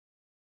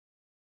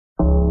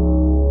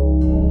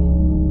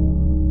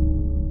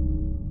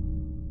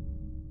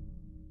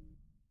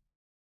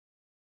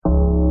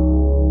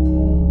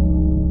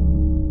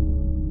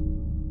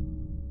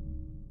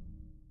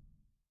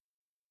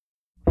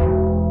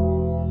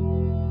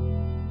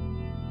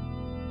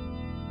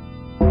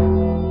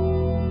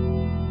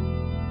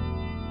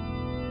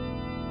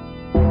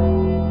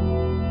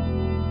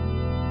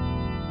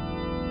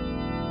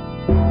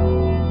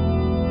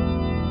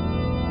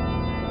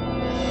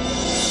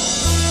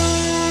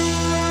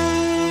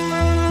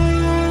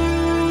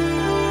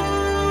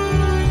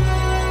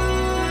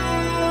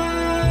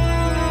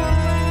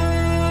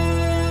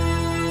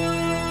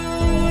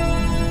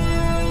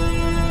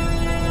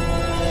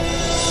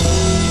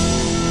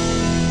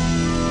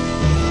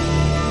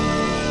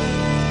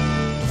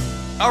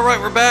All right,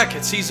 we're back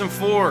at season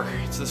 4.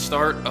 It's the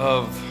start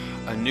of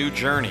a new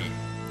journey.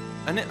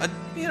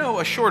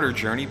 A shorter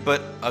journey,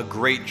 but a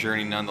great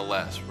journey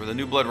nonetheless. We're the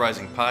New Blood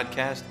Rising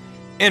podcast,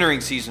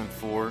 entering season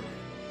 4.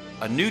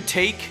 A new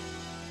take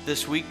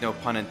this week, no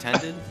pun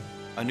intended.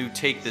 A new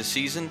take this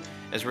season,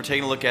 as we're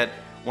taking a look at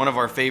one of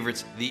our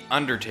favorites, The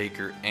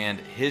Undertaker,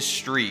 and his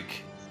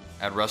streak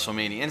at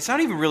WrestleMania. And it's not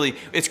even really,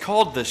 it's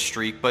called The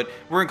Streak, but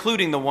we're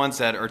including the ones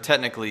that are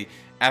technically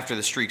after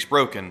the streak's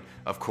broken,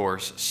 of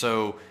course.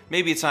 So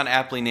maybe it's not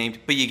aptly named,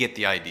 but you get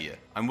the idea.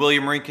 I'm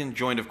William Rinkin,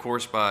 joined, of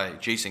course, by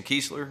Jason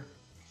Kiesler.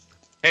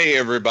 Hey,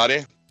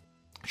 everybody.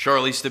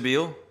 Charlie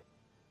Stabile.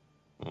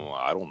 Well,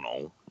 I don't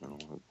know.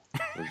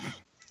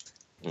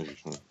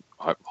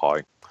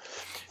 Hi.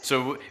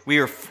 So we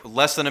are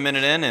less than a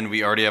minute in, and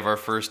we already have our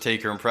first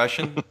Taker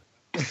impression.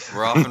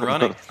 We're off and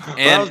running. And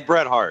that was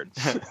Bret Hart.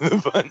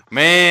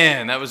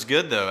 Man, that was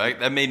good, though.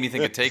 That made me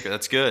think of Taker.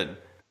 That's good.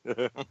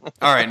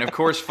 All right, and of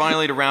course,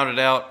 finally to round it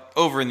out,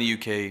 over in the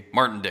UK,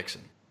 Martin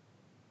Dixon.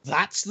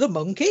 That's the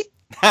monkey?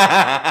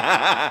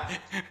 Wow.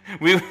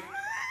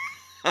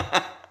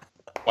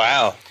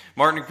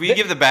 Martin, will you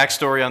give the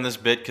backstory on this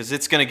bit? Because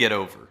it's going to get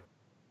over.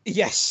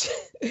 Yes.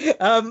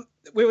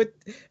 We were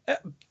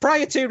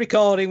prior to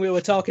recording, we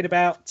were talking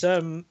about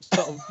sort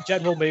of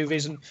general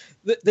movies, and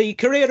the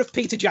career of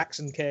Peter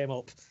Jackson came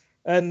up,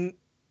 and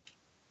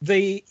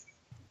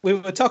we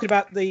were talking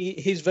about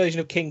his version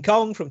of King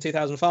Kong from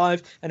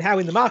 2005, and how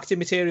in the marketing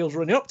materials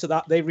running up to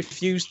that, they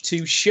refused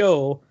to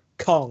show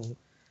Kong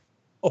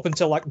up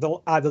until like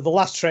either the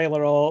last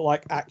trailer or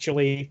like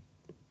actually,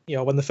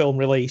 when the film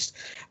released.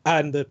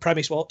 And the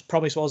promise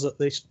was that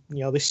this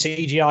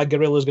CGI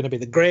gorilla is going to be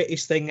the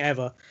greatest thing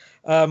ever.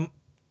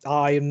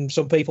 I and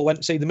some people went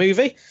to see the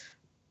movie,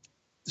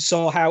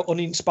 saw how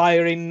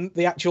uninspiring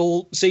the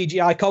actual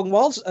CGI Kong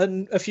was,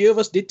 and a few of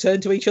us did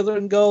turn to each other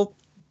and go,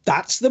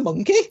 "That's the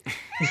monkey."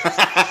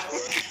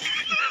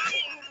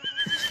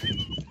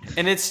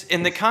 And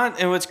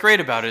what's great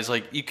about it is,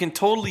 like, you can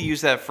totally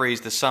use that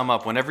phrase to sum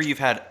up whenever you've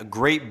had a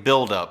great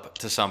build up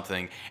to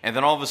something, and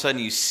then all of a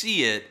sudden you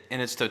see it in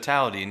its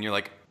totality, and you're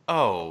like,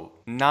 "Oh,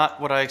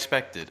 not what I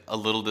expected. A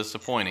little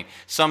disappointing."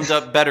 Summed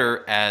up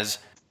better as,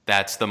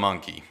 "That's the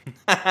monkey."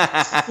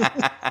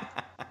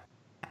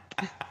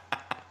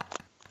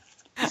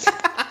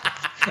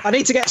 I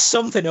need to get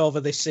something over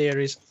this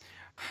series.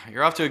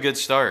 You're off to a good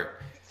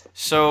start.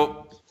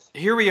 So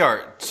here we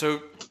are.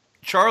 So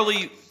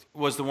Charlie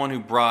was the one who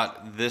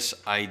brought this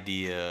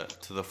idea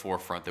to the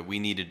forefront, that we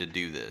needed to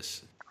do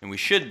this, and we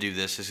should do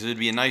this, because it would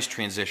be a nice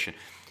transition.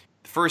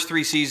 The first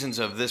 3 seasons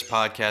of this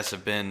podcast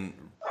have been,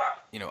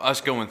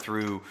 us going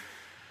through,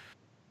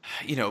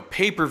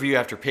 pay-per-view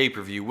after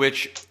pay-per-view,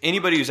 which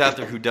anybody who's out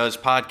there who does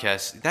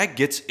podcasts, that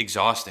gets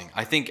exhausting.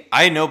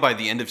 I know by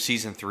the end of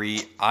season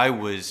 3, I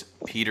was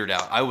petered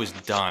out. I was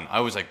done.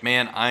 I was like,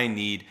 man, I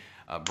need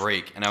a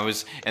break. And I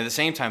was at the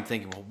same time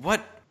thinking,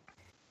 well,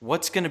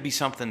 what's going to be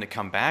something to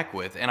come back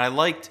with? And I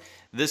liked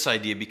this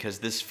idea because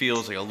this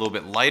feels like a little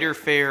bit lighter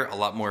fare, a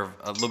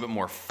little bit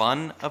more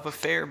fun of a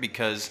fare,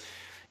 because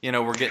we're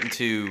going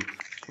to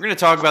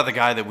talk about the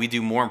guy that we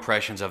do more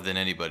impressions of than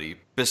anybody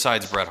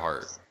besides Bret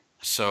Hart.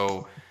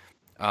 So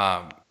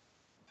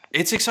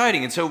it's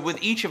exciting. And so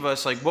with each of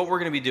us, like, what we're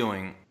going to be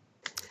doing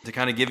to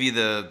kind of give you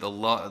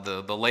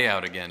the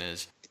layout again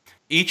is,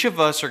 each of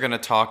us are going to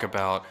talk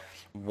about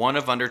one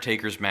of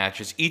Undertaker's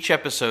matches. Each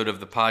episode of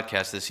the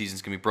podcast this season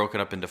is going to be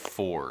broken up into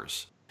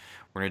 4s.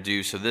 We're going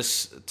to do,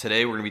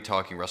 today we're going to be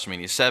talking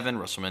WrestleMania 7,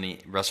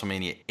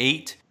 WrestleMania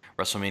 8,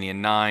 WrestleMania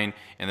 9,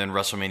 and then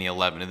WrestleMania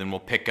 11. And then we'll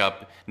pick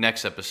up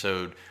next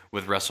episode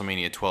with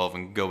WrestleMania 12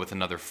 and go with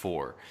another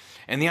 4.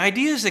 And the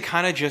idea is to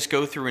kind of just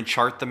go through and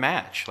chart the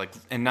match,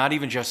 and not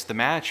even just the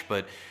match,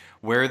 but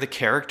where the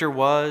character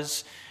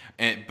was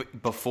and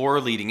before,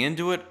 leading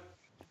into it.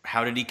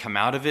 How did he come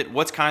out of it?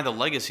 What's kind of the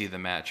legacy of the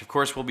match? Of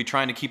course, we'll be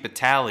trying to keep a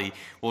tally.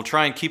 We'll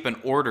try and keep an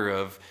order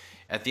of,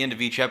 at the end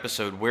of each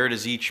episode, where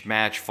does each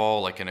match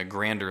fall, like in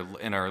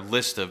our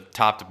list of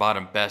top to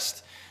bottom,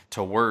 best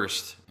to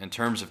worst in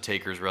terms of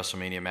Taker's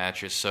WrestleMania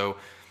matches. So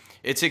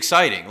it's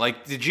exciting.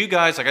 Like, did you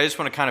guys, I just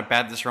want to kind of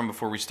bat this around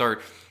before we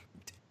start.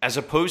 As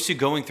opposed to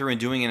going through and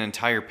doing an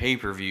entire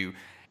pay-per-view,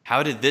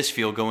 how did this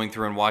feel going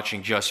through and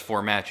watching just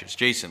 4 matches?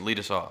 Jason, lead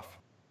us off.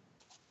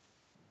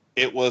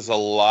 It was a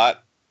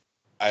lot.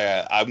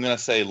 I'm going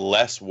to say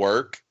less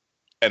work,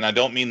 and I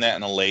don't mean that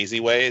in a lazy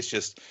way. It's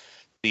just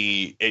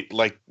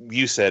like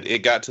you said, it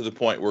got to the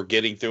point where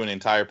getting through an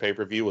entire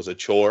pay-per-view was a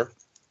chore.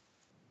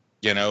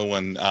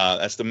 When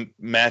that's the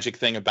magic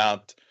thing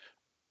about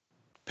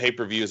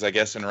pay-per-views, I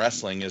guess, in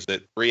wrestling, is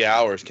that 3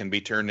 hours can be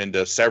turned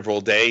into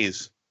several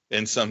days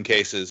in some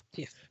cases.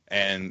 Yeah.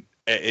 And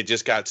it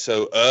just got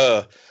so,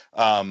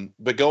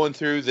 but going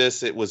through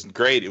this, it was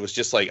great. It was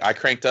just like, I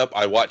cranked up,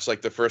 I watched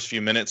like the first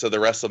few minutes of the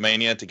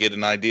WrestleMania to get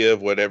an idea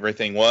of what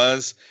everything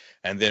was,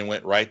 and then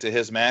went right to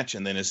his match.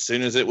 And then as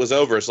soon as it was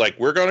over, it's like,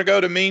 we're going to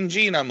go to Mean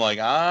Gene. I'm like,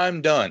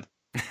 I'm done.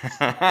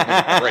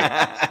 Great.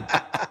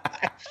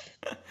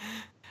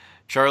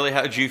 Charlie,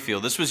 how did you feel?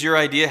 This was your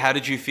idea. How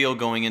did you feel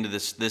going into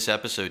this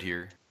episode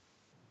here?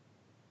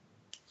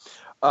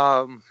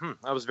 I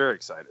was very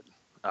excited.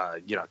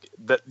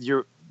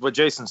 What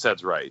Jason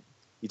said's right.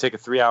 You take a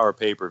 3-hour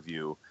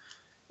pay-per-view,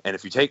 and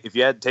if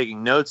you had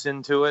taking notes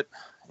into it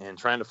and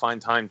trying to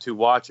find time to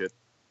watch it,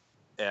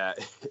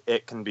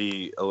 it can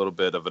be a little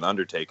bit of an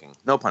undertaking.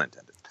 No pun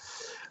intended.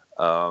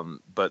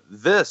 But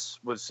this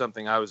was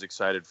something I was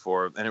excited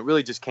for, and it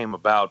really just came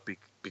about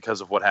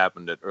because of what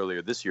happened at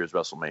earlier this year's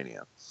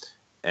WrestleMania,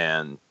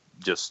 and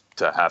just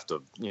to have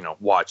to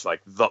watch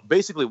like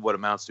basically what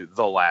amounts to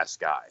the last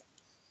guy.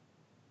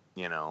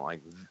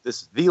 Like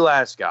this is the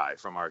last guy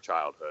from our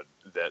childhood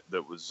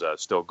that was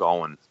still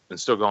going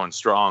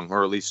strong,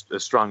 or at least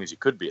as strong as you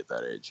could be at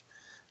that age.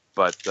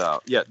 But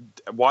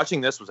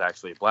watching this was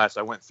actually a blast.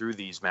 I went through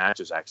these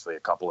matches actually a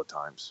couple of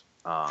times,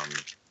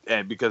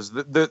 and because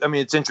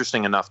it's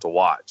interesting enough to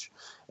watch,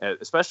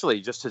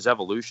 especially just his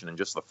evolution in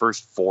just the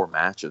first 4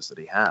 matches that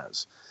he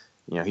has.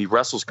 He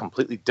wrestles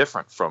completely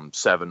different from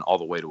 7 all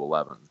the way to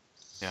 11.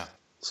 Yeah.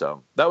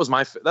 So that was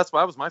my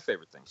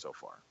favorite thing so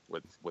far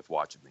with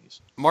watching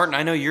these. Martin,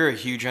 I know you're a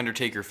huge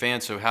Undertaker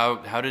fan, so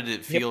how did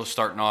it feel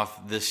starting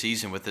off this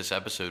season with this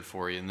episode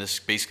for you? And this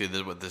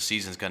basically what the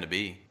season's going to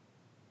be.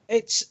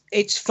 It's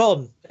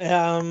fun.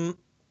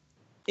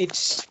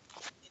 It's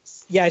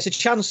a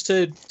chance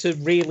to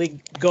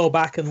really go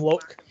back and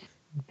look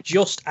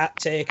just at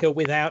Taker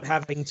without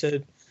having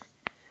to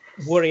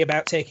worry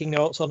about taking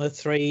notes on a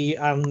 3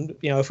 and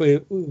if we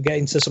get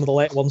into some of the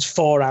late ones,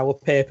 4-hour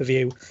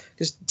pay-per-view,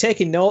 because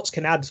taking notes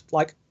can add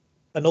like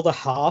another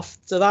half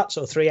to that,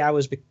 so 3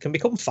 hours can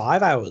become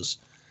 5 hours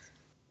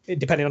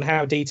depending on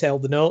how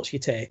detailed the notes you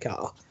take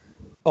are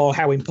or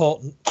how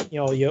important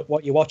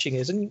what you're watching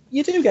is, and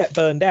you do get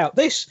burned out.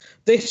 This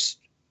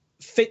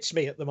fits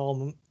me at the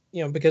moment,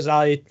 because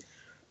I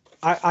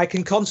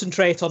can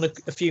concentrate on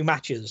a few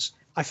matches.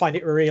 I find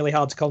it really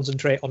hard to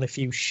concentrate on a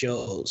few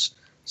shows.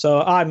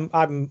 So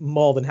I'm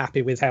more than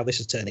happy with how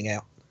this is turning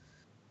out.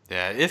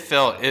 Yeah, it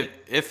felt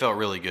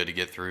really good to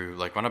get through.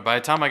 Like by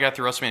the time I got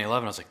through WrestleMania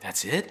 11, I was like,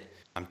 "That's it.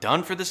 I'm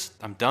done for this.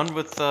 I'm done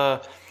with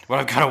what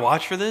I've got to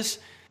watch for this."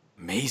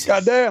 Amazing.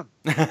 Goddamn.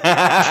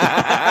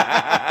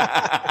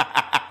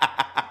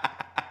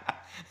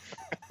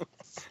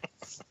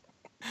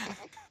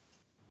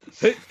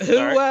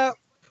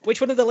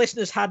 Which one of the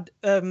listeners had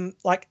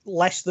like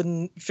less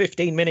than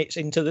 15 minutes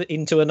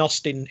into an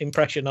Austin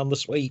impression on the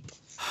sweep?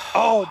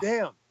 Oh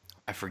damn!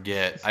 I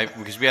forget.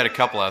 Because we had a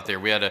couple out there.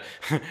 We had a.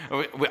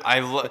 I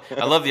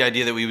love the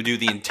idea that we would do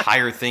the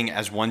entire thing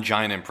as one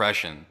giant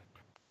impression.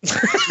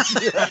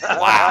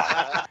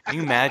 Wow! Can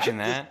you imagine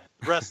that?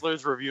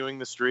 Wrestlers reviewing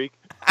the streak.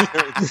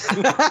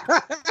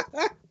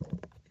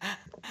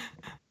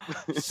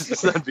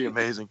 That'd be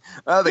amazing.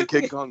 I think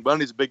King Kong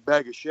Bundy's a big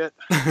bag of shit.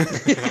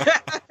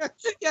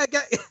 Yeah,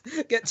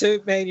 get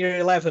to Mania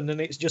 11 and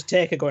it's just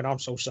Taker going, "I'm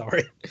so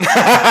sorry."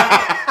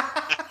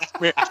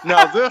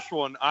 Now this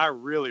one I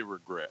really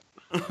regret.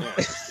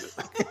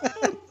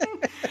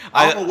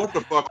 I don't know what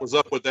the fuck was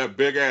up with that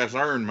big ass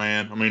urn,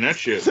 man. I mean, that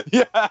shit.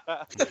 Yeah.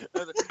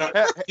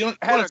 You want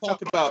to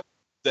talk about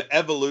the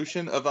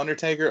evolution of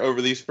Undertaker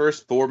over these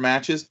first 4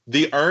 matches?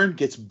 The urn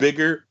gets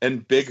bigger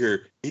and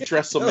bigger each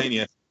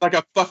WrestleMania, like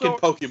a fucking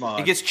Pokemon.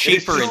 It gets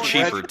cheaper and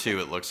cheaper too.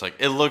 It looks like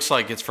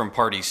it's from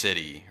Party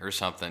City or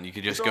something. You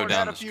could just go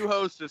down a the few street.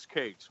 Hostess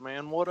cakes,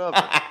 man. What up?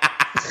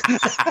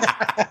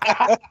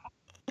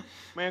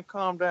 Man,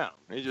 calm down.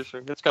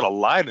 It's got a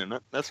light in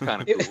it. That's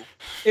kind of cool.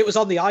 It was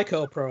on the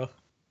Ico Pro.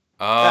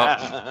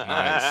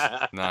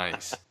 Oh,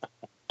 nice.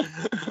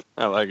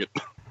 I like it.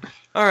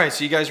 All right,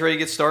 so you guys ready to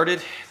get started?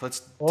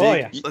 Let's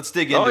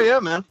dig into Oh yeah,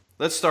 man.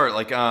 Let's start.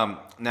 Now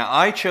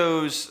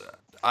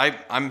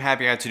I'm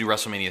happy I got to do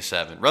WrestleMania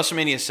 7.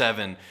 WrestleMania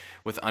 7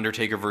 with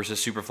Undertaker versus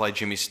Superfly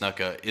Jimmy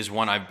Snuka is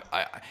one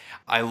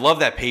I love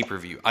that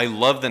pay-per-view. I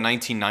love the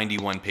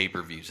 1991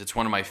 pay-per-views. It's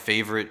one of my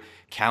favorite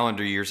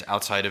calendar years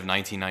outside of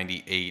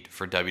 1998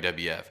 for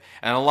WWF.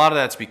 And a lot of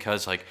that's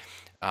because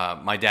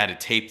my dad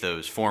had taped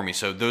those for me.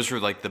 So those were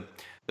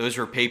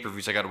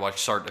pay-per-views I got to watch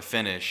start to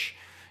finish,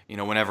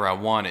 whenever I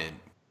wanted.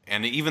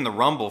 And even the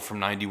Rumble from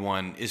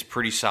 91 is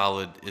pretty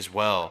solid as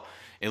well,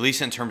 at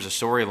least in terms of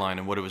storyline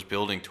and what it was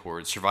building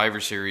towards. Survivor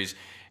Series,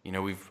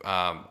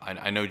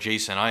 I know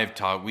Jason and I have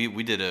talked.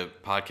 We did a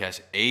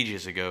podcast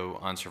ages ago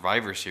on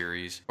Survivor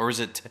Series, or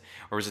was it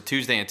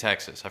Tuesday in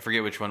Texas? I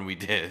forget which one we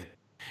did.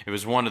 It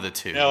was one of the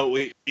two. No,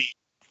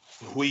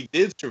 we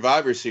did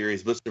Survivor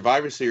Series, but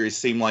Survivor Series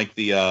seemed like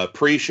the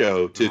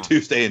pre-show to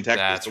Tuesday in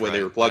Texas. The way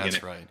they were plugging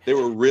it, right. They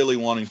were really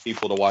wanting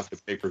people to watch the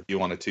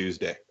pay-per-view on a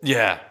Tuesday.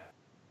 Yeah.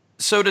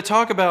 So to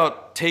talk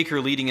about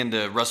Taker leading into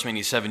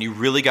WrestleMania 7, you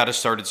really got to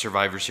start at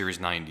Survivor Series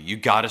 90. You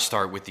got to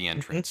start with the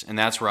entrance, and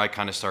that's where I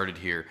kind of started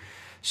here.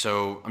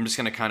 So I'm just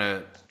going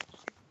to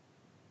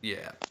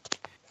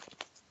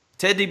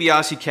Ted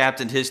DiBiase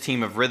captained his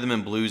team of Rhythm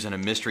and Blues and a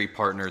mystery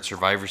partner at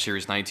Survivor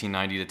Series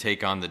 1990 to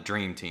take on the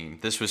Dream Team.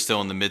 This was still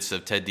in the midst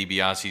of Ted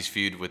DiBiase's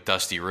feud with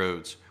Dusty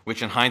Rhodes,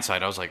 which in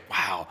hindsight I was like,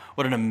 wow,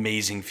 what an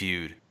amazing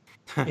feud.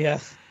 Yeah.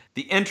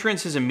 The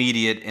entrance is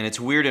immediate, and it's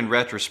weird in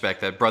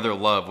retrospect that Brother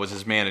Love was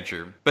his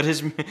manager.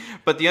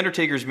 But the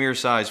Undertaker's mere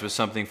size was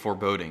something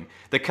foreboding.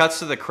 The cuts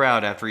to the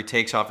crowd after he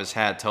takes off his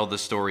hat tell the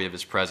story of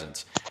his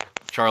presence.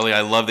 Charlie,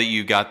 I love that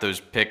you got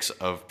those pics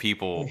of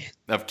people,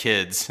 of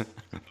kids,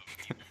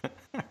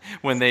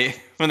 when they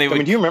I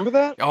mean, do you remember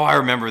that? Oh, I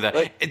remember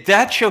that.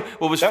 That show.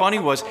 What was funny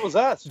was what was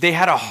that? they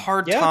had a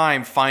hard Yeah.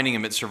 time finding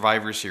him at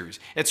Survivor Series.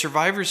 At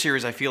Survivor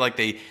Series, I feel like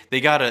they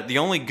got the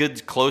only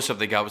good close up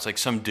they got was like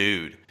some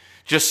dude.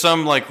 Just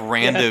some like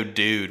rando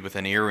dude with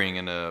an earring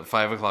and a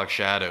 5 o'clock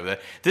shadow.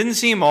 That didn't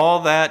seem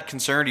all that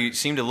concerned. He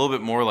seemed a little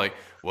bit more like,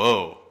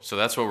 whoa, so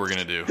that's what we're going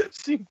to do.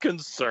 Seem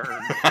concerned.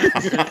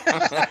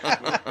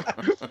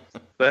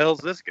 The hell's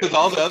this guy? Because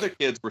all the other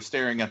kids were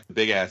staring at the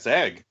big ass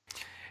egg.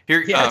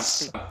 Here,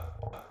 Yes.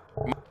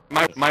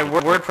 my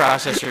word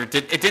processor,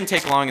 it didn't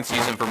take long in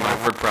season for my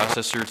word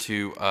processor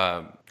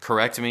to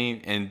correct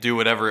me and do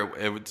whatever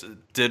it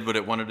did what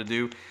it wanted to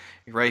do.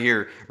 Right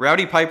here,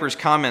 Rowdy Piper's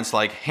comments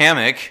like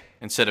hammock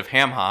instead of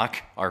ham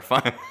hock are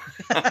fun.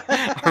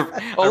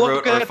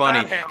 are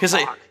funny because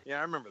yeah,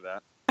 I remember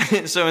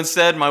that. so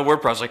instead my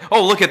word processor like,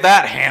 oh, look at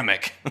that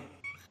hammock.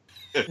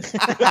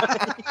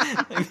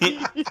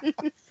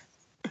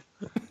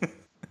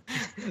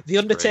 The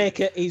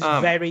Undertaker is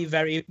very,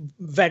 very,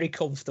 very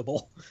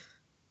comfortable.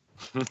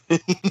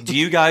 Do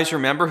you guys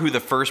remember who the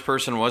first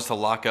person was to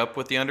lock up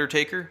with the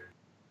Undertaker?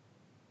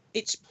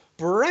 It's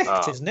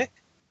Brett, isn't it?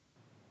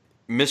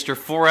 Mr.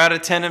 4 out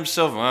of 10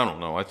 himself. I don't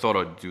know. I thought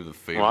I'd do the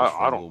favors Well, for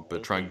I a don't little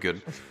bit, try and get.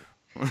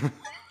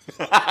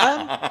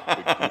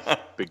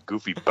 Big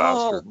goofy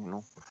bastard. You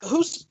know?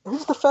 Who's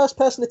the first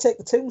person to take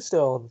the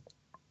tombstone?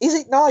 Is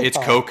it Neidhart? It's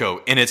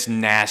Coco, and it's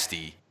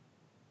nasty.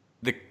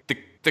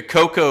 The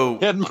Coco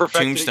Hadn't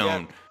perfected it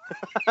tombstone.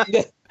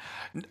 Yeah.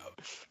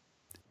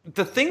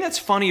 The thing that's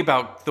funny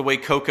about the way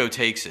Coco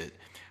takes it,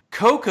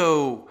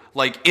 Coco,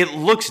 like, it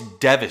looks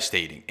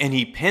devastating, and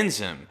he pins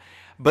him.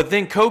 But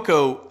then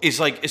Coco is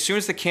like, as soon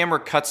as the camera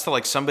cuts to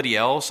like somebody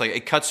else, like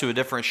it cuts to a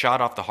different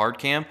shot off the hard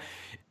cam,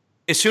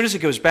 as soon as it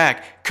goes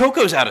back,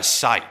 Coco's out of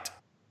sight.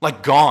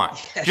 Like gone.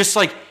 Just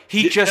like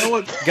he just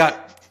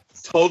got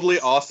Totally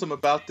awesome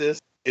about this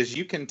is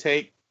you can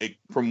take it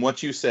from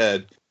what you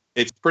said.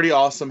 It's pretty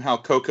awesome how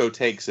Coco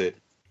takes it,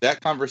 that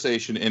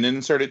conversation, and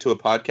insert it to a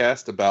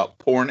podcast about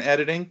porn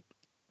editing,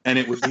 and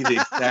it would be the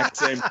exact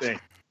same thing.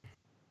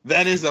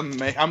 That is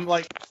amazing. I'm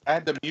like, I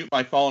had to mute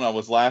my phone. I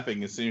was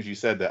laughing as soon as you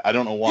said that. I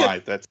don't know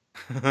why. I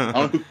don't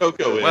know who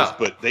Coco is, Well.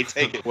 but they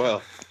take it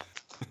well.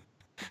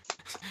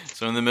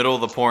 So in the middle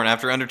of the porn,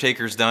 after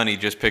Undertaker's done, he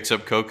just picks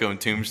up Coco and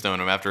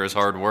tombstone him after his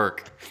hard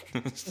work.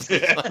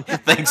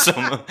 Thanks so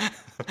much.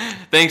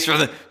 Thanks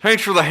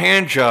for the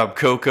hand job,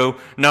 Coco.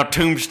 Now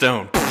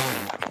tombstone.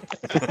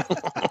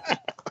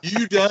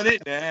 You done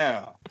it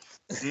now.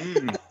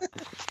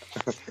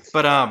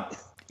 But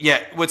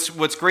yeah,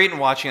 what's great in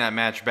watching that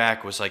match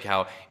back was like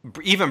how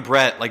even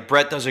Brett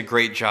does a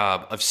great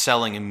job of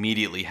selling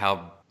immediately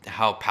how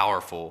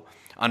powerful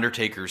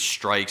Undertaker's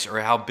strikes or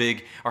how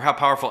big or how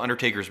powerful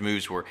Undertaker's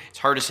moves were. It's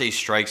hard to say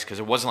strikes because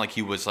it wasn't like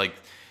he was like,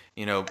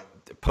 you know,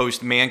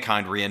 post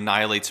Mankind where he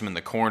annihilates him in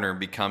the corner and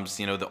becomes,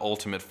 you know, the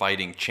ultimate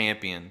fighting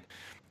champion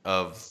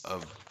of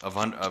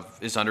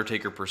his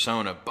Undertaker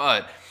persona.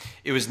 But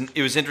it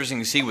was interesting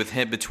to see with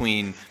him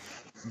between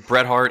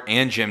Bret Hart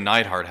and Jim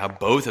Neidhart how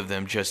both of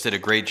them just did a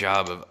great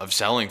job of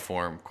selling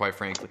for him, quite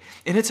frankly.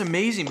 And it's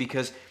amazing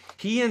because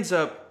he ends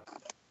up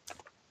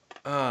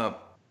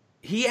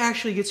he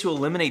actually gets to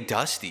eliminate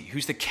Dusty,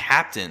 who's the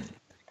captain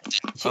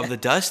of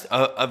the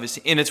of his,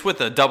 and it's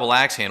with a double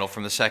axe handle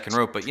from the second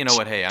rope. But you know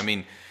what? Hey, I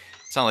mean,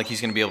 it's not like he's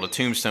going to be able to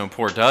tombstone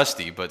poor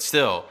Dusty, but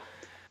still.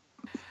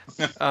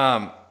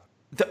 The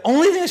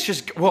only thing that's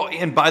just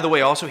and by the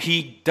way, also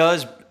he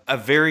does a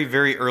very,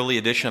 very early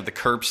edition of the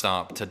curb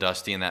stomp to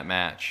Dusty in that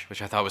match,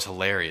 which I thought was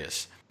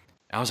hilarious.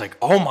 I was like,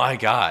 oh my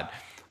god,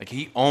 like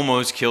he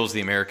almost kills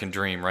the American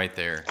Dream right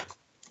there.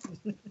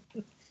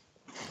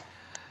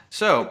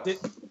 So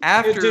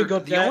after He'll do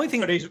good the only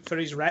thing for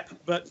his rep,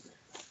 but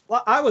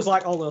I was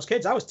like all those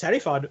kids. I was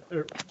terrified,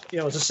 you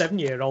know, as a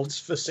 7-year-old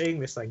for seeing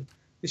this thing.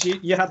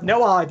 You had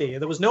no idea.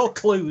 There was no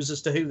clues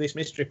as to who this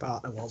mystery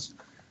partner was.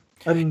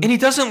 And he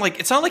doesn't like.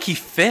 It's not like he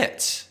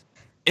fits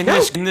in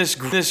this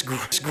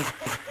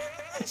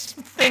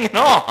thing at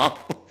all.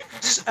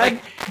 And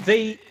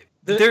the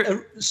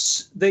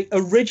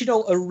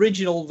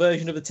original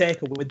version of the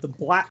Taker with the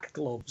black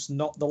gloves,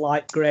 not the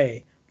light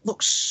grey,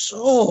 looks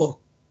so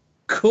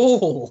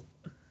cool.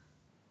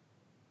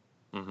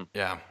 Mm-hmm.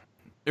 Yeah,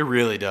 it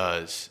really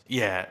does.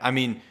 Yeah, I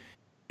mean,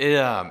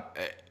 the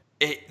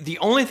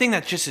only thing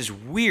that just is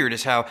weird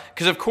is how,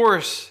 because of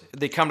course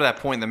they come to that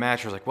point in the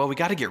match where it's like, well, we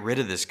got to get rid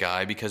of this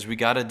guy because we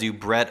got to do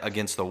Brett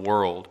against the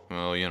world.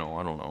 Well, you know,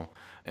 I don't know.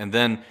 And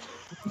then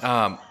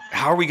how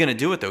are we going to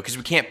do it though? Because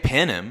we can't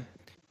pin him.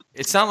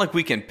 It's not like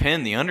we can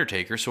pin the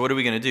Undertaker. So what are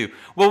we going to do?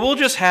 Well, we'll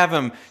just have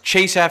him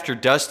chase after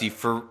Dusty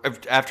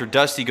after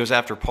Dusty goes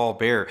after Paul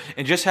Bearer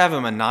and just have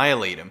him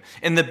annihilate him.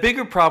 And the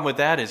bigger problem with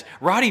that is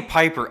Roddy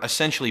Piper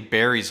essentially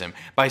buries him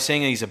by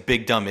saying that he's a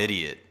big dumb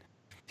idiot.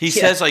 He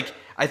says like,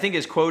 I think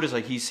his quote is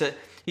like he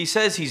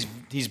says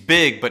he's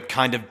big but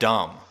kind of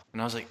dumb,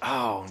 and I was like,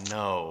 oh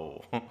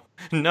no,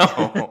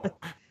 no,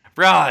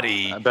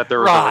 Roddy, I bet there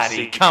was Roddy, a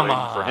scene come waiting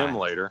on for him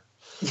later.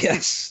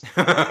 Yes.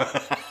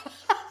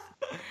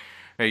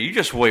 Hey, you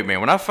just wait, man.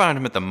 When I find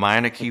him at the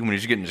Meineke when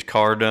he's getting his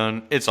car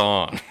done, it's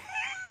on.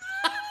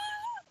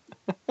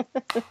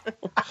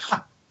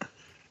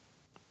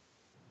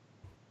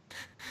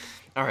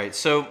 All right,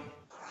 so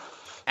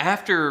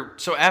after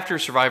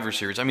Survivor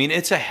Series, I mean,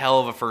 it's a hell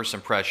of a first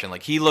impression.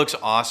 Like, he looks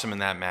awesome in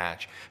that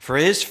match. For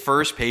his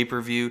first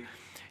pay-per-view,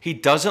 he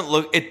doesn't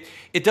look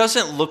it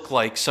doesn't look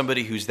like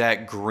somebody who's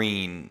that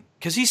green,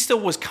 because he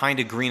still was kind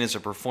of green as a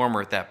performer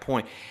at that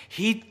point.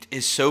 He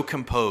is so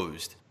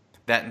composed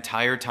that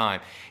entire time.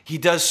 He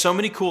does so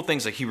many cool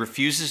things, like he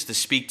refuses to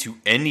speak to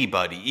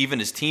anybody, even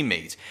his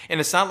teammates. And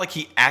it's not like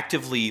he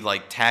actively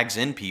like tags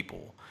in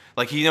people.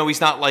 Like, you know,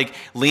 he's not like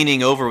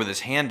leaning over with his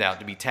hand out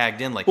to be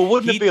tagged in. Like, Well,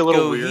 wouldn't it be a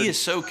little weird? He is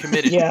so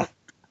committed. Yeah.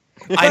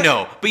 I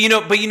know, but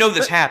you know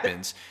this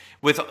happens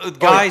with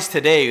guys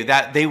today,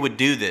 that they would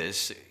do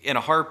this in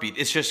a heartbeat.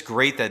 It's just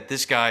great that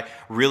this guy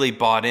really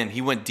bought in.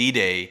 He went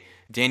D-Day,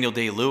 Daniel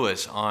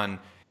Day-Lewis, on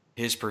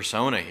his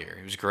persona here.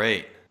 It was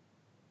great.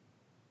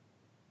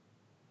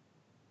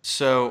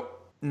 So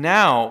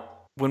now,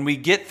 when we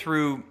get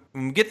through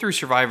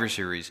Survivor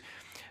Series,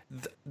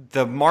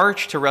 the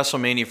march to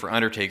WrestleMania for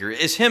Undertaker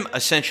is him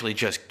essentially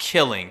just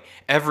killing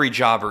every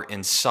jobber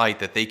in sight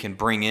that they can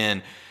bring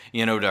in,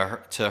 you know,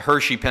 to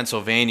Hershey,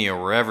 Pennsylvania,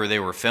 or wherever they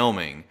were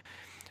filming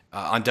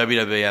on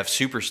WWF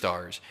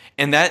Superstars.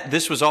 And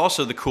this was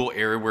also the cool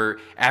era where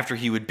after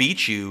he would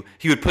beat you,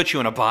 he would put you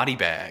in a body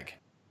bag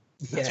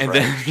and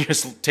then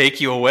just take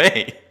you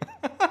away.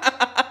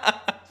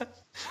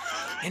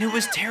 And it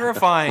was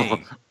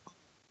terrifying.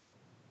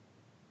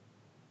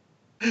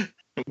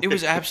 It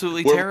was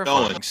absolutely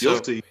terrifying.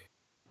 Guilty.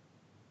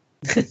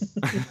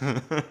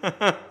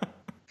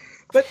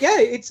 But yeah,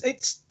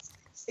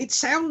 it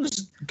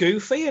sounds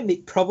goofy, and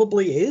it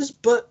probably is,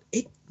 but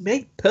it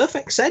made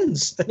perfect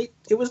sense, and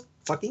it was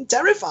fucking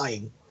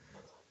terrifying.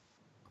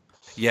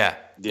 Yeah,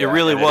 it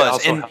really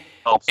was. It also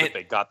helps that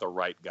they got the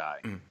right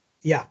guy.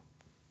 Yeah.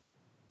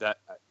 That,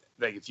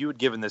 like, if you had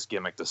given this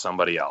gimmick to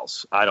somebody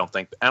else, I don't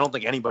think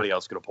anybody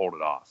else could have pulled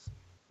it off.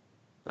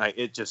 Like,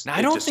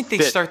 I don't think they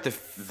start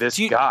this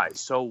guy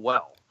so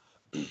well.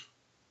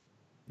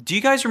 Do you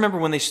guys remember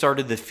when they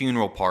started the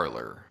funeral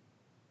parlor?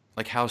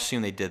 Like, how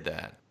soon they did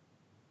that?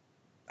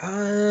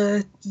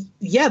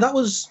 Yeah, that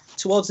was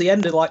towards the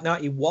end of like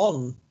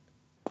 91.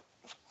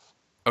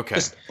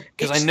 Okay,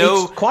 because I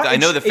know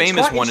the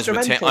famous one is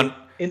with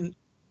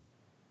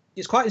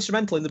it's quite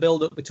instrumental in the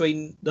build-up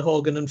between the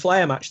Hogan and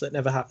Flair match that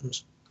never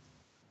happens.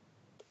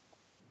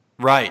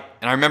 Right,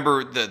 and I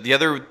remember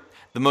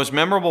the most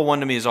memorable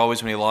one to me is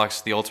always when he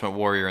locks the Ultimate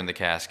Warrior in the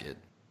casket.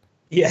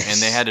 Yes.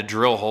 And they had to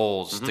drill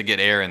holes to get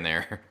air in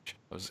there. It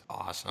was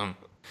awesome.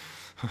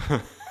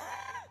 Can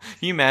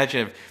you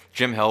imagine if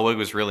Jim Hellwig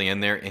was really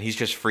in there and he's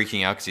just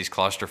freaking out because he's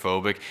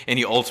claustrophobic and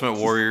he Ultimate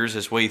Warriors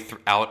his way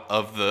out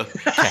of the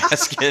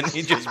casket and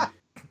he just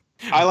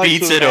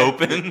beats it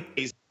open?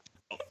 He's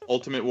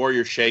Ultimate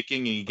Warrior shaking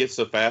and he gets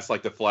so fast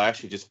like the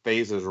Flash, he just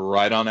phases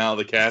right on out of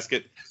the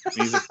casket.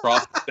 He's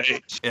across the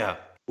stage. Yeah.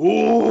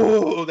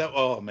 Ooh,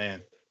 oh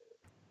man.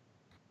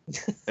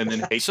 And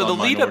then so the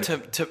lead up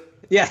to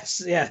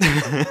yes, yeah.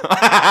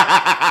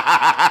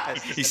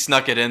 He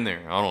snuck it in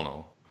there. I don't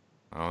know.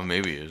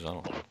 Maybe he is. I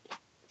don't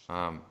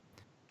know.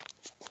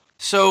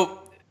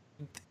 So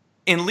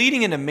in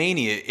leading into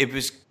Mania, it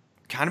was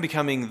kind of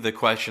becoming the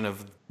question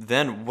of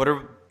then what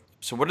are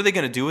they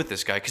going to do with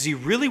this guy? Because he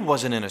really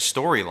wasn't in a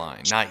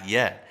storyline, not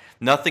yet.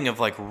 Nothing of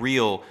like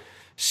real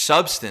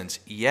substance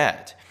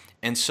yet.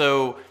 And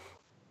so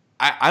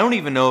I don't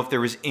even know if there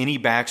was any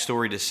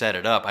backstory to set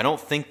it up. I don't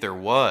think there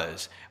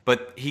was.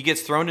 But he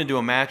gets thrown into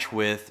a match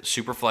with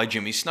Superfly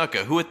Jimmy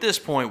Snuka, who at this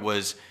point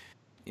was,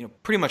 you know,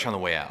 pretty much on the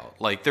way out.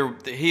 Like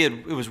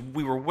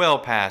we were well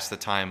past the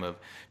time of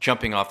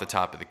jumping off the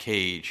top of the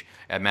cage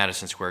at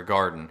Madison Square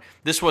Garden.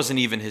 This wasn't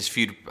even his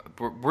feud.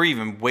 We're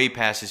even way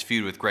past his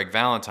feud with Greg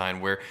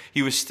Valentine, where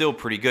he was still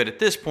pretty good. At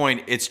this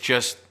point, it's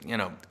just, you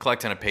know,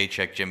 collecting a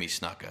paycheck Jimmy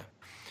Snuka,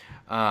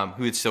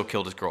 who had still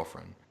killed his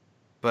girlfriend.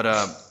 But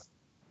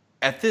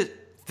the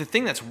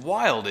thing that's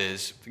wild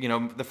is, you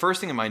know, the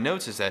first thing in my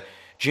notes is that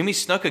Jimmy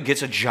Snuka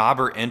gets a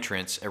jobber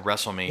entrance at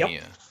WrestleMania.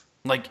 Yep.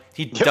 Like,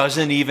 he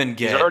doesn't even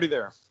get He's already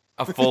there.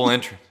 a full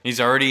entrance.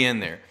 He's already in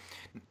there.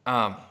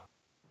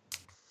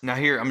 Now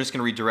here, I'm just going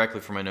to read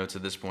directly from my notes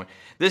at this point.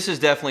 This is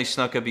definitely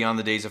Snuka beyond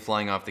the days of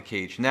flying off the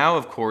cage. Now,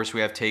 of course, we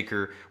have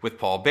Taker with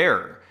Paul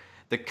Bearer.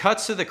 The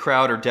cuts to the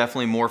crowd are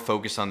definitely more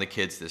focused on the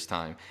kids this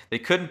time. They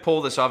couldn't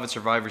pull this off at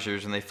Survivor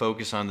Series, and they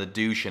focus on the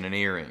douche and an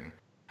earring.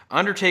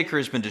 Undertaker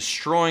has been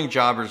destroying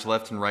jobbers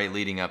left and right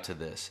leading up to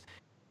this.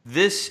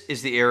 This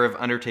is the era of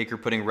Undertaker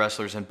putting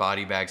wrestlers in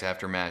body bags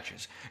after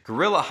matches.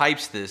 Gorilla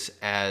hypes this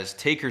as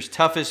Taker's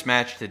toughest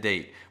match to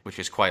date, which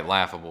is quite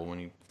laughable when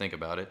you think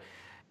about it.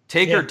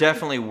 Taker Yeah.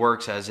 definitely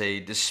works as a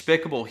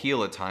despicable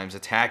heel at times,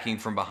 attacking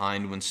from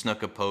behind when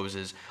Snuka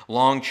poses,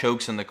 long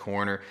chokes in the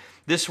corner.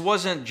 This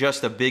wasn't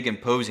just a big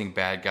imposing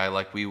bad guy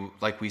like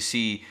we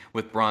see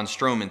with Braun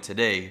Strowman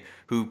today,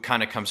 who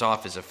kind of comes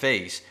off as a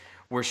face.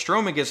 Where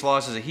Strowman gets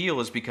lost as a heel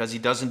is because he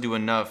doesn't do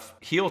enough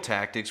heel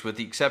tactics, with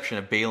the exception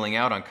of bailing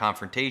out on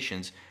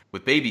confrontations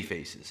with baby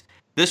faces.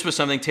 This was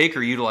something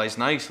Taker utilized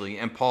nicely,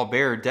 and Paul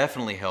Bearer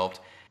definitely helped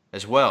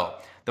as well.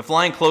 The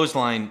flying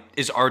clothesline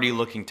is already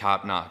looking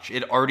top notch.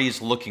 It already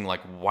is looking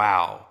like,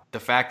 wow. The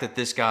fact that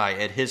this guy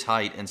at his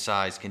height and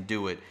size can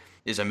do it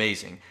is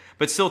amazing.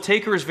 But still,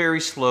 Taker is very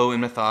slow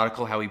and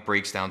methodical how he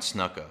breaks down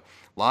Snuka.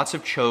 Lots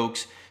of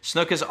chokes.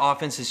 Snuka's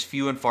offense is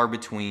few and far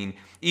between.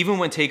 Even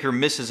when Taker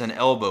misses an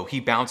elbow, he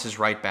bounces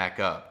right back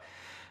up.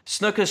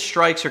 Snuka's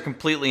strikes are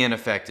completely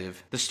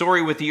ineffective. The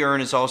story with the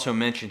urn is also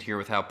mentioned here,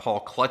 with how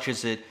Paul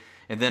clutches it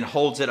and then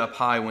holds it up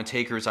high when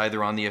Taker is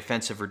either on the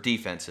offensive or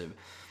defensive.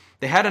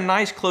 They had a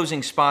nice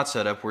closing spot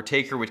set up where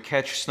Taker would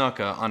catch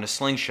Snuka on a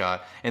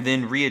slingshot and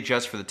then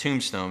readjust for the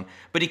tombstone,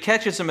 but he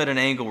catches him at an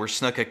angle where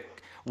Snuka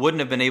wouldn't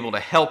have been able to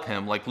help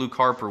him like Luke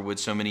Harper would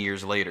so many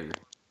years later.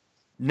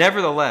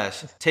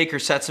 Nevertheless, Taker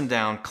sets him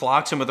down,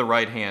 clocks him with the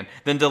right hand,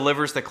 then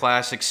delivers the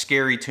classic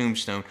scary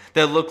tombstone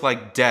that looked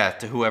like death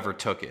to whoever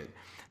took it.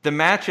 The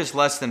match is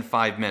less than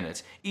 5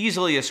 minutes,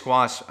 easily a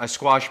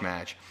squash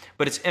match,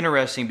 but it's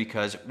interesting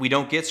because we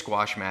don't get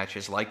squash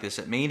matches like this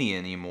at Mania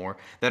anymore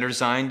that are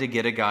designed to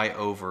get a guy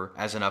over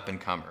as an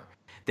up-and-comer.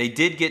 They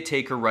did get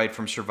Taker right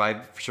from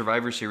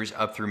Survivor Series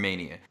up through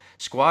Mania.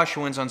 Squash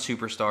wins on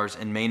Superstars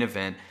and main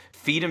event,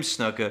 feed him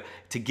Snuka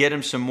to get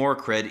him some more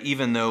cred,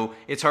 even though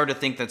it's hard to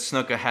think that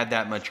Snuka had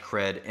that much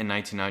cred in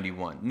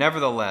 1991.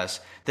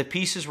 Nevertheless, the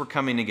pieces were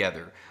coming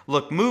together.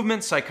 Look,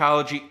 movement,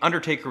 psychology,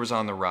 Undertaker was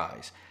on the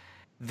rise.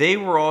 They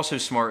were also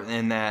smart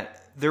in that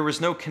there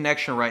was no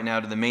connection right now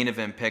to the main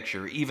event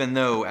picture, even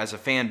though, as a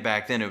fan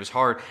back then, it was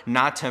hard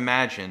not to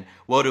imagine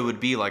what it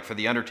would be like for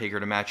The Undertaker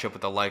to match up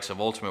with the likes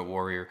of Ultimate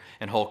Warrior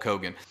and Hulk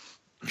Hogan.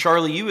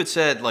 Charlie, you had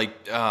said,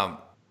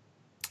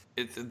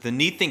 the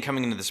neat thing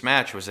coming into this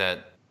match was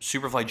that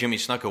Superfly Jimmy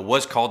Snuka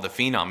was called the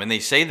Phenom, and they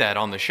say that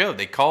on the show.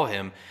 They call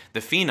him the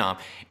Phenom.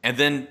 And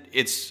then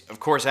it's, of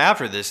course,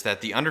 after this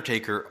that The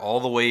Undertaker, all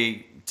the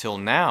way till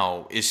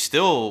now, is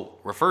still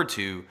referred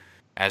to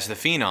as the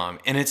Phenom.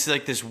 And it's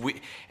like this,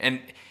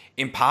 and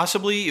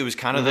impossibly, it was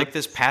kind of like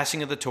this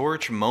passing of the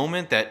torch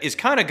moment that is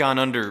kind of gone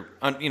under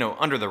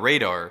the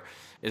radar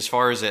as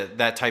far as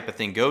that type of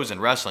thing goes in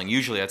wrestling.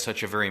 Usually that's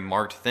such a very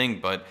marked thing,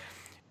 but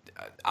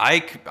I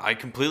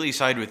completely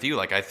side with you.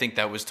 Like, I think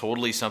that was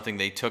totally something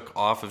they took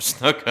off of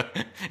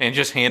Snuka and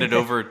just handed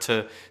over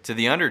to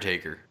The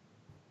Undertaker.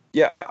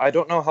 Yeah, I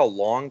don't know how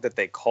long that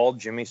they called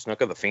Jimmy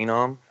Snuka the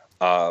Phenom,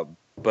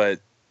 but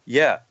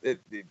yeah,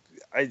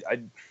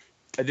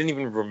 I didn't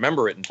even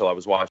remember it until I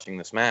was watching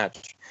this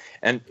match.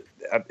 And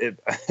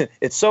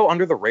it's so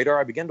under the radar,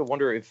 I began to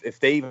wonder if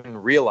they even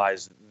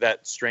realized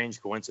that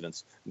strange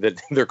coincidence that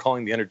they're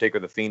calling The Undertaker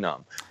the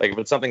Phenom. Like, if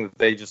it's something that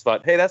they just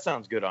thought, hey, that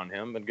sounds good on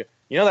him. And,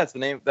 that's the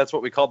name, that's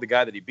what we called the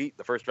guy that he beat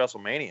the first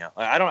WrestleMania.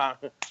 I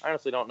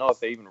honestly don't know if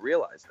they even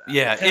realized that.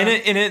 Yeah,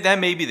 and that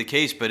may be the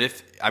case, but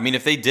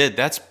if they did,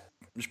 that's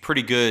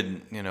pretty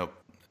good,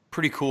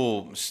 pretty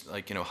cool,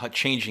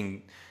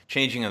 changing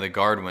of the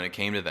guard when it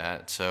came to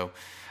that. So,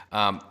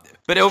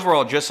 but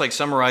overall, just like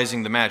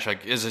summarizing the match,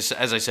 like as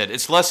I said,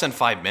 it's less than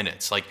 5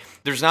 minutes. Like,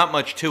 there's not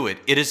much to it.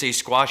 It is a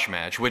squash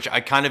match, which I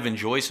kind of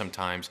enjoy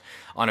sometimes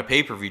on a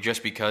pay-per-view,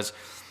 just because,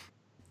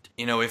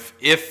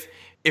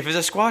 if it's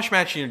a squash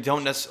match, you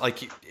don't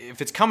necessarily,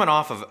 if it's coming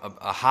off of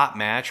a hot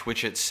match,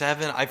 which at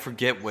 7, I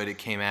forget what it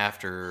came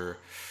after.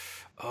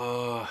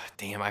 Oh,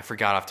 damn, I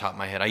forgot off the top of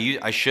my head.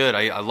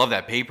 I love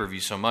that pay-per-view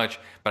so much,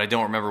 but I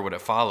don't remember what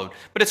it followed.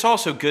 But it's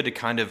also good to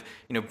kind of,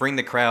 bring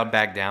the crowd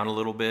back down a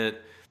little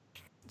bit,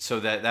 so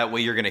that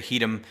way you're going to heat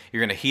them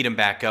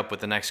back up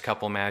with the next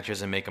couple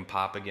matches and make them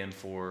pop again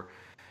for,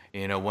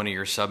 one of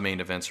your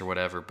sub-main events or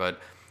whatever. But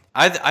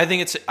I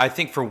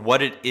think for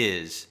what it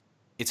is,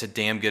 it's a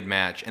damn good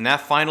match. And that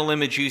final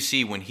image you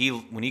see when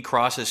he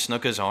crosses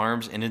Snuka's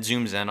arms and it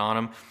zooms in on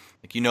him,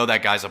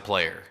 that guy's a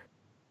player.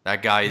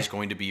 That guy is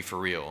going to be for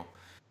real.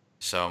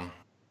 So,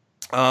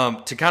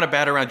 to kind of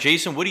bat around,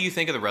 Jason, what do you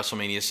think of the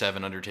WrestleMania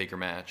 7 Undertaker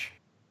match?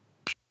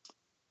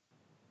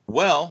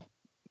 Well,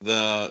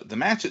 the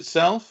match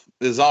itself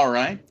is all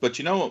right, but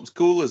what was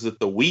cool is that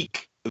the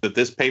week that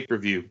this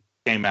pay-per-view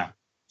came out.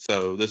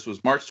 So this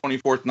was March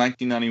 24th,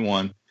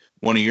 1991,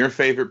 one of your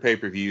favorite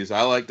pay-per-views.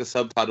 I like to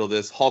subtitle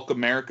this Hulk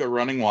America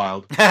Running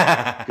Wild,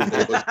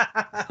 because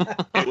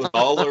it was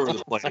all over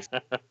the place.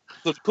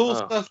 The cool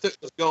stuff that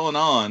was going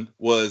on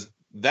was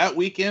that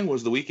weekend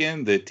was the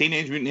weekend that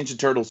Teenage Mutant Ninja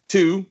Turtles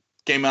 2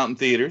 came out in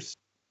theaters.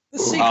 The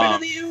Secret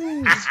of the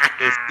Ooze.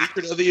 The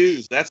Secret of the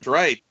Ooze, that's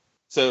right.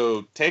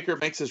 So Taker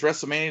makes his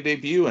WrestleMania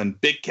debut,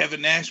 and Big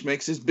Kevin Nash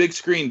makes his big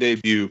screen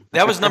debut.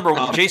 That was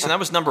Jason. That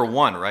was number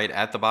 1, right,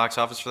 at the box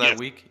office for that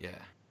week. Yeah.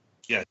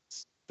 Yes,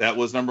 that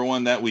was number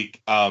 1 that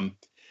week.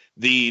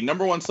 The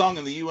number 1 song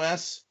in the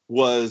U.S.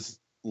 was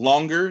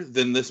longer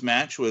than this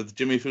match with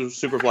Jimmy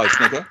Superfly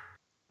Snuka.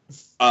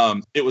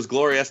 It was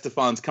Gloria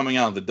Estefan's Coming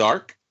Out of the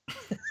Dark.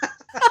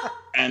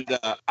 And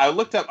I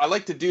looked up, I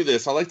like to do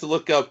this. I like to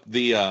look up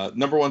the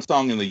number one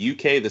song in the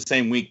UK the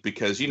same week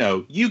because,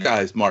 you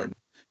guys, Martin,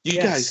 you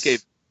guys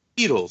gave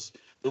Beatles,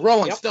 the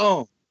Rolling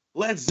Stones,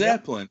 Led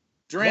Zeppelin,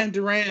 Duran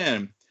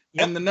Duran.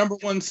 And the number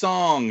one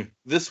song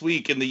this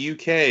week in the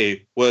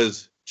UK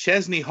was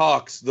Chesney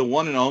Hawkes, The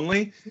One and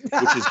Only,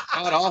 which is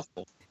god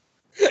awful.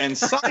 And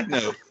side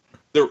note,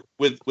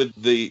 with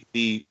the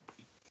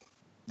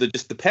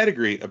just the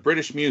pedigree of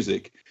British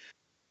music,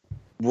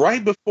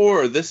 right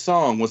before this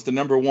song was the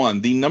number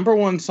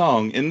one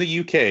song in the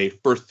UK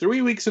for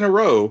 3 weeks in a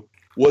row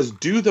was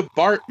 "Do the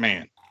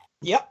Bartman."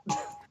 Yep.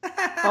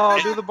 Oh,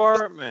 Do the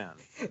Bartman.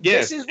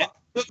 Yes. This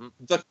is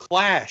The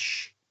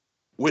Clash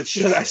with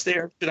 "Should I Stay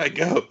or Should I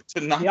Go"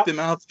 to knock them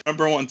out the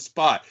number one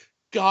spot.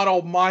 God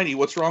Almighty,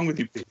 what's wrong with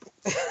you people?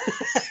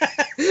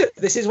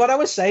 This is what I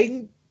was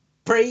saying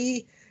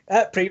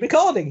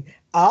pre-recording.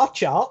 Our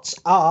charts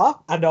are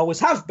and always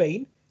have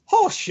been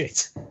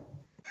horseshit.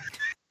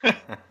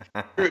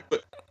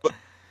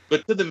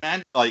 But to the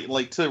match,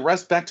 like to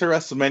rest back to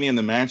WrestleMania and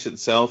the match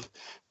itself,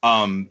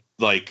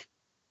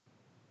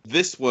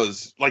 this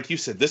was, like you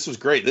said, this was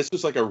great. This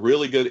was like a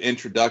really good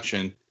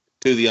introduction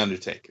to The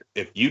Undertaker.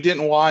 If you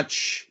didn't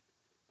watch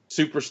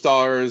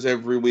Superstars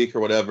every week or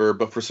whatever,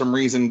 but for some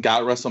reason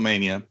got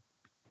WrestleMania,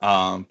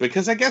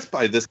 because I guess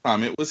by this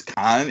time it was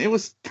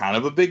kind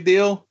of a big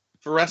deal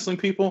for wrestling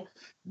people.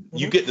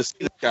 You get to see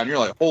this guy and you're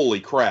like, holy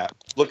crap,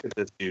 look at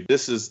this dude.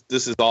 This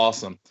is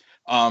awesome.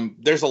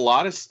 There's a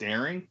lot of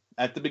staring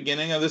at the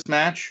beginning of this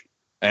match,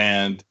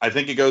 and I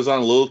think it goes on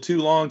a little too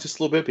long, just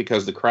a little bit,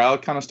 because the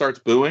crowd kind of starts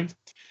booing.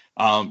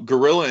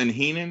 Gorilla and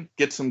Heenan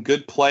get some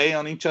good play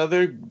on each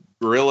other.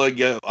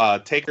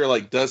 Taker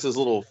does his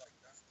little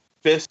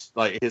fist,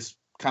 his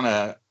kind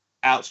of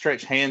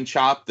outstretched hand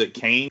chop that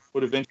Kane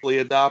would eventually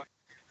adopt.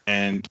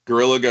 And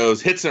Gorilla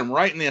hits him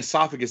right in the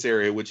esophagus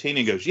area, which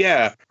Heenan goes,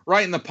 yeah,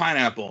 right in the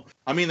pineapple.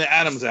 I mean the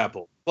Adam's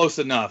apple. Close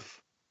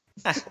enough.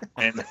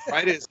 And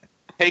right as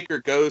Taker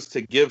goes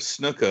to give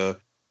Snuka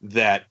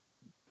that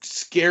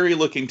scary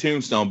looking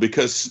tombstone,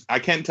 because I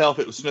can't tell if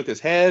it was Snuka's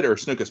head or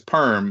Snuka's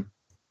perm,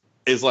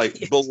 is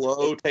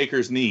below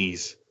Taker's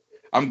knees.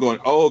 I'm going,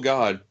 oh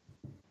God,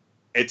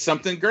 it's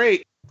something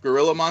great.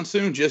 Gorilla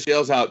Monsoon just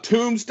yells out,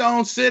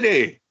 Tombstone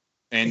City.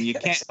 And you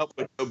can't help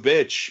but go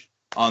bitch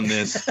on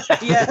this.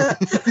 Yeah.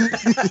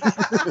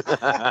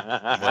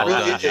 Well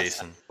done,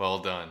 Jason. Well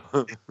done.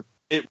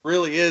 It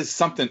really is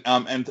something.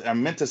 And I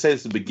meant to say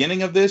this at the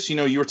beginning of this.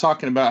 You were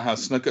talking about how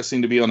Snuka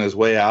seemed to be on his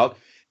way out.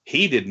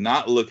 He did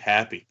not look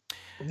happy.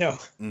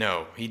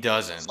 No, he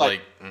doesn't.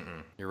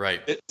 You're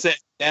right. It sat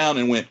down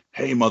and went,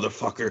 hey,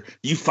 motherfucker,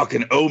 you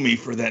fucking owe me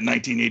for that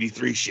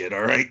 1983 shit,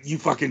 all right? You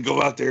fucking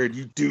go out there and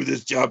you do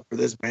this job for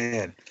this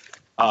man.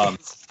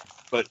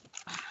 But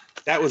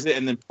that was it.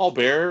 And then Paul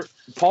Bearer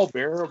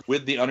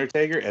with The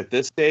Undertaker at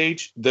this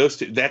stage, those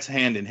two, that's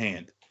hand in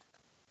hand.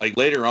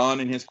 Later on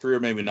in his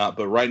career, maybe not,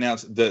 but right now,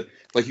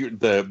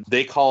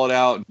 they call it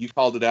out, you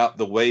called it out,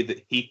 the way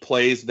that he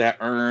plays that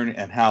urn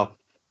and how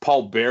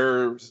Paul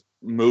Bearer's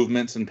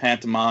movements and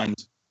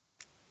pantomimes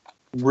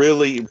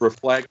really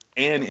reflect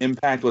and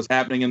impact what's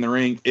happening in the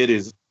ring.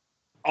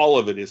 All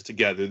of it is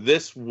together.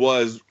 This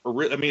was,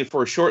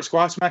 for a short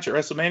squash match at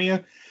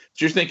WrestleMania,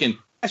 you're thinking,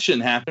 that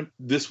shouldn't happen.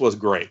 This was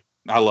great.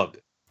 I loved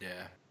it.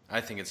 Yeah,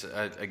 I think it's,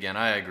 again,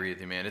 I agree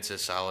with you, man. It's a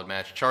solid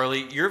match.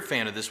 Charlie, you're a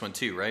fan of this one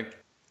too, right?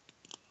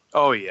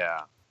 Oh,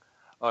 yeah.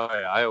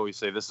 I always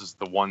say this is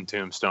the one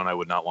tombstone I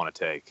would not want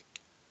to take.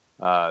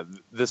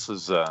 This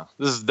is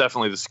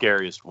definitely the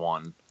scariest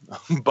one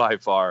by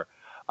far.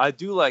 I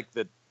do like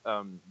that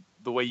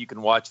the way you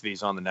can watch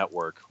these on the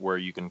network, where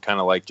you can kind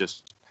of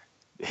just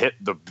hit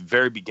the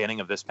very beginning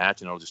of this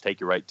match and it'll just take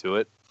you right to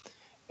it.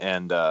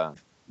 And the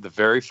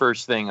very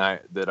first thing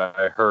that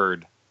I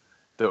heard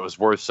that was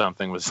worth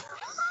something was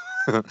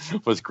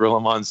was Gorilla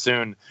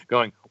Monsoon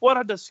going, "What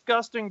a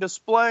disgusting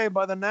display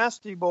by the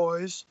Nasty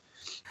Boys."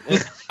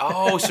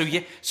 Oh, so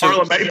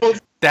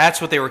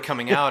that's what they were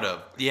coming out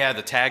of. Yeah,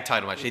 the tag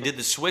title match. They did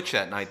the switch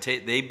that night.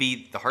 They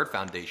beat the Hart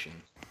Foundation.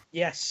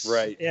 Yes.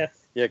 Right. Yeah.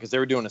 Yeah, because they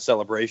were doing a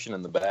celebration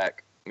in the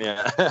back.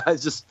 Yeah, I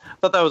just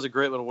thought that was a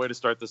great little way to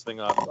start this thing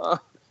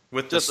off.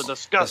 With just a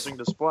disgusting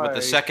display. With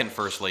the second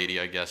first lady,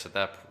 I guess,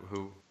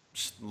 who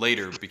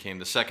later became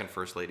the second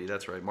first lady.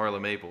 That's right,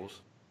 Marla Maples.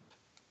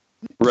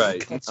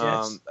 Right.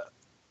 Yes.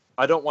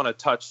 I don't want to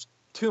touch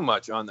too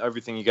much on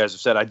everything you guys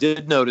have said. I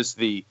did notice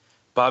the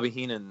Bobby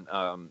Heenan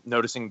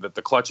noticing that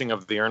the clutching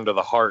of the urn to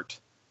the heart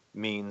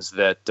means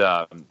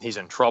that he's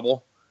in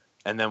trouble,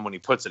 and then when he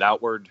puts it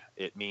outward,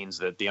 it means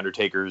that the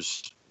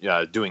Undertaker's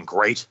doing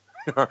great.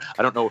 I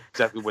don't know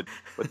exactly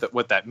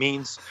what that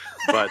means,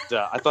 but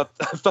I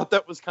thought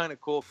that was kind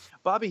of cool.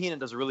 Bobby Heenan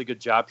does a really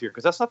good job here,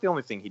 because that's not the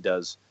only thing he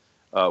does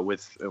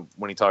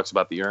when he talks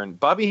about the urn.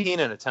 Bobby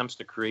Heenan attempts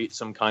to create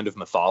some kind of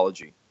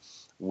mythology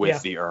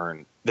with the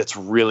urn that's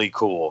really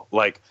cool.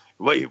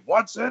 Wait,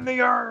 what's in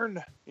the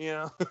urn?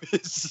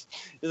 It's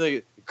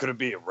like, could it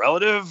be a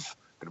relative?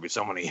 Gonna be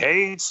someone he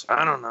hates?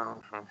 I don't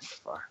know.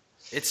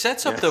 It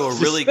sets up though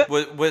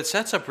what it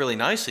sets up really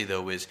nicely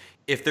though is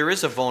if there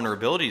is a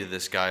vulnerability to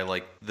this guy,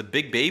 like the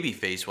big baby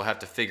face will have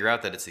to figure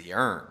out that it's the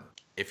urn.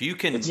 If you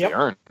can, the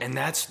urn. And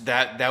that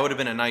would have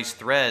been a nice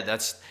thread.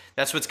 That's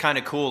what's kind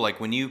of cool.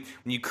 Like when you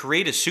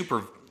create a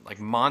super like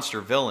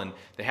monster villain,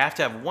 they have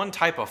to have one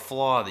type of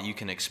flaw that you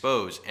can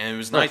expose, and it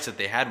was nice that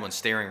they had one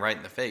staring right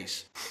in the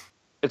face.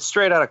 It's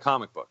straight out of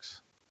comic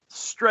books.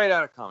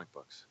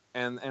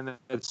 And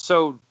it's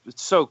so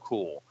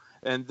cool.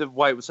 And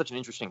why it was such an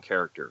interesting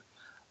character.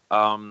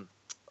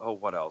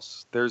 What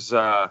else? There's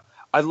I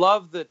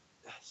love that.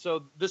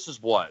 So this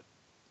is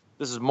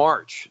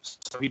March.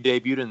 So he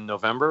debuted in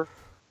November.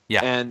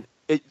 Yeah. And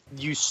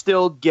you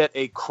still get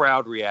a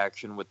crowd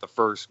reaction with the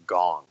first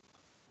gong.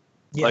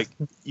 Yeah. Like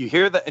you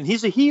hear that, and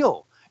he's a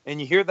heel,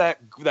 and you hear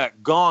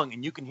that gong,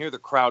 and you can hear the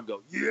crowd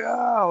go,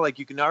 yeah, like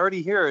you can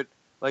already hear it.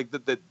 Like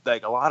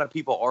like a lot of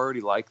people already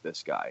like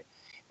this guy.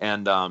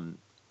 And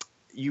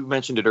you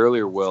mentioned it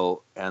earlier,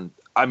 Will, and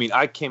I mean,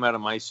 I came out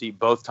of my seat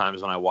both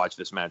times when I watched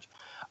this match.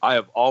 I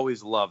have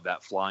always loved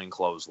that flying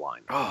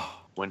clothesline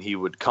when he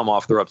would come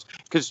off the ropes.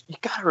 Because you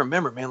got to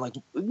remember, man, like,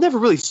 I've never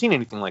really seen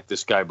anything like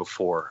this guy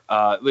before.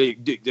 A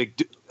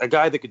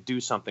guy that could do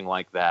something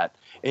like that.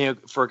 And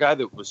for a guy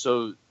that was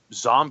so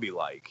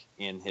zombie-like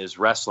in his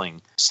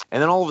wrestling,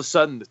 and then all of a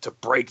sudden to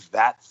break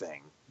that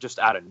thing just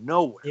out of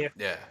nowhere.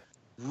 Yeah.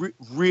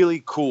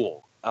 Really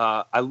cool.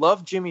 I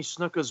love Jimmy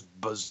Snuka's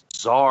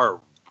bizarre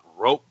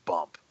rope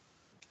bump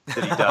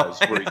that he does.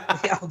 Where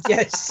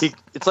yes.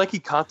 It's like he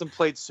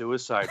contemplates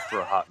suicide for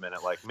a hot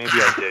minute. Like, maybe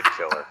I did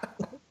kill her.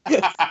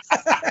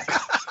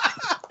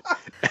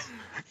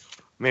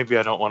 Maybe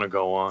I don't want to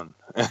go on.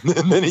 And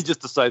then he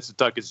just decides to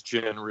tuck his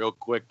chin real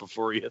quick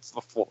before he hits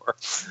the floor.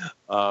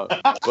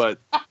 But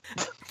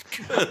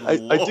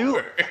I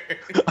do.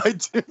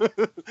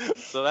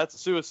 So that's a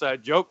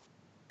suicide joke.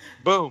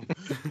 Boom.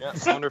 Yeah,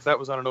 I wonder if that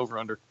was on an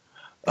over-under.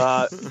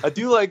 I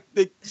do like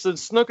so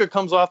Snuka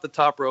comes off the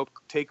top rope.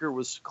 Taker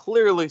was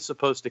clearly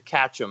supposed to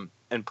catch him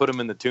and put him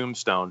in the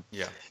tombstone.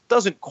 Yeah.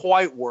 Doesn't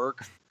quite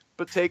work,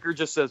 but Taker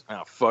just says,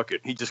 "Oh, fuck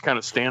it." He just kind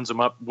of stands him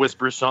up,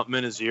 whispers something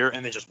in his ear,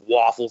 and then just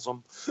waffles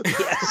him.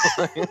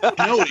 You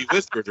know what he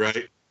whispered,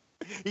 right?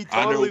 He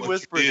totally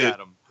whispered at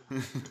him.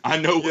 I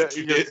know what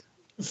you did.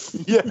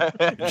 Yeah.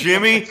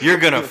 Jimmy, you're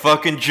going to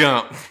fucking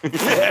jump.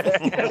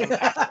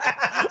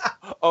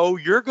 Oh,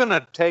 you're going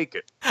to take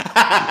it.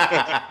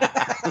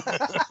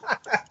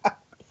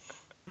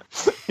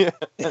 Yeah,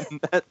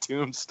 and that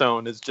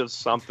tombstone is just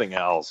something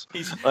else.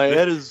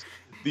 That is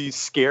the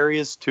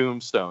scariest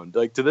tombstone.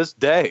 Like, to this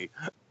day,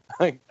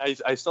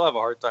 I still have a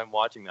hard time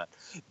watching that.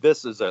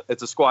 It's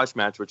a squash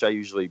match, which I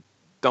usually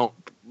don't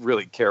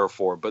really care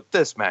for, but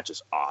this match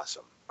is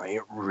awesome.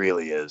 It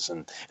really is,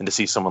 and to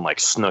see someone like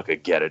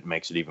Snuka get it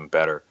makes it even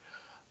better.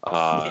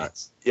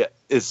 Yes. Yeah,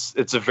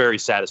 it's a very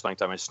satisfying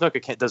time. And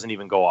Snuka doesn't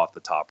even go off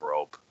the top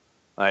rope.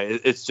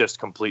 It's just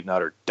complete and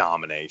utter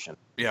domination.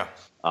 Yeah.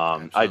 I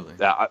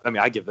mean,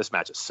 I give this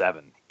match a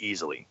 7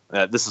 easily.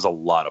 This is a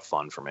lot of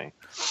fun for me.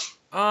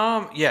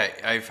 Yeah,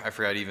 I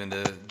forgot even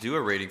to do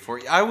a rating for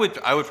you. I would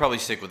probably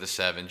stick with a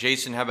 7.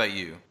 Jason, how about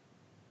you?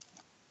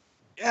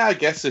 Yeah, I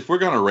guess if we're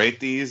gonna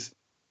rate these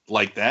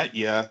like that,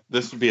 yeah,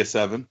 this would be a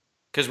 7.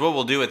 Because what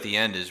we'll do at the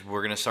end is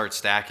we're gonna start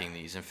stacking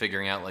these and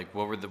figuring out like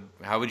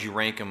how would you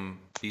rank them,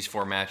 these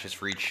 4 matches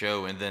for each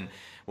show, and then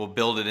we'll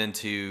build it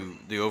into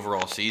the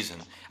overall season.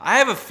 I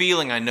have a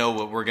feeling I know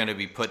what we're gonna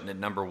be putting at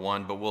number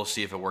 1, but we'll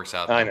see if it works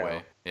out that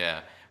way.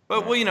 Yeah,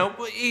 but well,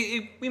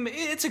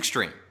 it's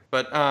extreme.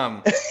 But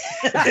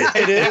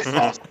it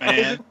is,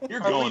 man. You're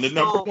going to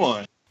number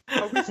 1.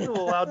 Are we still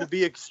allowed to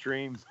be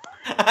extreme?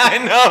 I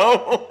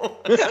know.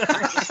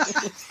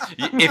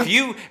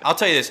 I'll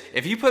tell you this: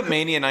 if you put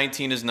Mania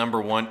 19 as number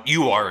 1,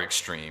 you are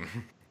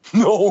extreme.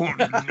 No.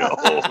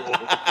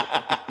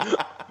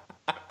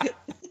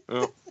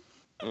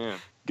 Yeah.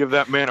 Give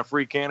that man a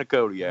free can of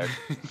Kodiak.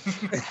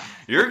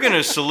 You're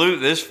gonna salute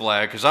this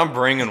flag because I'm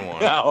bringing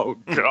one. Oh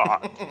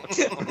God.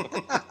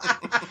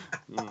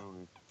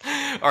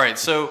 All right,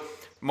 so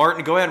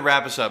Martin, go ahead and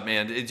wrap us up,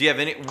 man. Do you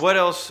have what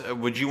else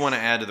would you want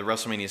to add to the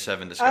WrestleMania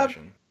 7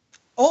 discussion?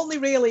 Only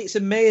really, it's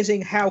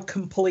amazing how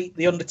complete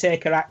the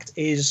Undertaker act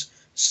is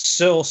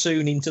so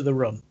soon into the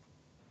run.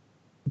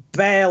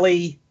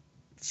 Barely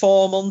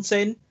 4 months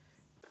in,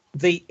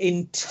 the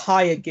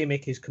entire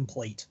gimmick is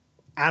complete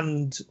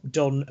and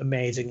done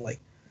amazingly.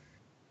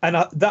 And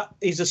that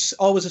is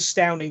always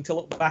astounding to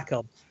look back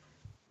on.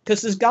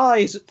 Because there's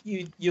guys,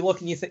 you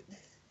look and you think,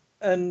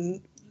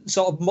 and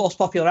sort of most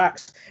popular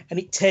acts, and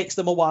it takes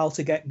them a while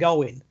to get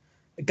going.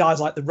 Guys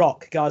like The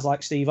Rock, guys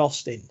like Steve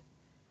Austin.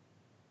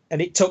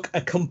 And it took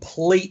a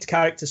complete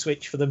character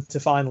switch for them to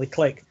finally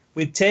click.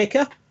 With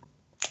Taker,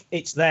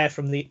 it's there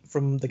from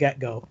the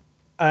get-go.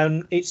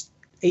 And it's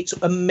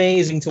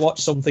amazing to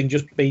watch something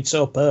just be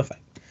so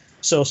perfect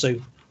so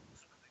soon.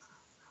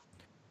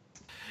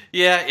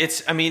 Yeah,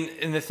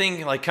 and the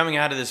thing, like, coming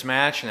out of this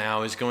match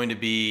now is going to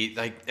be,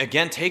 like,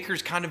 again,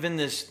 Taker's kind of in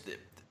this,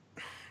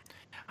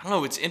 I don't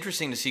know, it's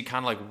interesting to see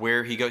kind of, like,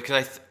 where he goes,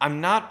 because I'm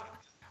not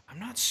I'm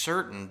not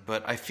certain,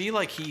 but I feel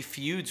like he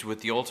feuds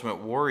with the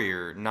Ultimate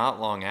Warrior not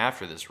long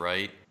after this,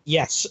 right?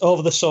 Yes,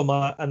 over the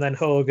summer, and then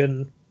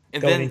Hogan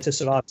And going then, into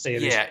Survivor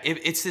Series. yeah,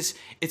 it's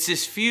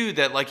this feud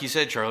that, like you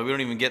said, Charlie, we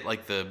don't even get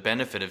like the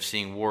benefit of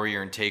seeing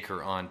Warrior and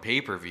Taker on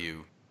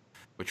pay-per-view,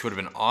 which would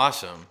have been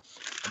awesome.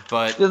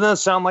 But Doesn't that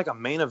sound like a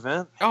main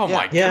event? oh Yeah.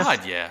 my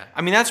God, yeah.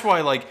 I mean, that's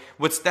why like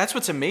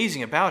what's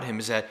amazing about him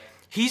is that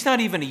he's not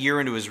even a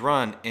year into his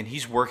run, and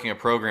he's working a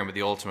program with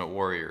the Ultimate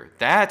Warrior.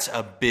 That's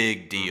a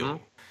big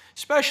deal,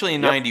 especially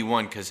in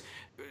 '91, because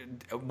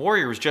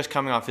Warrior was just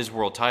coming off his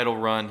world title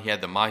run. He has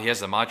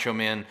the Macho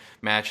Man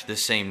match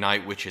this same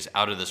night, which is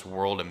out of this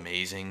world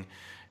amazing.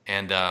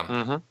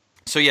 And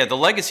so yeah, the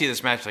legacy of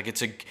this match, like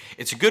it's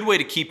a good way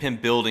to keep him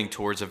building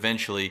towards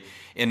eventually,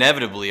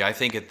 inevitably. I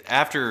think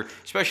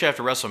especially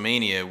after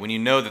WrestleMania, when you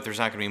know that there's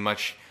not going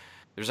to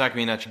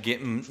be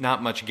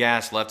not much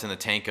gas left in the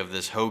tank of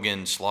this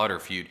Hogan Slaughter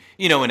feud.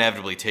 You know,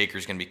 inevitably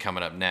Taker's going to be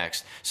coming up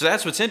next. So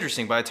that's what's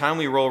interesting. By the time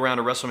we roll around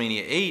to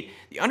WrestleMania 8,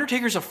 the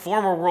Undertaker's a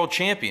former world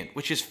champion,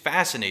 which is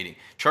fascinating.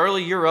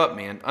 Charlie, you're up,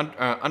 man.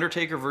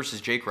 Undertaker versus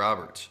Jake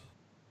Roberts.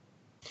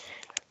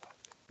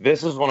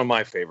 This is one of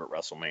my favorite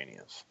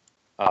WrestleManias.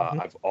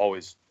 I've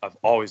always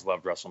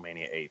loved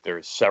WrestleMania 8.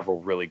 There's several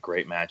really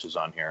great matches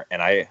on here,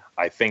 and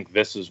I think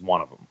this is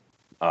one of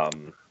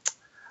them.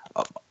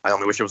 I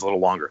only wish it was a little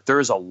longer. There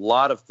is a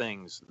lot of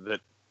things that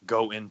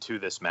go into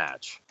this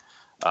match.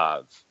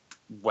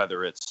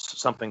 Whether it's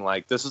something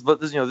like this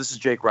is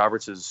Jake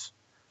Roberts'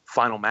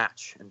 final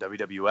match in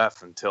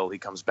WWF until he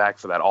comes back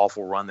for that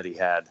awful run that he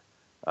had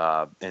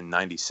in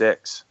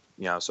 '96.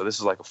 So this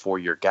is like a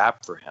 4-year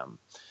gap for him.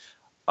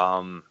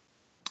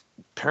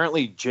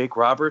 Apparently, Jake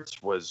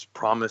Roberts was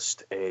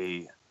promised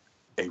a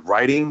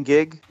writing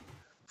gig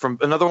from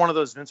another one of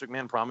those Vince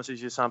McMahon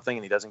promises you something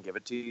and he doesn't give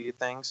it to you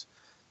things.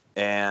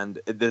 And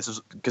this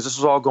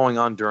was all going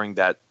on during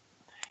that.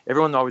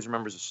 Everyone always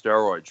remembers the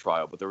steroid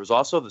trial, but there was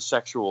also the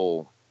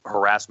sexual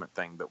harassment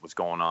thing that was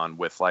going on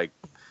with like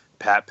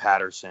Pat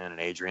Patterson and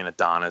Adrian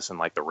Adonis and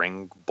like the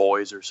Ring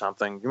Boys or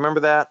something. You remember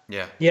that?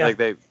 Yeah. Yeah.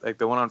 They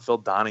went on Phil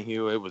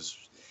Donahue.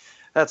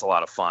 That's a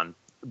lot of fun.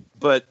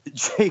 But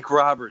Jake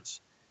Roberts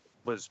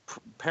was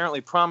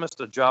apparently promised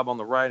a job on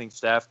the writing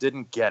staff,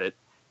 didn't get it,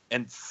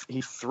 and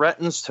he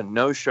threatens to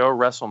no-show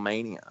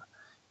WrestleMania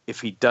if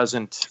he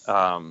doesn't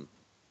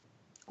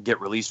get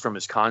released from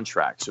his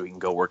contract so he can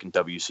go work in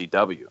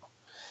WCW.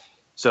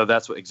 So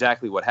that's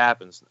exactly what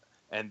happens.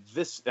 And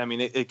this, I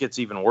mean, it gets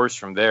even worse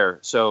from there.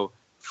 So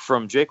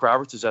from Jake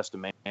Roberts'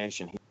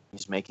 estimation,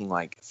 he's making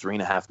like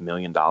 $3.5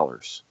 million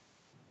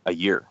a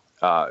year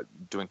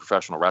doing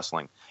professional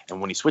wrestling.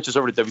 And when he switches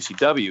over to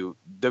WCW,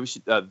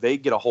 they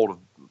get a hold of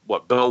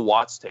what Bill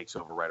Watts takes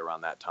over right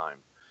around that time.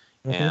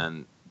 Mm-hmm.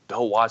 And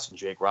Bill Watts and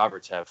Jake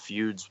Roberts have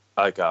feuds,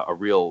 like a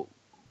real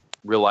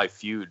life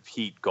feud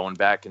heat going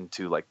back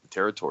into like the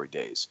territory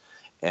days.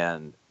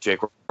 And Jake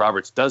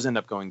Roberts does end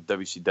up going to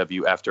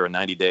WCW after a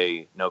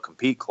 90-day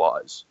no-compete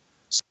clause,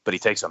 but he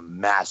takes a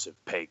massive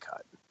pay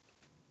cut,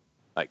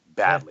 like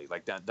badly,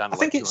 like down to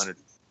like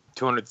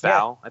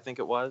 200,000, I think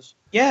it was.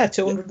 Yeah,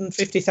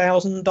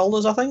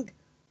 $250,000, I think.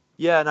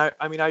 Yeah, and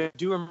I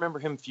do remember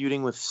him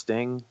feuding with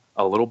Sting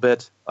a little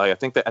bit. I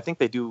think they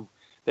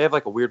have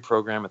like a weird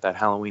program at that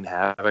Halloween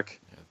Havoc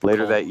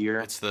later that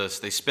year.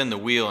 They spin the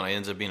wheel and it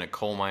ends up being a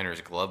coal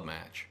miner's glove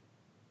match.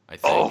 I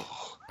think.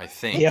 I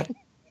think. Yeah.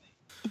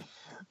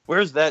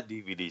 Where's that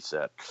DVD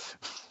set?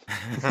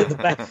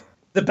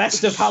 the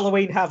best of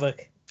Halloween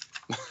Havoc.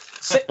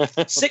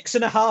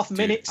 6.5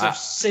 minutes of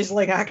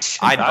sizzling action.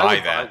 I'd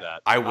buy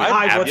that. I would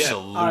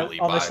absolutely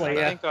buy that.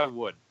 I think I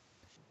would.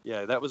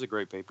 Yeah, that was a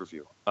great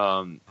pay-per-view.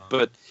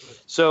 But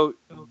so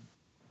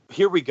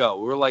here we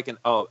go. We're like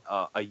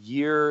a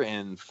year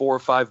and 4 or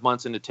 5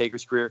 months into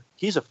Taker's career.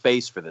 He's a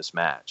face for this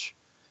match,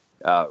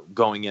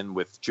 going in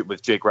with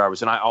Jake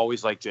Roberts. And I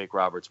always like Jake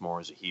Roberts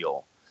more as a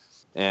heel.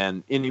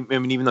 And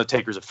even though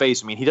Taker's a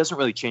face, he doesn't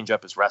really change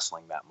up his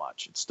wrestling that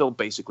much. It's still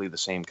basically the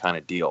same kind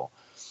of deal.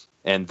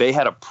 And they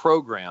had a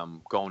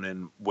program going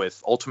in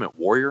with Ultimate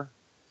Warrior,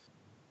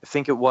 I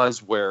think it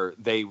was, where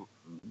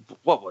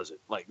what was it?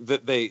 Like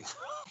they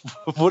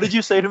what did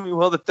you say to me,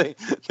 Will, that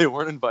they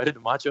weren't invited to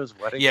Macho's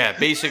wedding? Yeah,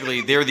 basically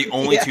they're the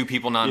only two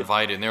people not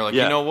invited. And they're like,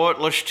 you know what?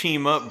 Let's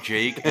team up,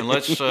 Jake, and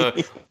let's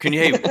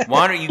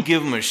why don't you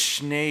give him a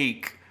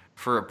snake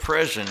for a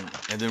present,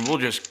 and then we'll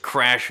just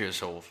crash this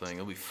whole thing.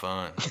 It'll be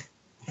fun.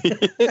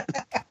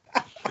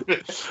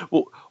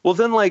 well,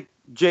 then like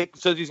Jake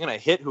says he's gonna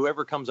hit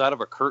whoever comes out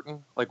of a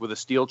curtain, like with a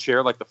steel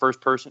chair, like the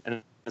first person,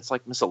 and it's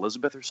like Miss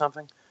Elizabeth or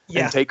something.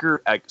 Yeah. And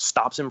Taker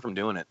stops him from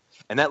doing it,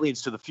 and that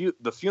leads to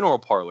the funeral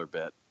parlor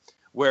bit,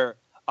 where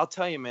I'll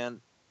tell you,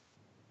 man,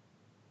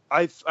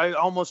 I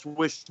almost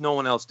wish no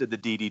one else did the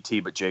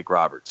DDT but Jake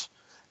Roberts,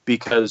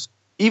 because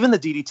even the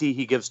DDT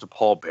he gives to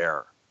Paul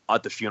Bearer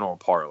at the funeral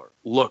parlor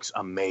looks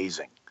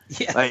amazing.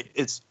 Yeah.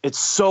 It's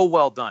so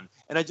well done.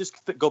 And I just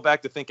go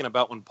back to thinking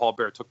about when Paul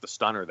Bearer took the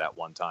stunner that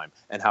one time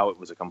and how it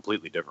was a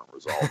completely different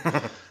result.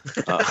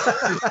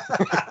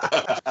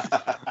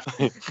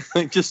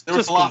 just There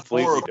was a lot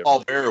completely more of different.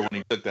 Paul Bearer when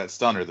he took that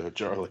stunner, though,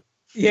 Charlie.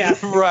 Yeah.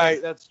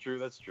 Right, that's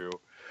true.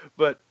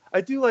 But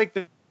I do like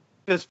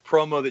this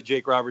promo that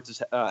Jake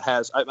Roberts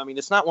has. I mean,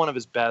 it's not one of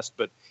his best,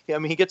 but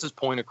he gets his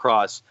point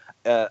across.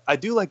 I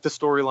do like the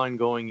storyline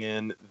going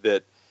in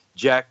that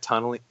Jack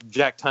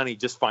Tunney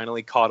just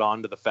finally caught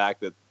on to the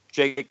fact that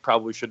Jake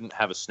probably shouldn't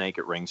have a snake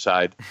at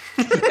ringside.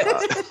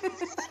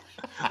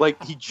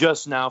 Like, he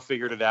just now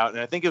figured it out, and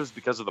I think it was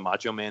because of the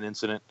Macho Man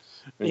incident.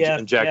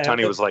 And Jack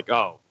Tunney was like,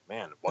 "Oh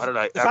man, why did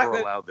I ever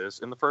allow this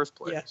in the first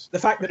place?" Yeah, the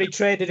fact that he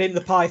traded in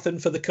the Python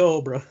for the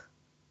Cobra.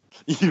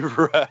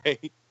 You're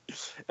right.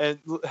 And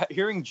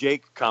hearing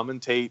Jake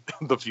commentate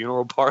the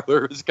funeral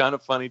parlor is kind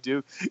of funny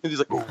too. And he's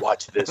like, "Oh,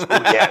 watch this. Oh,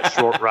 yeah,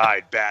 short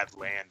ride, bad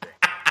landing."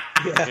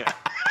 Yeah.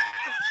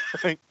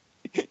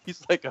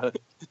 He's like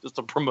just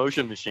a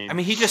promotion machine. I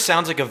mean, he just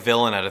sounds like a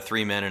villain out of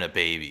 3 Men and a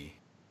Baby.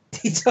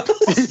 He does.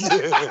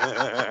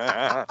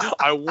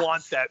 I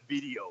want that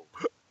video.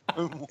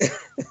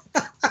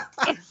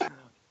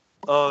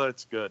 Oh,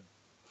 that's good.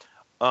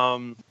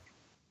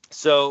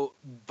 So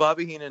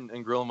Bobby Heenan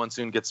and Gorilla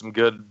Monsoon get some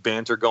good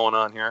banter going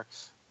on here.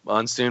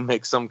 Monsoon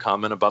makes some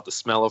comment about the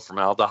smell of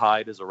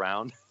formaldehyde is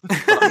around.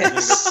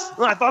 Yes.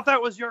 I thought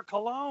that was your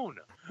cologne.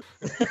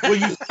 Will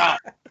you stop?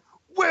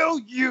 Will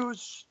you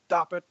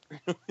stop it?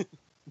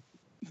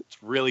 It's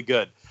really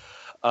good.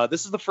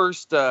 This is the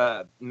first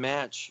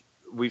match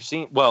we've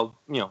seen. Well,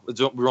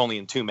 we're only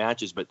in 2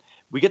 matches, but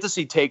we get to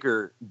see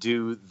Taker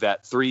do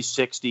that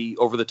 360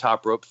 over the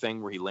top rope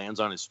thing where he lands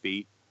on his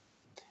feet.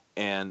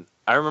 And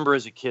I remember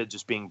as a kid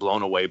just being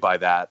blown away by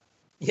that.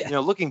 Yeah.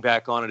 Looking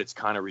back on it, it's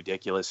kind of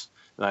ridiculous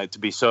to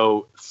be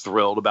so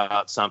thrilled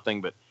about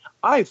something, but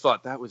I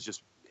thought that was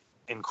just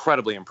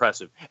incredibly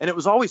impressive. And it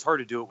was always hard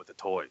to do it with the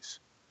toys.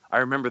 I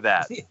remember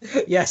that.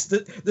 Yes,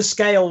 the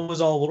scale was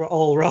all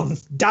wrong.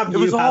 Damn It you,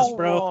 was all Hasbro.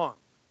 wrong.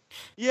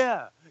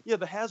 Yeah, the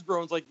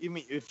Hasbro was like,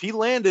 if he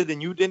landed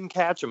and you didn't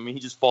catch him, he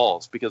just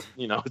falls because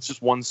it's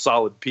just one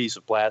solid piece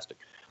of plastic.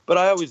 But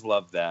I always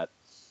loved that.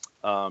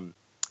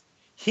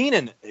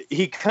 Heenan,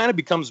 he kind of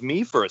becomes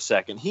me for a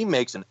second. He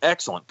makes an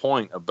excellent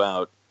point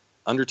about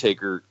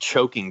Undertaker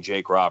choking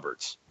Jake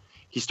Roberts.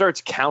 He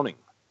starts counting,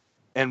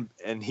 and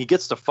he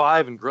gets to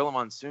 5, and Gorilla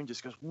Monsoon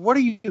just goes, "What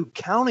are you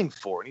counting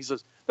for?" And he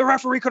says, "The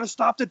referee could have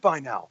stopped it by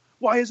now.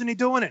 Why isn't he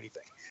doing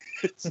anything?"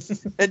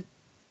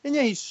 And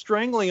yeah, he's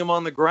strangling him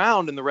on the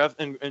ground, and the ref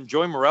and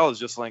Joey Morel is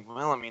just like,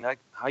 "Well, I mean,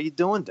 how you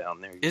doing down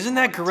there?" Isn't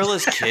that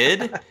Gorilla's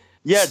kid?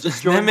 Yeah,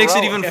 just Joey that makes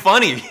it Morel. even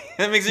funny.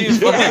 That makes it even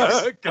funny.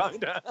 Yeah,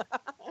 kinda.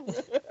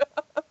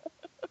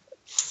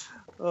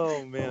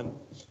 Oh man.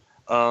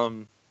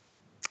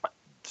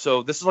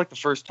 So this is like the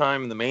first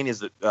time in the Manias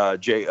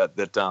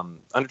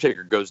that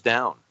Undertaker goes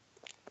down.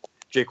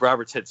 Jake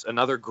Roberts hits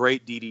another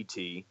great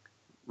DDT,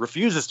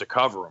 refuses to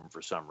cover him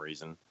for some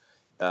reason.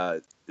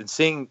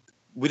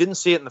 We didn't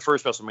see it in the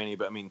first WrestleMania,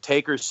 but I mean,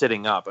 Taker's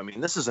sitting up. I mean,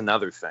 this is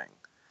another thing.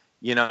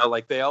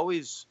 Like they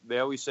always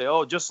say,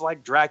 "Oh, just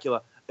like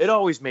Dracula." It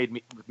always made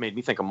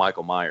me think of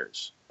Michael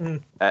Myers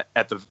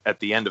at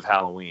the end of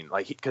Halloween,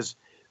 because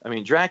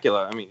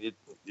Dracula.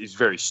 He's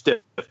very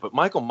stiff, but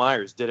Michael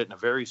Myers did it in a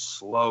very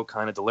slow,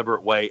 kind of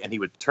deliberate way, and he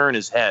would turn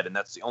his head, and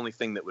that's the only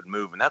thing that would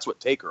move, and that's what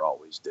Taker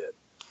always did.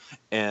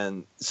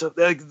 And so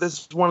this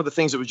is one of the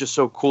things that was just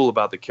so cool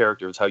about the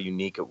character, is how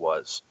unique it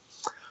was.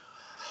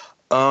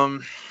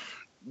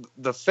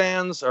 The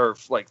fans are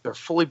they're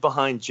fully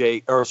behind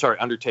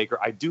Undertaker.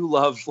 I do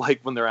love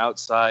when they're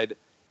outside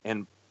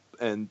and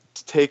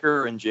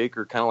Taker and Jake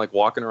are kind of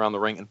walking around the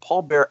ring, and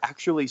Paul Bearer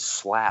actually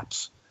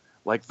slaps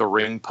the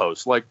ring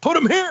post, put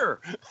him here.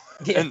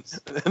 Yes.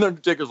 And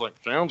Undertaker's like,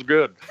 sounds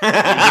good. He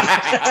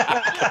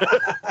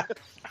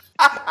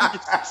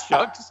just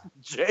chucks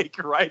Jake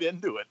right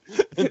into it.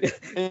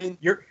 And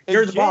You're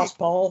the Jake, boss,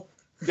 Paul.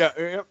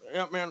 Yeah,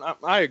 man,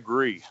 I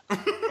agree.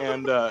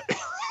 And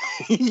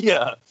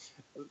yeah,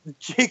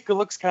 Jake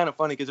looks kind of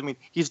funny because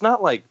he's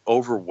not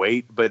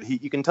overweight, but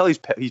you can tell he's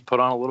put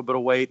on a little bit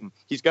of weight, and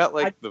he's got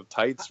the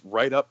tights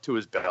right up to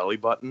his belly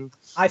button.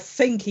 I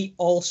think he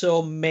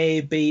also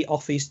may be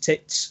off his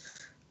tits.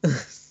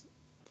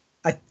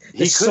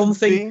 There's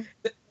something.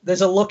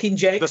 There's a look in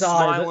Jake's eye. The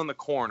smile in the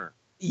corner.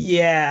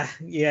 Yeah.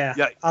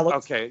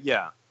 Okay,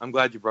 yeah. I'm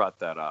glad you brought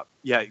that up.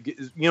 Yeah,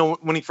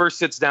 when he first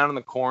sits down in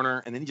the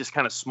corner, and then he just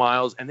kind of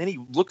smiles, and then he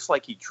looks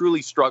like he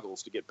truly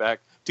struggles to get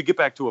back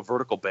to a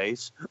vertical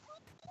base.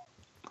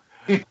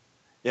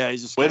 Yeah,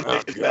 he's just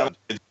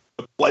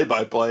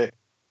play-by-play.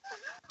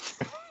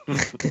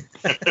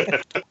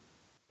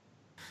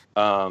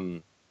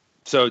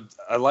 So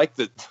I like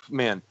that,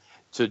 man.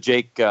 So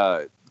Jake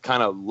kind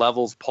of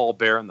levels Paul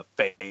Bearer in the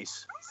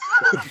face,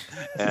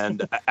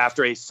 and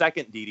after a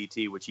second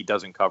DDT, which he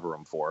doesn't cover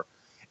him for,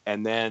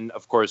 and then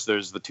of course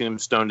there's the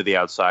tombstone to the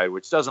outside,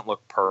 which doesn't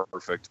look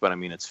perfect, but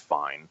it's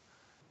fine,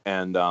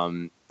 and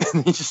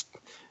he just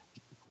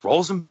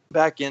rolls him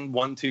back in.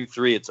 1, 2,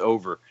 3, it's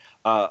over.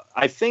 I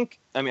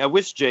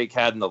wish Jake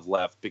hadn't have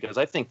left, because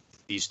I think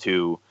these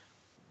two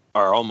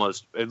are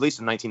almost, at least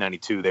in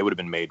 1992, they would have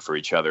been made for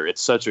each other.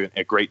 It's such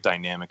a great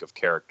dynamic of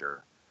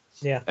character.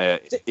 Yeah.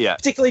 Yeah,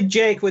 Particularly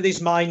Jake with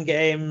his mind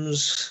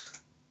games.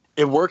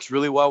 it works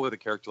really well with a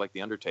character like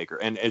the Undertaker,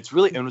 and it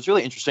was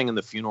really interesting in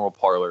the funeral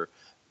parlor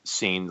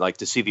scene, like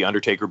to see the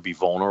Undertaker be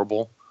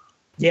vulnerable,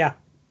 Yeah.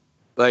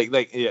 like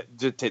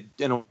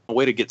in a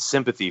way to get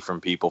sympathy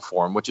from people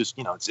for him, which is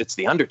it's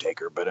the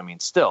Undertaker, but I mean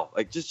still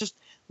like just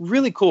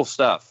really cool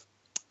stuff.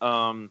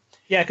 Yeah,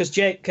 because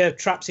Jake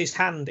traps his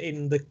hand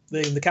in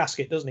the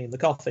casket, doesn't he, in the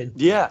coffin?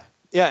 Yeah,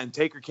 and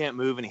Taker can't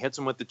move, and he hits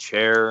him with the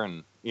chair,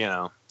 and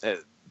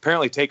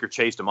apparently Taker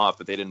chased him off,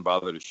 but they didn't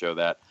bother to show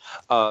that.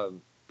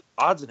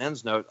 Odds and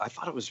ends note, I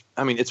thought it was.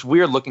 I mean, it's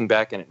weird looking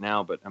back at it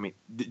now, but I mean,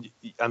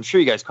 I'm sure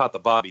you guys caught the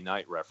Bobby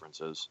Knight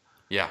references.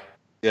 Yeah.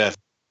 Yes.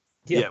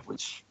 Yeah,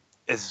 which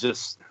is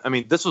just. I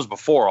mean, this was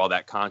before all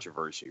that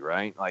controversy,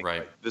 right?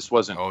 Like this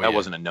wasn't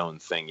wasn't a known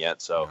thing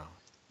yet, so.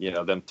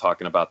 No. Them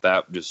talking about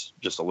that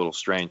just a little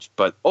strange.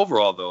 But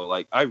overall, though,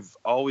 like I've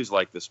always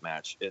liked this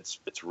match. It's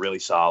really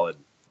solid.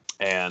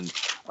 And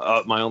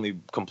my only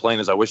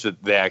complaint is I wish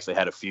that they actually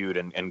had a feud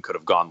and could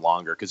have gone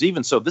longer. Because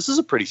even so, this is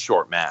a pretty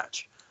short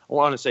match. I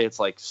want to say it's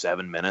like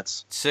 7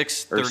 minutes.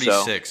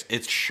 6:36. So.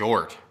 It's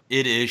short.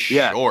 It is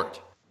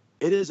short.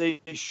 It is a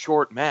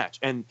short match.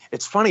 And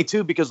it's funny,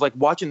 too, because like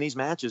watching these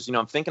matches,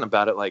 I'm thinking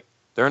about it like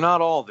they're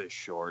not all this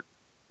short.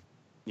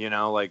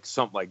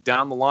 Like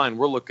down the line,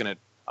 we're looking at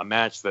a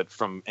match that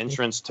from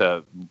entrance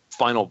to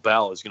final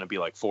bell is going to be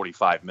like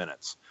 45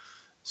 minutes.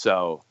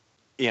 So,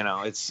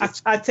 it's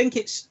I think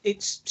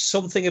it's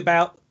something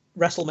about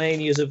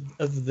WrestleManias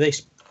of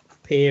this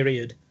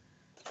period.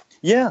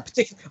 Yeah.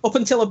 Up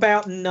until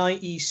about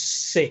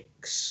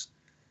 96,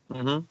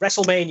 mm-hmm.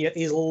 WrestleMania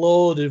is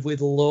loaded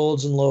with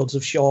loads and loads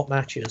of short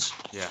matches.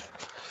 Yeah.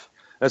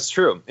 That's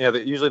true. Yeah,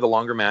 usually the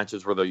longer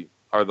matches are the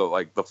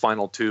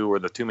final two or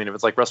the 2 minutes.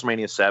 It's like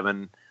WrestleMania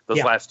 7.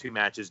 Those last two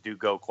matches do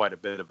go quite a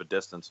bit of a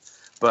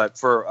distance. But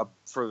for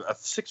a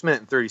 6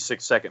 minute and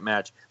 36 second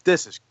match,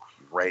 this is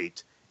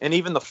great. And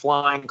even the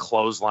flying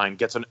clothesline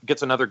gets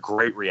another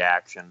great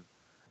reaction.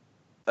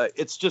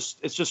 It's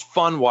just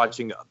fun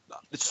watching.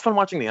 It's fun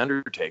watching the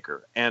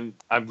Undertaker, and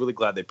I'm really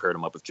glad they paired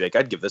him up with Jake.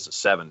 I'd give this a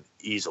 7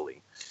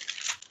 easily.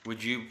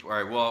 Would you? All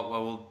right. Well,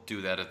 we'll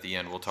do that at the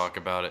end. We'll talk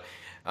about it.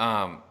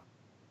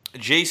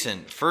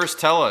 Jason, first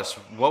tell us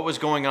what was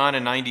going on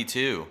in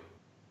 '92.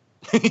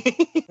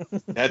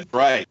 That's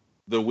right.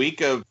 The week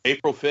of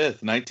April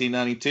 5th,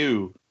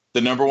 1992,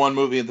 the number one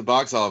movie at the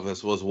box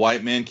office was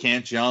White Men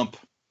Can't Jump.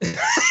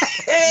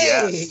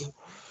 Hey!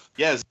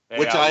 Yes, hey,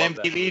 which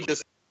IMDb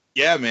just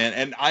man,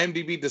 and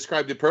IMDb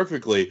described it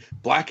perfectly.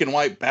 Black and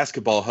white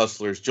basketball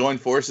hustlers join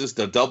forces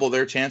to double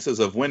their chances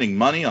of winning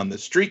money on the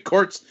street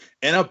courts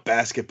in a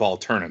basketball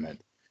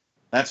tournament.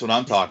 That's what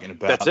I'm talking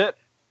about. That's it.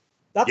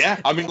 That's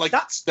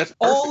perfect.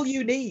 all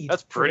you need.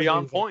 That's pretty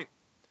on point.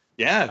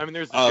 Yeah. I mean,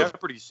 there's the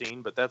Jeopardy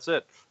scene, but that's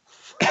it.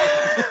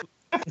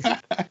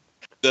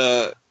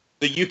 The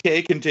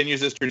UK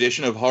continues its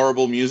tradition of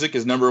horrible music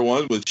as number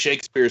one with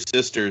Shakespeare's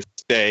Sisters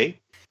Stay.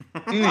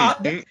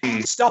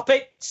 Stop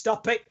it.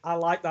 I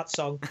like that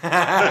song.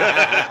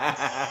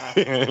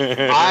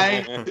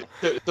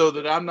 So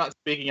that I'm not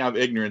speaking out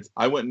of ignorance,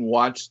 I went and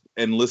watched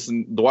the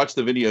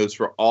videos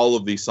for all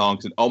of these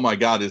songs, and oh my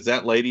God, is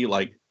that lady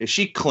is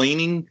she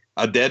cleaning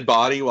a dead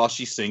body while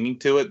she's singing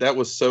to it? That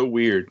was so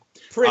weird.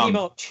 Pretty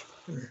much.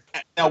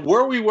 Now,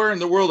 where we were in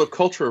the world of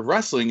culture of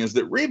wrestling is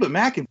that Reba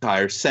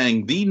McEntire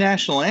sang the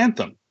national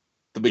anthem at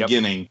the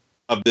beginning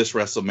of this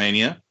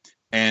WrestleMania,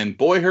 and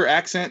boy, her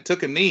accent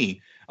took a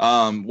knee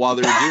while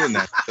they were doing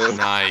that. So,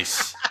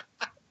 nice.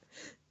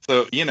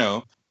 So,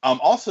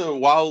 also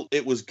while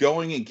it was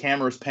going and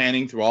cameras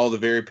panning through all the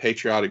very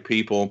patriotic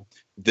people,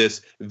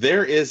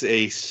 there is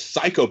a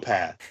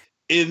psychopath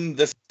in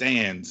the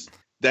stands.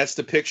 That's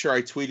the picture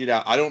I tweeted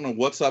out. I don't know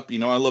what's up. I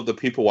love the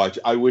people watch.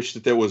 I wish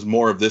that there was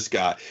more of this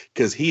guy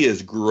because he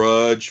is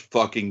grudge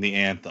fucking the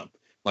anthem.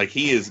 Like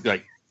he is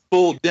like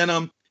full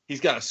denim.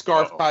 He's got a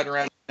scarf tied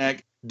around his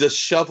neck,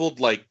 disheveled,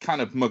 like kind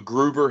of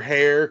MacGruber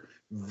hair,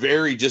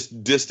 very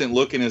just distant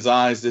look in his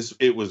eyes.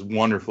 It was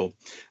wonderful.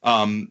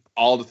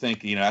 All to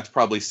think, that's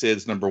probably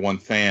Sid's number one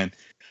fan.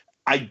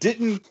 I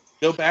didn't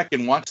go back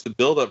and watch the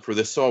build-up for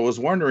this, so I was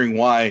wondering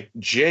why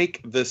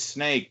Jake the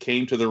Snake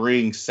came to the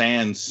ring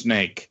sans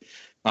Snake.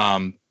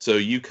 So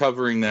you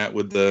covering that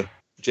with the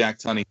Jack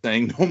Tunney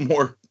saying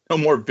no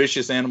more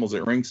vicious animals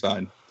at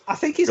ringside. I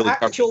think his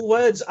actual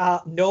words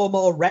are no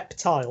more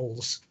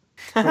reptiles.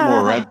 No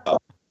more reptiles.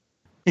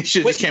 He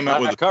should just came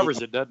out with that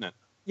covers it, doesn't it?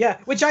 Yeah,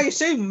 which I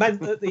assume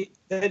meant that they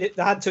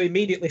had to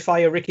immediately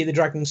fire Ricky the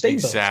Dragon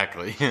Steamboat.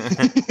 Exactly.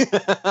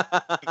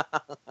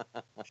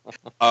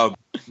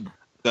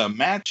 The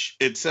match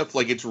itself,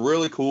 it's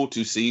really cool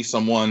to see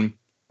someone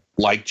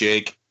like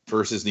Jake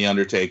versus The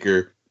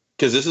Undertaker,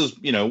 because this is,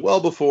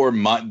 well before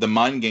the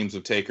mind games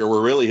of Taker,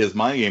 where really his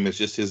mind game is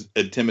just his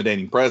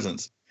intimidating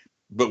presence.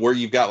 But where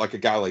you've got a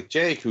guy like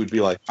Jake who would be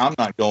like, I'm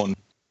not going,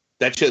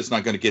 that shit's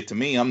not going to get to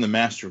me. I'm the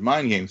master of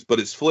mind games. But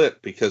it's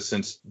flipped because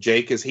since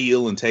Jake is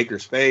heel and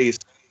Taker's face,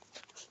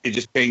 it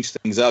just changed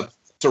things up.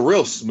 It's a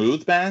real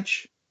smooth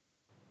match.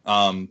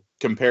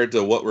 compared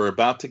to what we're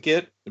about to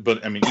get.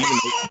 But I mean,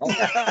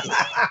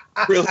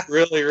 even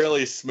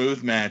really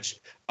smooth match.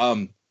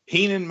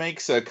 Heenan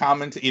makes a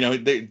comment.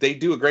 They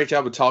do a great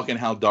job of talking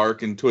how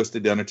dark and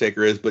twisted the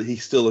Undertaker is, but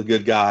he's still a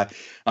good guy.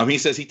 He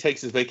says he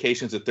takes his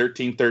vacations at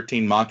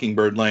 1313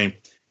 Mockingbird Lane,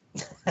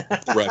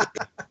 right?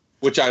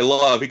 Which I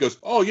love. He goes,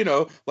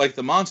 "Oh, like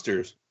the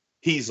monsters.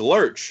 He's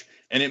Lurch."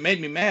 And it made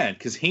me mad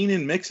because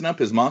Heenan mixing up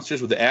his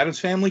monsters with the Addams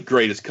Family,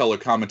 greatest color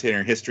commentator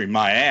in history,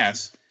 my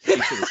ass.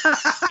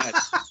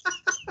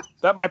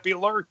 That might be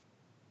Lurch.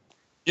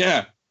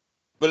 Yeah,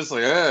 but it's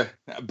like,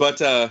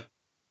 But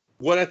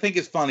what I think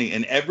is funny,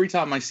 and every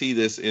time I see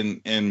this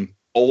in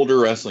older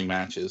wrestling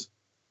matches,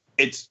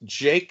 it's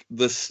Jake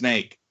the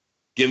Snake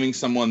giving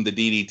someone the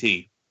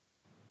DDT,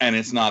 and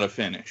it's not a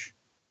finish,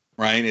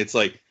 right? It's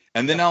like,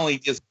 and then not only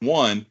gets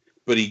one,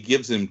 but he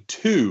gives him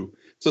two.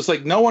 So it's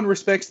like no one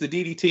respects the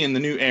DDT in the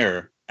new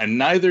era, and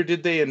neither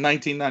did they in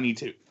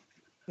 1992.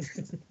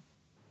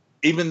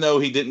 Even though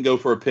he didn't go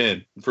for a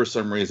pin for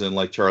some reason,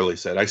 like Charlie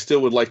said, I still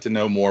would like to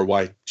know more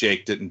why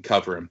Jake didn't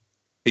cover him.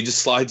 He just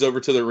slides over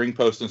to the ring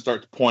post and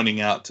starts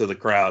pointing out to the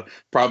crowd,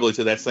 probably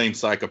to that same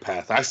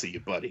psychopath. I see you,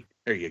 buddy.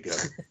 There you go.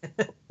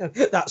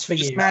 That's for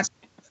you.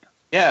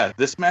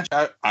 This match,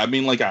 I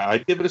mean, like,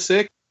 I'd give it a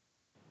 6.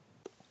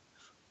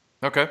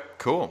 Okay,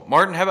 cool.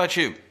 Martin, how about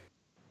you?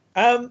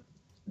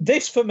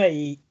 This for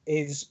me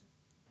is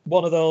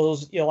one of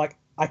those, like,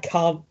 I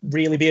can't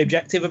really be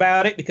objective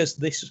about it because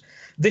this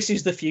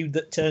is the feud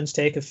that turns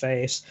Taker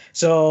face.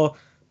 So,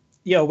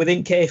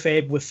 within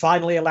kayfabe, we're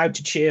finally allowed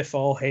to cheer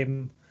for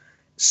him.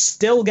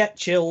 Still get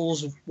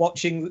chills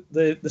watching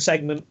the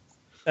segment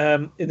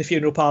in the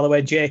funeral parlor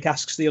where Jake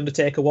asks the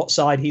Undertaker what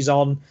side he's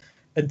on,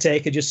 and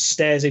Taker just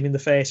stares him in the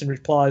face and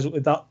replies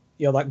with that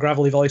that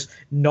gravelly voice,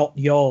 "Not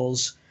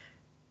yours."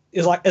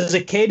 It's like, as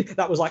a kid,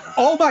 that was like,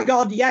 oh my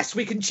god, yes,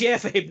 we can cheer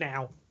for him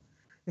now.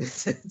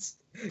 Because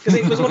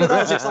it was one of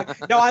those. It's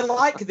like, no, I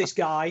like this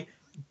guy,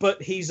 but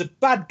he's a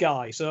bad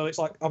guy, so it's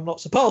like I'm not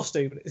supposed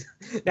to.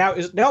 But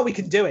now we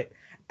can do it,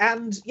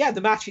 and the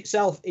match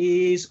itself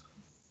is,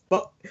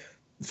 but.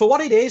 For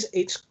what it is,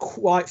 it's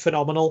quite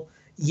phenomenal.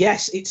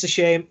 Yes, it's a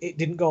shame it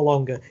didn't go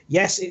longer.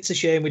 Yes, it's a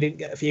shame we didn't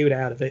get a feud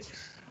out of it.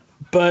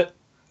 But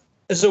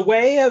as a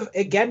way of,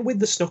 again, with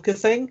the Snooker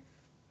thing,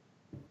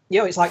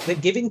 it's like they're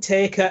giving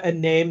Taker a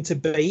name to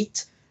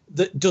beat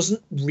that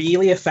doesn't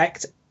really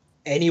affect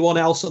anyone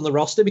else on the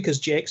roster because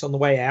Jake's on the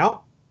way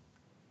out.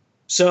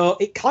 So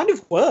it kind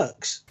of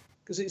works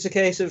because it's a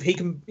case of he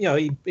can,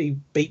 he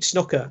beat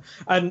Snooker.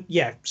 And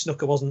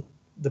Snooker wasn't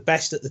the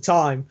best at the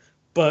time,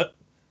 but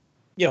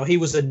he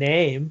was a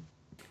name.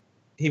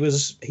 He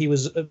was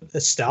a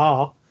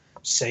star.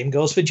 Same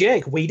goes for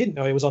Jake. We didn't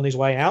know he was on his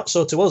way out,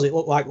 so to us it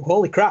looked like,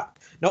 holy crap.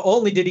 Not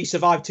only did he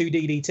survive 2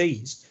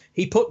 DDTs,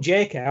 he put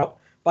Jake out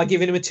by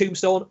giving him a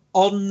tombstone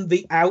on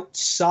the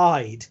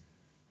outside.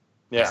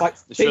 Yeah, it's like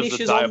it shows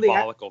the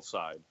diabolical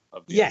side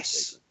of the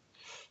yes.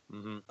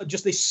 Mm-hmm.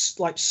 Just this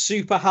like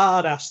super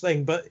hard ass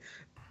thing, but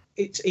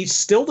he's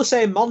still the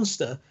same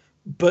monster,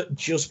 but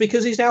just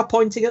because he's now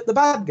pointing at the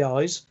bad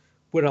guys,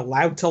 we're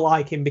allowed to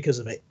like him because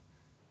of it.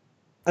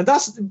 And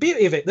that's the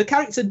beauty of it. The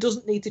character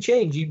doesn't need to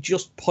change. You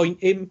just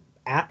point him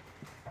at,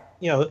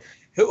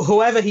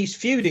 whoever he's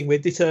feuding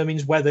with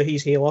determines whether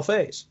he's heel or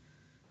face.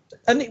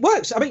 And it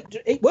works. I mean,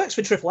 it works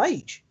for Triple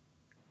H.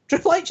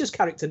 Triple H's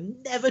character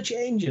never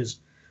changes.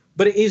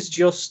 But it is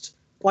just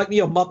like,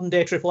 modern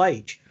day Triple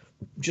H.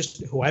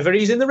 Just whoever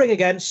he's in the ring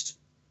against,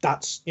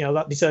 that's,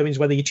 that determines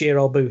whether you cheer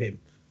or boo him.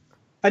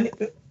 And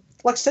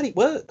like I said, it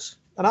works.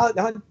 And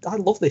I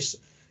love this.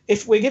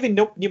 If we're giving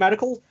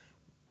numerical,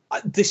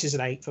 this is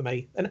an 8 for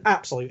me. An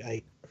absolute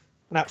 8.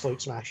 An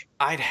absolute smash.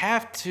 I'd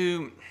have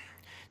to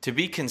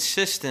be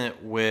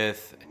consistent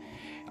with,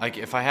 like,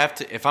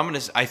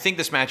 I think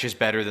this match is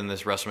better than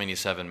this WrestleMania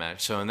 7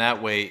 match. So in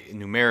that way,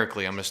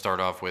 numerically, I'm going to start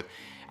off with,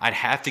 I'd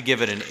have to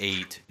give it an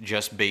 8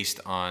 just based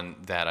on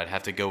that. I'd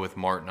have to go with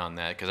Martin on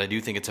that because I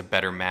do think it's a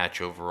better match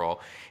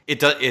overall.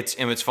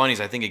 And what's funny is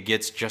I think it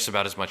gets just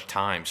about as much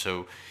time.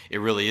 So it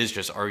really is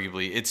just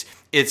arguably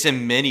it's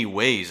in many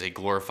ways a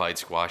glorified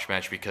squash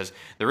match because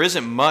there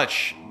isn't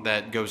much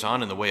that goes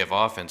on in the way of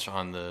offense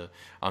on the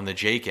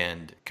Jake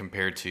end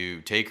compared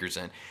to Taker's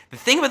end. The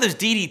thing about those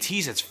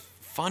DDTs that's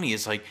funny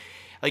is like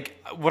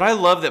what I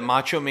love that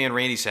Macho Man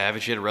Randy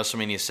Savage did at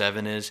WrestleMania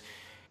 7 is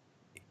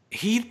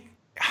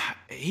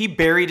he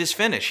buried his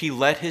finish. He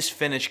let his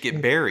finish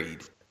get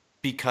buried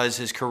because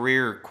his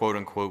career, quote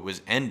unquote,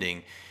 was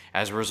ending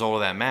as a result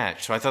of that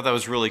match. So I thought that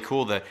was really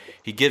cool that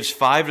he gives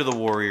 5 to the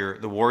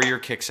Warrior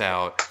kicks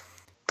out,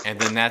 and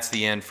then that's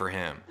the end for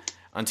him.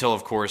 Until,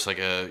 of course,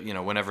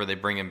 whenever they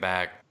bring him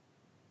back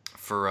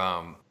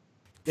for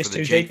this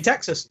Tuesday in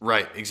Texas.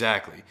 Right,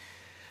 exactly.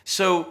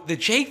 So the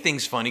Jake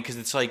thing's funny because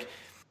it's like,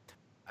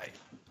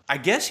 I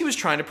guess he was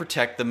trying to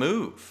protect the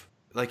move.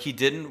 Like he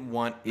didn't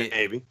want it.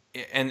 Maybe.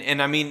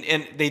 And I mean,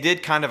 and they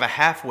did kind of a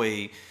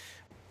halfway.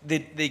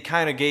 They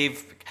kind of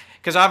gave.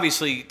 Because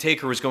obviously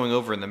Taker was going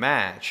over in the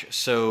match,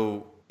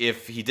 so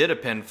if he did a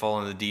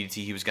pinfall in the DDT,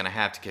 he was going to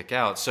have to kick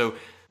out. So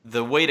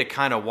the way to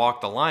kind of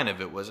walk the line of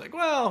it was like,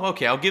 well,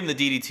 okay, I'll give him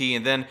the DDT,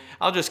 and then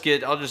I'll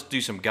just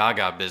do some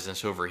Gaga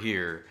business over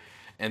here,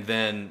 and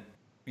then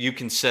you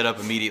can set up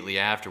immediately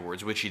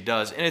afterwards, which he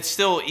does, and it's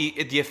still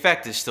the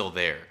effect is still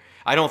there.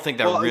 I don't think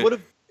that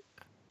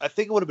I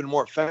think it would have been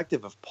more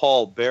effective if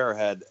Paul Bearer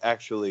had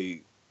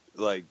actually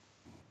like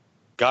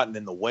gotten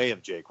in the way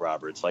of Jake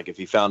Roberts. Like if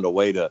he found a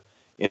way to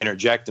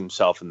interject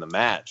himself in the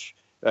match.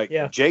 Like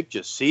Jake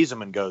just sees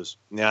him and goes,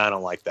 "Nah, I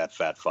don't like that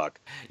fat fuck."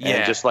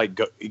 And just like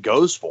he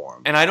goes for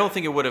him. And I don't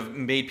think it would have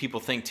made people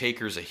think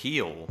Taker's a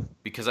heel,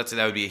 because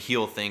that would be a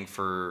heel thing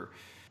for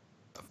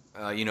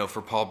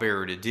for Paul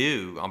Bearer to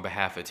do on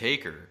behalf of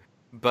Taker.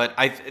 But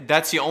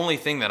that's the only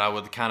thing that I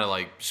would kind of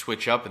like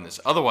switch up in this.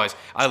 Otherwise,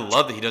 I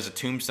love that he does a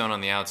tombstone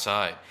on the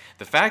outside.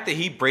 The fact that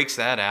he breaks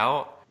that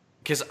out,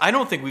 because I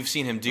don't think we've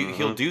seen him do.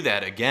 He'll do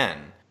that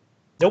again.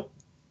 Nope.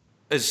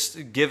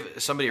 Is give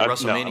somebody at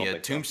WrestleMania a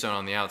tombstone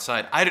on the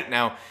outside. I don't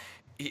now.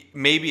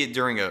 Maybe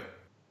during a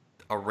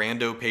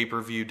rando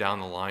pay-per-view down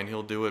the line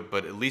he'll do it,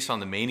 but at least on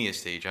the Mania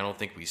stage, I don't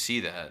think we see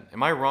that.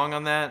 Am I wrong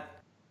on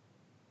that?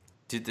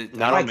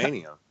 Not on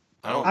Mania.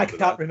 I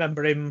can't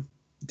remember him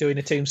doing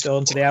a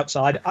tombstone to the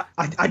outside.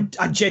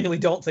 I genuinely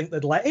don't think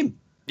they'd let him.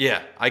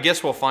 Yeah, I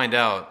guess we'll find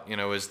out,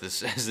 as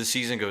the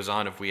season goes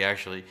on, if we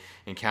actually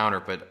encounter.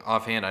 But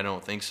offhand, I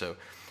don't think so.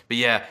 But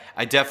yeah,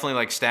 I definitely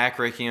like stack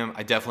ranking him.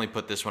 I definitely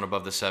put this one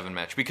above the 7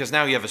 match, because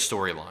now you have a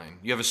storyline.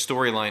 You have a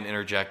storyline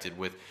interjected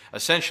with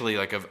essentially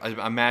like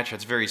a match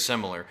that's very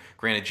similar.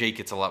 Granted, Jake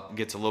gets a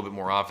little bit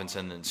more offense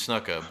than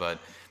Snuka, but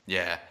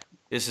yeah,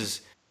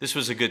 this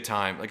was a good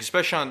time. Like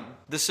especially on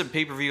this is a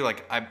pay-per-view.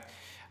 Like I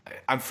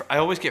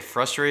always get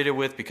frustrated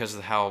with, because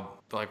of how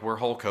like where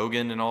Hulk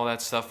Hogan and all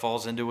that stuff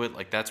falls into it.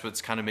 Like that's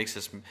what's kind of makes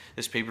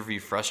this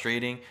pay-per-view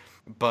frustrating.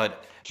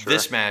 But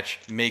this match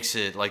makes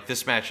it like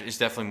this match is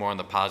definitely more on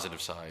the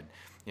positive side.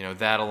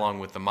 That along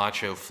with the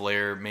Macho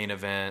Flair main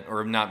event,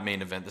 or not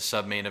main event, the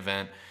sub main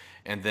event,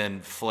 and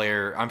then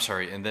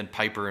and then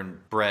Piper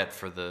and Brett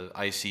for the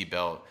IC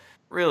belt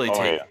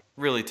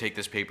really take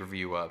this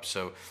pay-per-view up.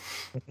 So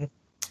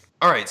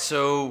all right,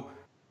 so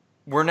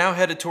we're now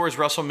headed towards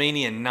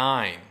WrestleMania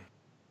 9.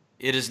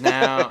 It is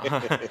now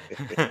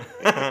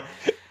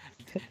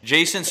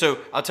Jason, so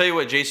I'll tell you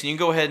what, Jason, you can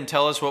go ahead and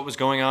tell us what was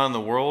going on in the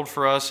world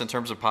for us in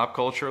terms of pop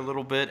culture a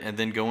little bit, and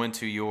then go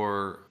into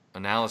your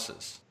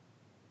analysis.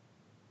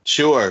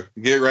 Sure.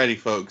 Get ready,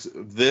 folks.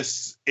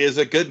 This is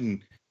a good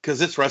one, because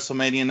it's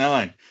WrestleMania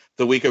 9,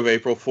 the week of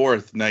April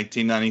 4th,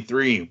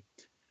 1993.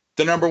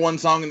 The number one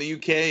song in the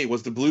UK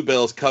was the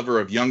Bluebells cover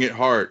of Young at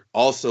Heart,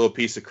 also a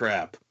piece of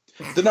crap.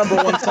 The number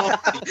one song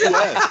in the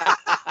US.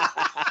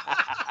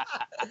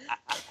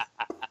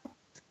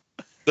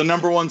 The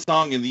number one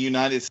song in the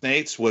United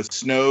States was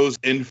Snow's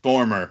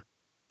Informer.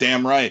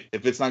 Damn right.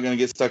 If it's not going to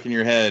get stuck in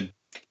your head,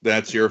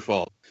 that's your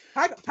fault.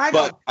 Hang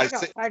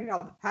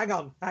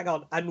on.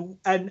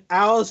 And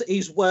ours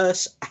is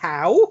worse.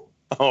 How?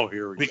 Oh,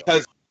 here we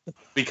go.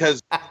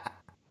 Because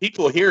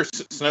people hear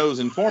Snow's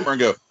Informer and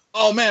go,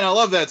 "Oh man, I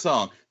love that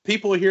song."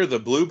 People hear the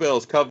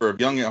Bluebells cover of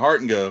Young at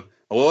Heart and go,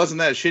 "Well, wasn't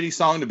that a shitty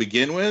song to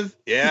begin with?"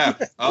 Yeah.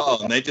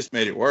 And they just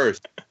made it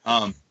worse.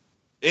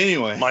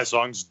 Anyway, my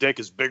song's dick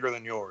is bigger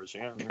than yours.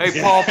 Yeah.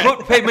 Hey Paul,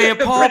 put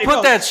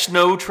that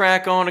Snow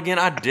track on again.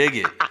 I dig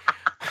it.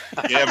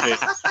 Yeah, man.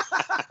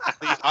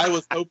 See, I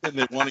was hoping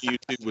that one of you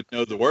two would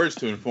know the words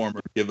to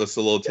Informer, give us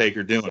a little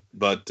Taker doing it,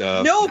 but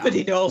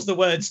nobody knows the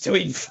words to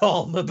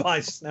Informer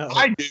by Snow.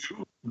 I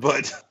do,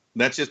 but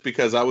that's just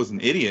because I was an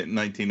idiot in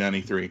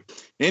 1993.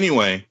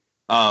 Anyway,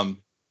 I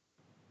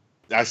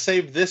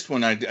saved this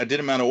one. I did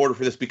them out of order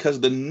for this because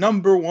the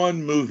number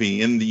one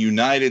movie in the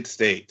United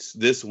States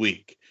this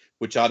week,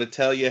 which ought to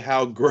tell you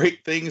how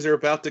great things are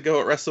about to go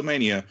at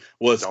WrestleMania,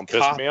 was Don't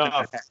piss me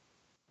off.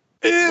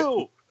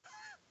 Ew!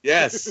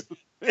 Yes.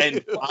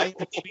 And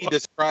IMDb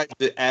described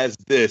it as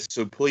this,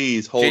 so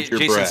please hold your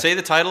Jason, breath. say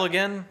the title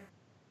again.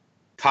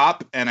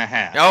 Cop and a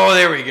Half. Oh,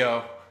 there we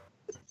go.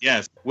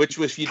 Yes, which,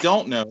 if you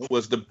don't know,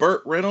 was the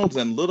Burt Reynolds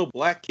and Little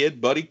Black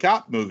Kid buddy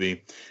cop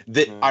movie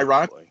that,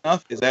 ironically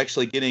enough, is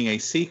actually getting a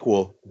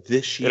sequel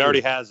this year. It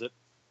already has it.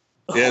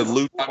 Yeah,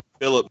 Lou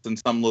Phillips and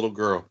some little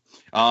girl.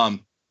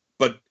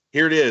 But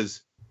here it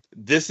is.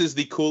 This is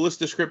the coolest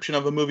description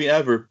of a movie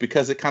ever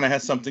because it kind of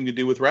has something to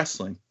do with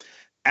wrestling.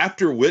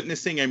 After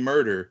witnessing a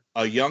murder,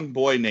 a young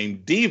boy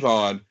named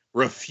Devon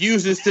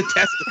refuses to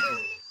testify.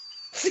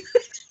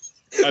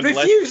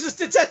 Refuses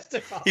to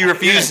testify. He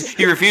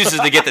refuses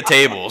to get the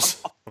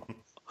tables.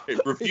 It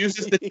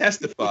refuses to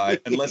testify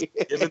unless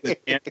given the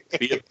chance to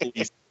be a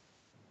police.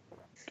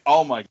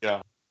 Oh my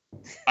god!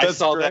 I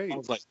saw that. I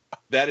was like,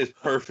 "That is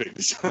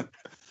perfect."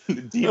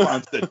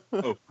 Devon said,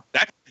 "Oh,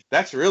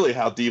 that's really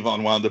how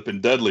Devon wound up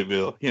in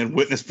Dudleyville in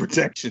witness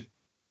protection."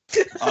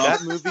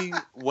 That movie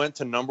went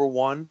to number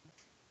one.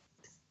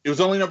 It was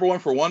only number one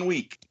for 1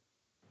 week.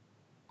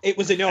 It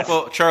was enough.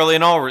 Well, Charlie,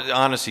 in all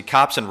honesty,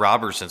 Cops and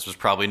Robertsons was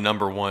probably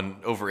number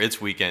one over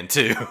its weekend,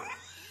 too.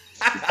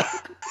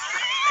 At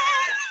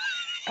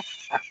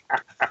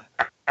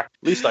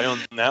least I own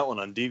that one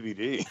on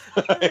DVD.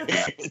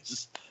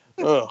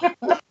 Oh,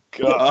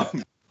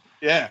 God.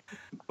 Yeah,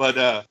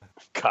 but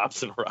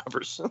Cops and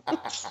robbers.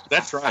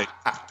 that's right.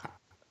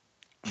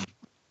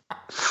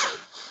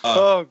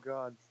 Oh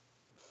God.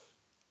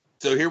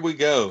 So here we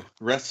go,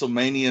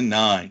 WrestleMania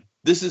 9.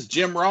 This is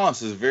Jim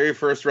Ross's very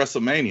first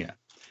WrestleMania.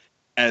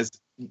 As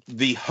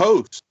the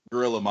host,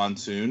 Gorilla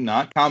Monsoon,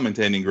 not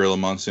commentating Gorilla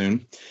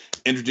Monsoon,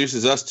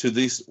 introduces us to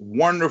this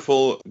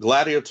wonderful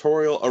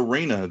gladiatorial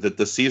arena that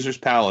the Caesars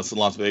Palace in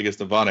Las Vegas,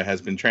 Nevada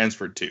has been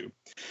transferred to.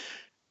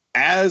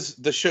 As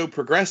the show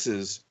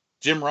progresses,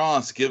 Jim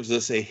Ross gives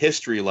us a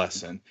history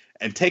lesson,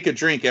 and take a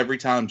drink every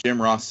time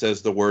Jim Ross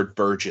says the word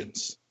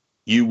virgins.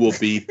 You will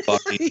be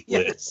fucking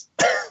lit.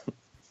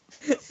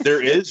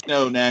 There is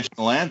no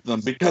national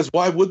anthem because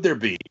why would there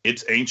be?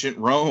 It's ancient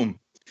Rome.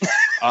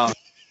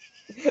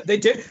 They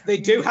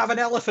do have an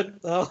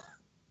elephant though.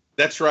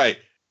 That's right.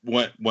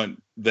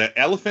 When the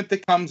elephant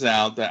that comes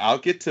out, that I'll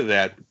get to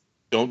that.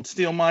 Don't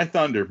steal my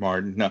thunder,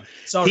 Martin. No,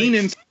 Sorry.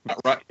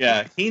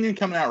 Heenan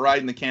coming out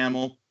riding the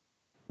camel,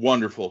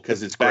 wonderful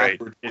because it's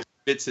backward. It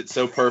fits it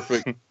so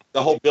perfect.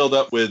 The whole build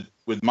up with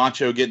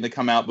Macho getting to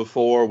come out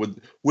before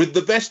with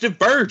the vested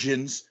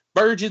virgins.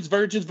 Virgins.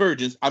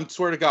 I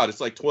swear to God, it's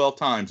like 12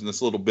 times in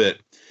this little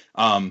bit.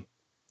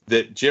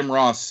 That Jim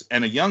Ross,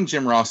 and a young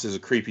Jim Ross is a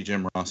creepy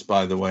Jim Ross,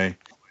 by the way.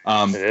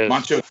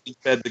 Macho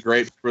fed the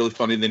grapes, really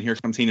funny. Then here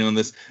comes Heenan on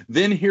this.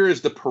 Then here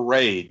is the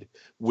parade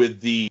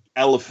with the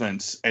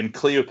elephants and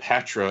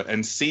Cleopatra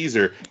and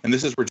Caesar. And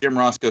this is where Jim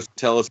Ross goes to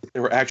tell us that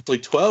there were actually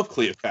 12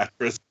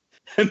 Cleopatras,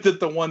 and that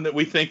the one that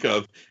we think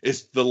of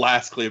is the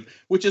last Cleopatra,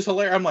 which is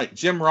hilarious. I'm like,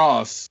 Jim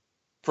Ross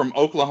from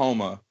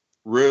Oklahoma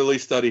really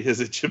studied his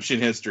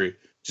Egyptian history,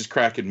 just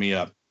cracking me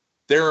up.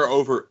 There are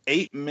over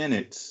 8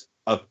 minutes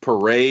of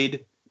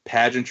parade,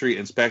 pageantry,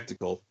 and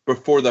spectacle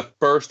before the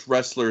first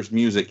wrestler's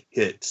music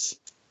hits.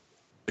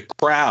 The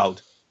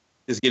crowd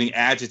is getting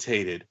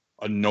agitated,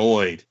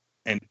 annoyed,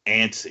 and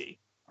antsy.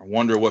 I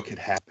wonder what could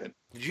happen.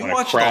 Did you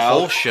watch the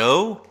whole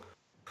show?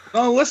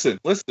 No, listen.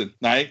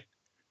 I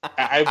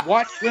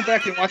went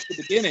back and watched the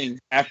beginning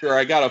after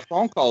I got a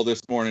phone call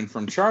this morning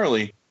from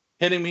Charlie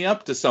hitting me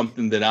up to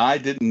something that I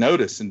didn't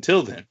notice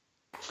until then.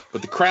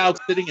 But the crowd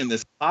sitting in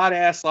this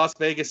hot-ass Las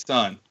Vegas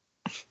sun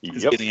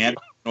is getting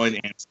annoyed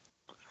and antsy.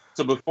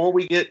 So before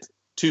we get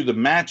to the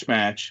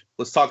match,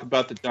 let's talk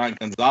about the Giant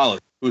Gonzalez,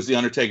 who's the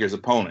Undertaker's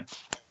opponent.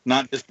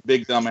 Not just a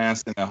big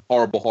dumbass in a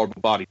horrible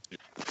bodysuit.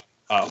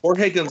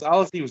 Jorge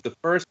Gonzalez, he was the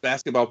first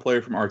basketball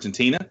player from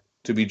Argentina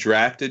to be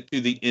drafted to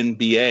the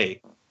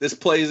NBA. This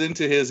plays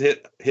into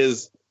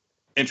his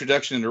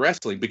introduction into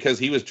wrestling because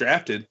he was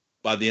drafted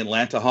by the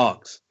Atlanta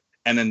Hawks.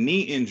 And a knee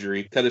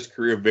injury cut his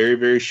career very,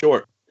 very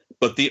short.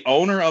 But the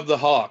owner of the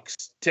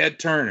Hawks, Ted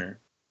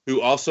Turner,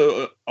 who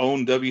also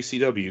owned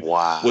WCW,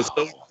 was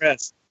so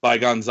impressed by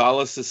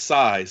Gonzalez's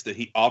size that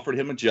he offered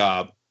him a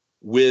job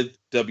with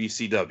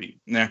WCW.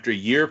 And after a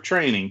year of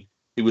training,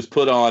 he was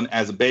put on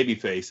as a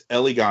babyface,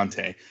 El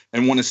Gigante,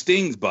 and one of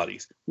Sting's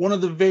buddies. One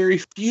of the very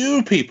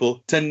few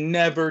people to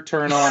never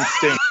turn on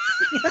Sting.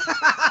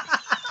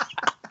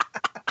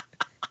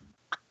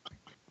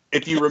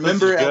 If you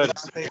remember, El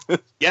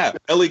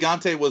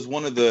Gigante was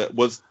was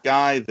the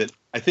guy that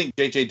I think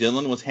J.J.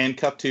 Dillon was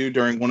handcuffed to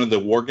during one of the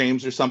war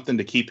games or something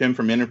to keep him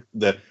from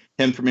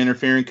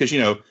interfering, because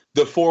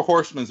the Four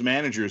Horsemen's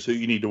managers who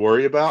you need to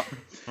worry about.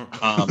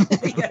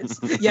 Yes.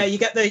 Yeah, you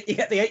get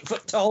the 8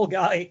 foot tall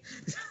guy.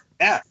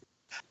 Yeah.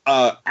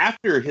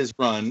 After his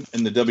run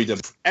in the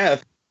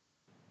WWF,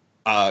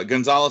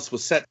 Gonzalez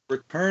was set to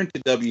return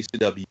to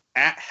WCW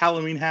at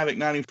Halloween Havoc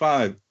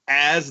 95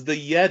 as the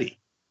Yeti,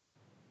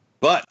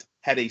 but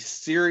had a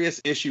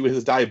serious issue with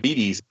his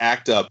diabetes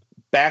act up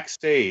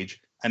backstage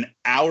an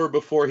hour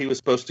before he was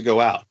supposed to go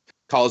out,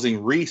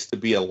 causing Reese to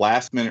be a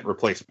last-minute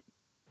replacement.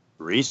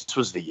 Reese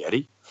was the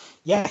Yeti?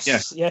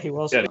 Yes. Yeah, he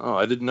was. Yeti. Oh,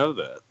 I didn't know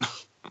that.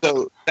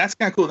 So that's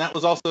kind of cool. And that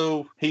was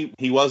also, he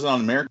wasn't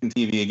on American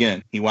TV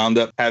again. He wound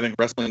up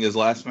wrestling his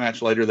last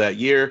match later that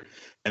year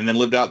and then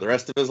lived out the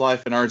rest of his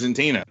life in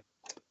Argentina.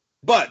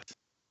 But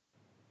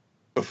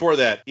before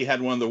that, he had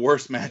one of the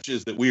worst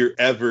matches that we're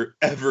ever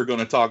going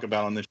to talk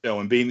about on this show.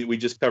 And being that we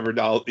just covered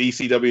all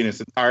ECW in its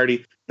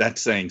entirety,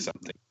 that's saying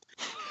something.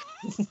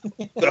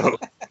 So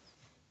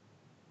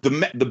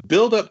the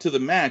build up to the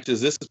match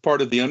is this is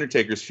part of the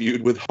Undertaker's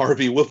feud with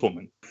Harvey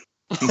Whippleman.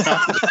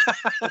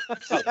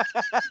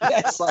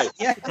 Yes. Right.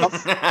 Yeah.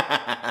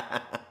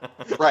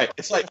 Right.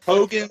 It's like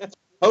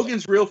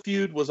Hogan's real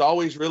feud was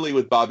always really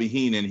with Bobby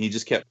Heenan. He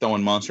just kept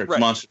throwing monster. Right.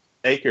 Monster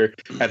Taker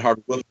had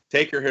Harvey Whippleman.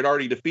 Taker had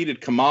already defeated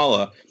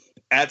Kamala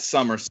at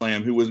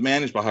SummerSlam, who was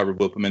managed by Harvey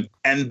Whippleman,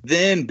 and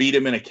then beat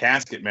him in a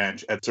casket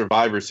match at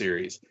Survivor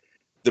Series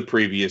the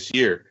previous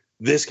year.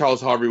 This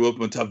caused Harvey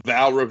Whippleman to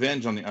vow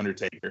revenge on The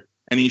Undertaker.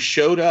 And he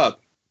showed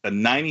up at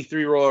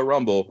 93 Royal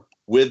Rumble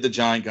with the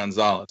Giant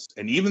Gonzalez.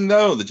 And even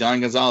though the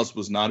Giant Gonzalez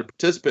was not a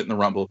participant in the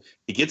Rumble,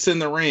 he gets in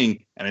the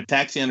ring and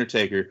attacks The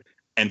Undertaker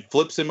and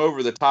flips him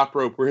over the top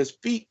rope where his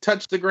feet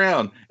touch the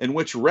ground, in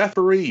which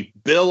referee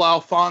Bill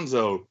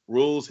Alfonso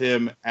rules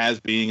him as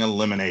being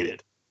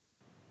eliminated.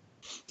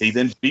 He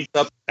then beats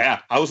up.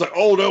 I was like,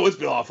 oh no, it's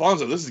Bill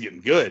Alfonso. This is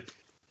getting good.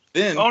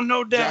 Then Oh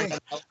no, Daddy!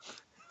 Giant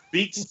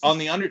beats on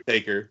the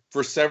Undertaker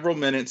for several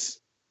minutes,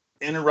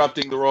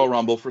 interrupting the Royal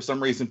Rumble. For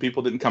some reason,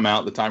 people didn't come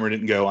out. The timer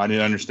didn't go. I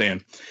didn't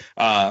understand.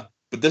 But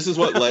this is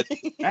what led to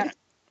the match.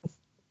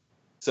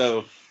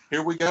 So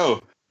here we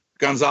go.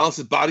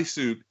 Gonzalez's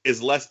bodysuit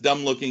is less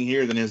dumb looking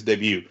here than his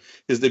debut.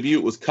 His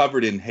debut was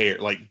covered in hair,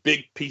 like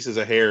big pieces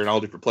of hair in all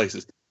different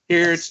places.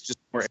 Here it's just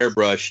more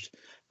airbrushed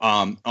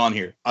on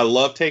here. I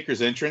love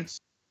Taker's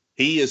entrance.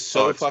 He is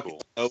so fucking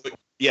stoic.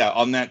 Yeah,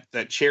 on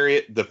that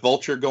chariot, the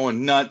vulture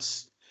going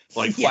nuts,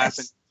 like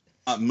flapping,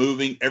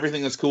 moving,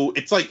 everything is cool.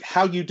 It's like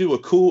how you do a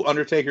cool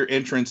Undertaker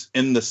entrance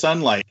in the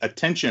sunlight.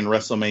 Attention,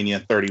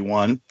 WrestleMania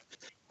 31.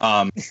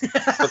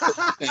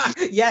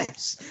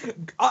 Yes,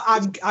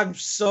 I'm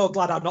so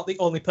glad I'm not the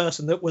only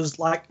person that was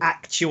like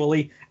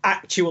actually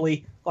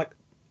like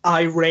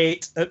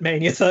irate at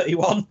Mania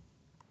 31.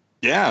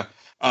 Yeah,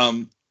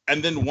 and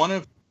then one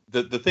of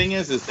the thing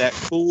is that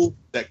cool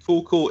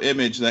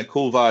image, that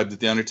cool vibe that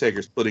the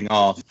Undertaker's putting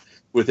off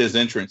with his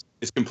entrance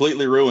is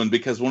completely ruined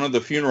because one of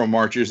the funeral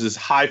marchers is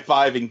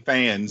high-fiving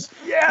fans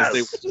as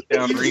they walk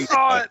down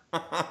ringside.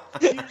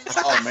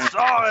 Oh man,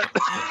 saw it.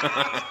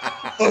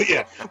 Oh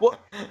yeah. Well,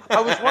 I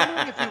was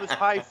wondering if he was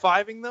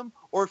high-fiving them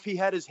or if he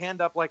had his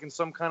hand up like in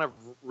some kind of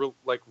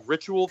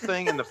ritual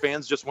thing, and the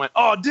fans just went,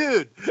 "Oh,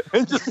 dude!"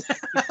 and just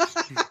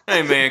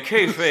Hey man,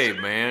 kayfabe,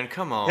 man,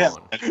 come on. Yeah.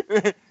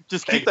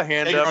 just keep the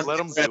hand up, let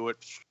them do it.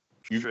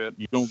 You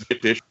don't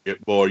get this shit,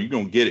 boy. You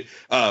don't get it.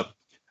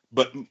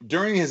 But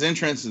during his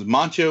entrances,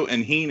 Macho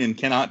and Heenan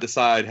cannot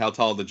decide how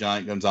tall the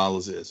Giant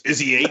Gonzalez is. Is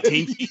he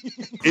 18 feet?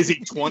 Is he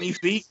 20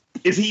 feet?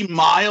 Is he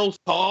miles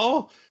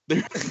tall?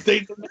 They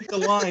make a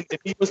line.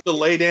 If he was to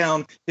lay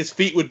down, his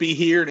feet would be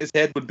here and his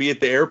head would be at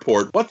the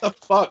airport. What the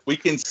fuck? We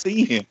can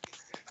see him.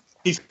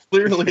 He's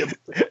clearly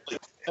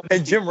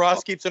And Jim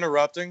Ross keeps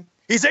interrupting.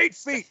 He's 8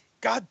 feet.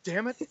 God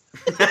damn it.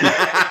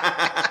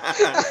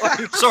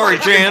 Sorry,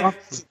 Jan.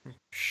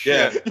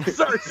 Yeah.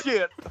 Sorry,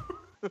 shit.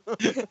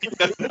 He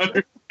doesn't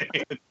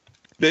understand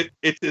that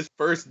it's his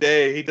first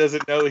day. He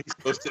doesn't know he's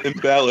supposed to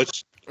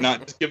embellish,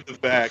 not just give the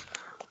fact.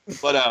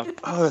 But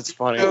oh, that's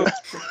funny.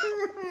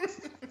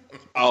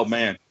 Oh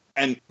man!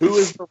 And who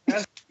is the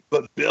rest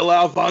but Bill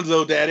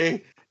Alfonso,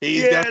 Daddy?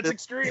 He's got it's this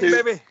extreme,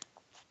 too. baby.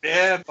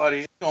 Yeah,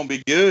 buddy, it's gonna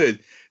be good.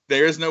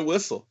 There is no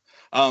whistle.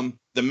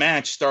 The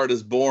match started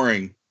as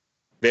boring,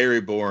 very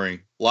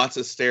boring. Lots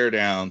of stare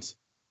downs.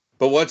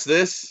 But what's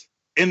this?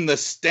 In the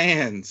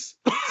stands.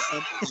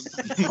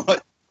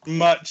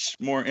 Much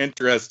more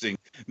interesting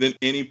than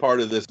any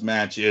part of this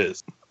match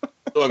is.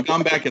 So I've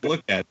gone back and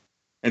looked at it.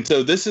 And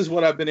so this is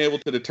what I've been able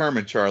to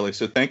determine, Charlie.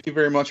 So thank you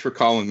very much for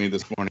calling me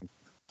this morning.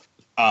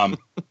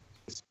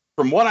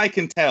 From what I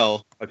can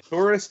tell, a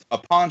tourist, a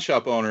pawn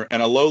shop owner,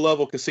 and a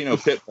low-level casino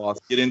pit boss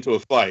get into a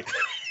fight.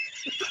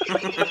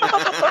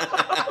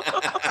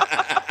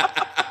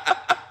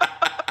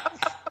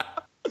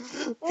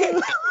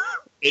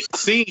 It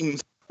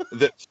seems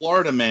that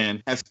Florida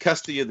man has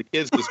custody of the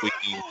kids this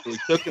weekend, so he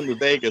took them to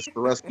Vegas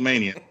for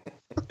WrestleMania,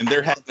 and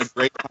they're having a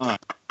great time.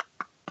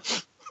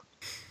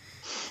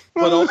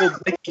 But old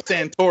Nicky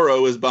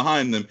Santoro is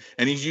behind them,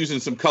 and he's using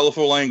some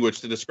colorful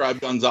language to describe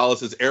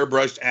Gonzalez's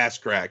airbrushed ass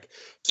crack.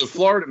 So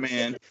Florida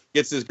man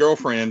gets his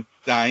girlfriend,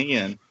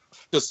 Diane,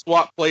 to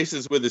swap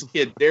places with his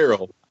kid,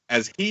 Daryl,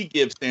 as he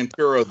gives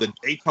Santoro the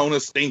Daytona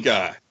stink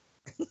eye.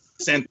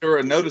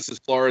 Santoro notices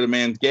Florida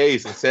man's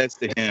gaze and says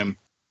to him,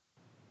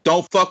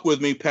 "Don't fuck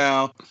with me,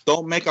 pal.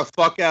 Don't make a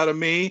fuck out of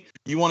me.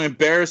 You want to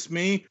embarrass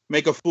me?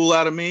 Make a fool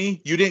out of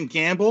me? You didn't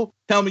gamble?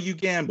 Tell me you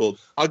gambled.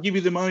 I'll give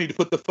you the money to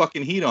put the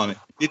fucking heat on it.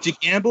 Did you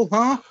gamble,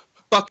 huh?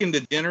 Fucking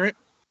degenerate."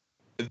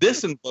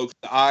 This invokes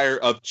the ire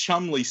of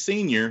Chumley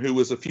Sr., who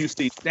was a few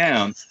seats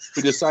down,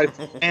 who decided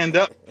to stand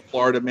up for the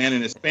Florida man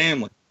and his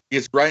family. He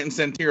gets right in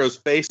Santero's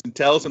face and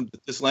tells him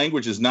that this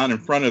language is not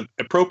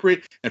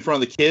appropriate in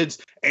front of the kids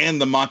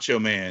and the Macho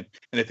Man.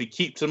 And if he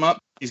keeps him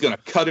up, he's going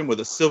to cut him with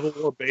a Civil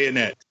War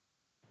bayonet.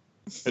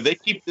 If they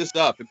keep this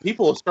up, and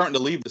people are starting to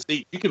leave the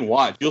seat, you can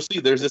watch. You'll see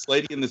there's this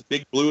lady in this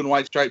big blue and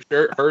white striped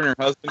shirt. Her and her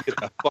husband get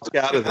the fuck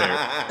out of there.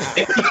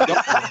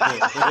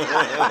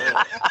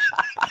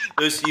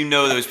 Those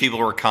people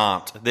were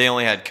comped. They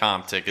only had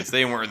comp tickets.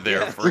 They weren't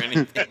there for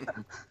anything.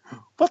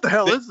 What the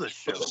hell is this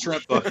show?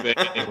 Shrimp buffet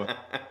anyway.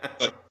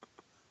 But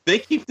they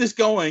keep this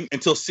going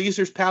until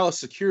Caesar's Palace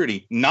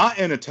security, not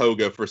in a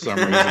toga for some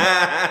reason.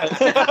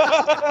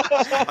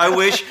 I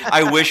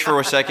wish for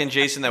a second,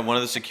 Jason, that one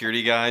of the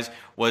security guys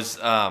was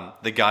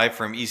the guy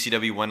from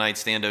ECW One Night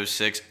Stand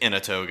 06 in a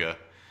toga.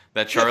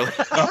 That Charlie.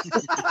 Talking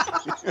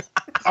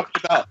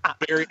about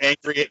very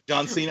angry at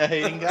John Cena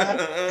hating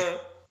guy.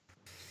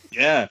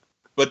 Yeah.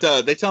 But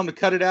they tell him to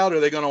cut it out,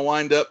 or they're going to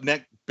wind up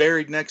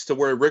buried next to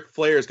where Ric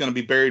Flair is going to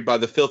be buried by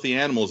the filthy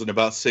animals in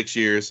about 6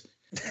 years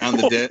on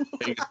the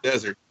Vegas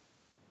desert.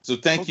 So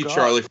thank you, God.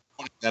 Charlie, for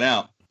pointing that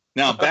out.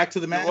 Now, back to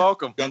the match. You're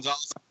welcome.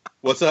 Gonzalez,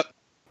 what's up?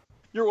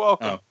 You're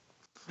welcome.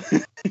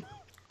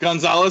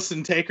 Gonzalez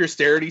and Taker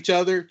stare at each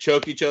other,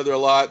 choke each other a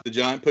lot. The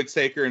Giant puts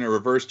Taker in a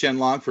reverse chin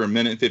lock for 1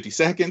 minute and 50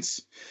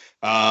 seconds.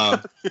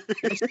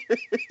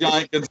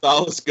 Giant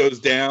Gonzalez goes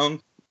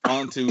down,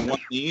 onto one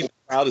knee. The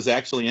crowd is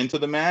actually into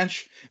the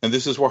match, and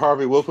this is where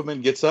Harvey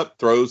Wolfman gets up,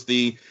 throws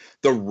the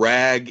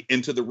rag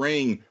into the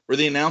ring, where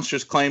the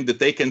announcers claimed that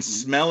they can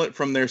smell it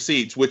from their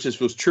seats, which if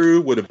was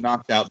true would have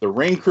knocked out the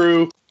ring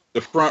crew,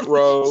 the front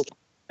row,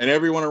 and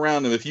everyone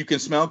around them. If you can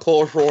smell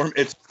chloroform,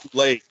 it's too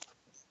late.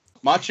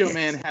 Macho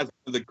Man has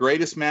one of the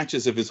greatest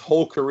matches of his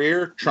whole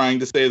career trying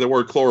to say the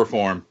word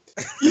chloroform.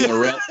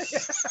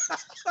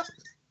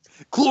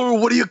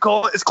 What do you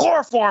call it? It's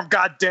chloroform,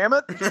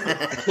 goddammit!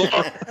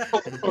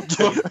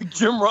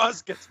 Jim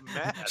Ross gets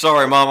mad.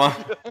 Sorry,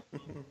 Mama.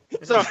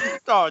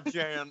 Oh,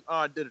 Jan. Oh,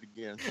 I did it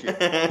again.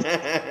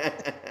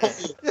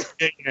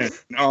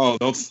 Shit. No,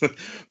 don't.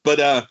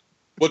 But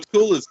what's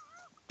cool is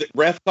the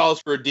ref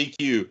calls for a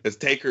DQ as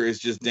Taker is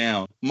just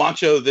down.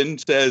 Macho then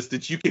says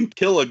that you can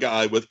kill a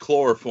guy with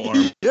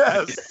chloroform.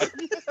 Yes.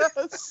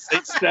 They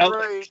sell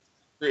Taker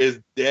is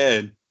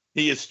dead.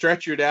 He is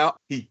stretchered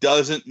out. He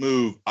doesn't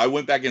move. I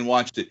went back and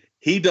watched it.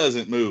 He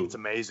doesn't move. It's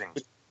amazing.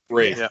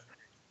 Great. Yeah.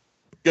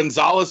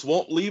 Gonzalez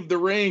won't leave the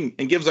ring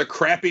and gives a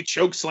crappy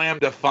choke slam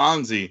to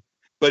Fonzie.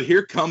 But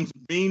here comes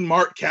mean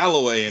Mark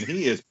Calloway, and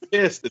he is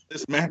pissed that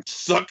this match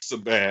sucks so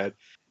bad.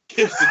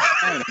 Kicks the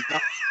Giant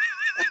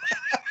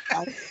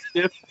a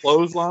stiff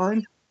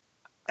clothesline,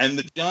 and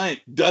the Giant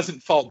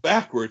doesn't fall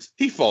backwards.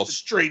 He falls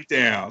straight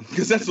down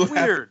because that's what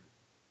Weird.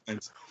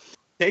 happens.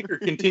 Taker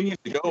continues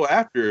to go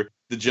after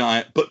the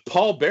Giant, but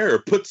Paul Bearer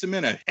puts him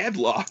in a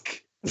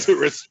headlock to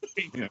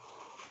restrain him.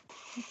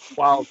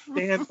 While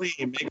Stan Lee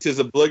makes his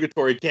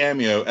obligatory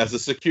cameo as a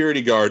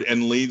security guard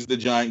and leads the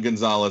Giant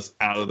Gonzalez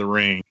out of the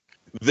ring.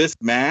 This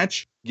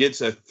match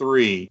gets a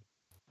 3.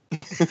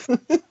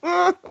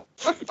 Well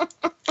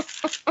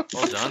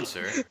done,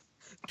 sir.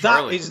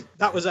 Charlie.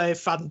 That was a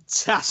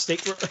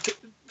fantastic Man,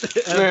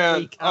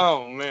 recap.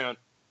 oh man,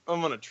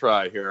 I'm gonna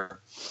try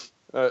here.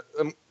 All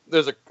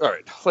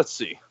right. Let's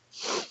see.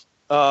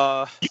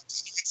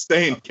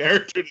 Stay in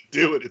character to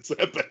do it. It's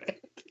that bad.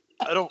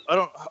 I don't.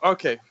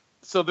 Okay,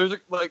 so there's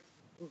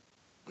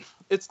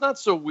it's not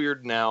so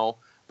weird now,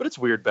 but it's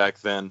weird back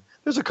then.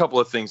 There's a couple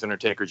of things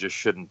Undertaker just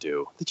shouldn't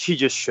do. That she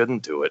just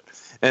shouldn't do it.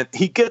 And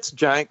he gets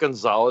Giant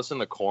Gonzalez in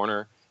the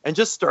corner and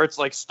just starts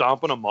like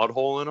stomping a mud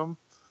hole in him.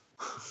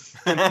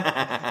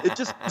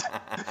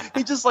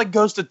 He just like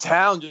goes to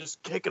town,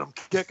 just kicking him,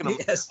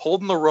 Yes.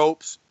 holding the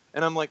ropes.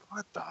 And I'm like,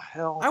 what the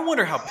hell? I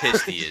wonder how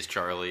pissed he is,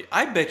 Charlie.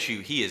 I bet you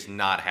he is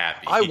not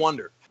happy. I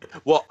wonder.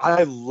 Well,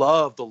 I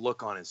love the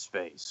look on his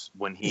face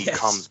when he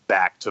comes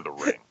back to the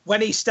ring.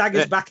 When he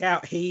staggers back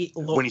out, he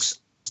looks. When he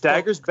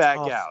staggers back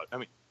off. out, I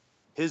mean,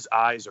 his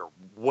eyes are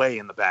way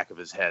in the back of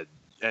his head,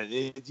 and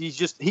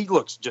he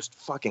looks just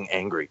fucking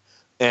angry.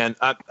 And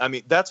I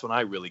mean, that's when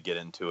I really get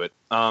into it.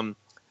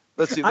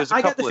 Let's see. There's a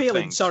I get the couple of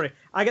feeling. things. Sorry,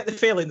 I get the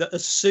feeling that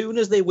as soon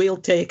as they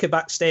wheeled Taker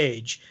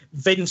backstage,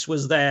 Vince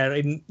was there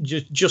in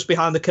just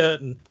behind the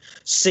curtain,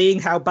 seeing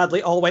how badly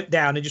it all went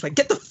down, and just like,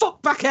 get the fuck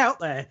back out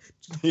there,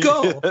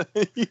 go.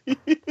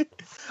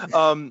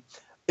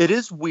 It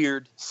is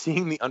weird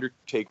seeing the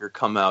Undertaker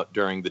come out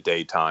during the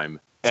daytime.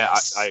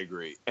 Yes. I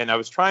agree. And I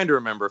was trying to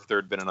remember if there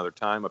had been another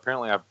time.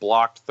 Apparently, I've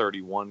blocked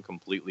 31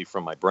 completely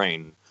from my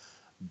brain.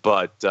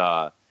 But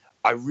I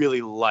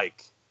really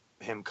like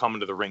him coming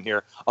to the ring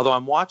here. Although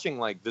I'm watching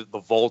like the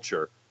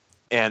Vulture,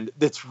 and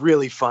it's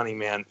really funny,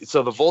 man.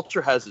 So the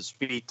Vulture has his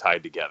feet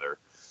tied together,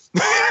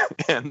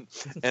 and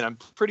I'm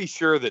pretty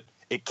sure that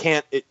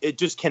it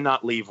just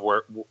cannot leave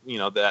where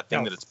that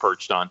thing that it's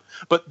perched on.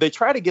 But they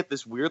try to get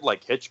this weird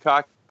like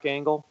Hitchcock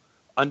angle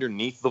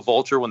underneath the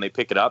Vulture when they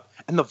pick it up,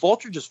 and the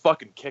Vulture just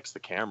fucking kicks the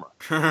camera.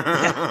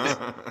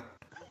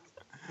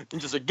 And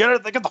just like,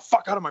 get the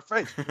fuck out of my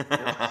face.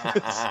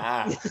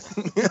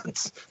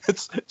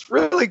 It's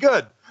really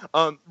good.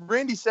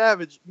 Randy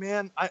Savage,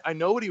 man, I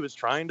know what he was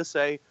trying to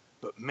say,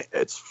 but man,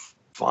 it's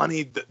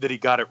funny that he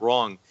got it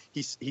wrong.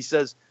 He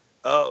says,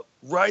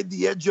 ride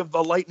the edge of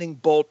the lightning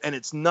bolt, and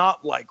it's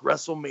not like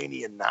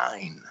WrestleMania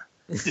 9.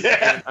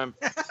 Yeah.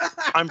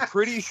 I'm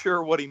pretty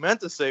sure what he meant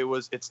to say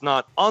was it's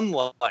not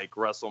unlike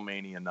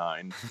WrestleMania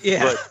 9.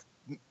 Yeah.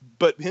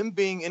 But him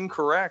being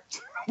incorrect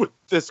with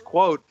this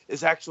quote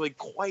is actually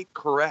quite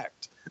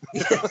correct.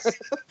 Yes.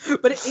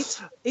 But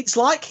it's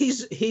like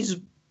his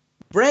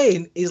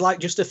brain is like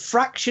just a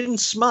fraction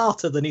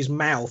smarter than his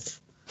mouth.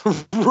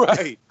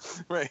 Right.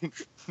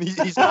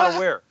 He's not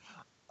aware.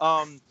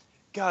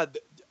 God,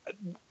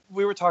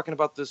 we were talking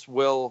about this,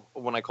 Will,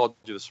 when I called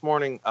you this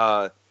morning.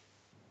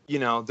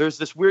 There's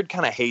this weird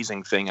kind of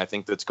hazing thing I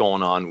think that's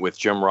going on with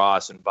Jim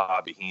Ross and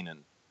Bobby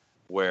Heenan,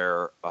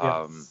 where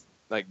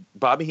like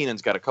Bobby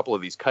Heenan's got a couple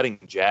of these cutting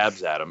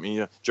jabs at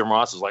him. Jim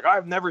Ross is like,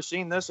 I've never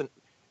seen this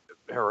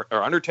or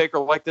Undertaker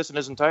like this in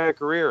his entire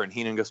career. And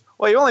Heenan goes,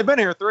 well, you've only been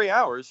here 3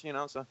 hours,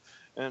 so.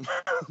 And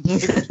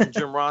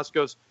Jim Ross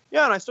goes,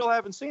 yeah, and I still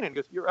haven't seen it. He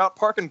goes, you're out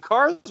parking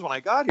cars when I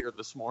got here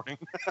this morning.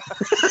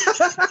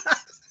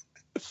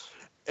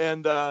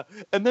 And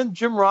then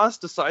Jim Ross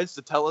decides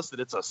to tell us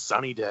that it's a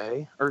sunny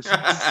day or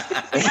something.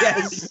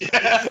 Yes.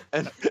 Yeah.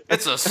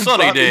 It's a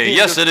sunny day.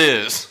 Yes, it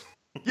is.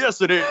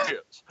 Yes, it is.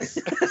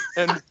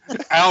 And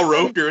Al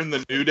Roker in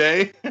the New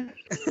Day.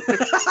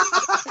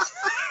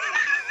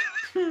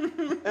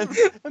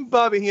 and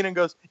Bobby Heenan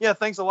goes, "Yeah,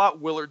 thanks a lot,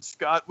 Willard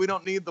Scott. We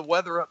don't need the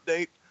weather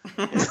update."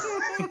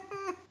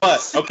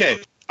 But okay,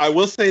 I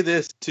will say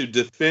this to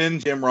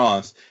defend Jim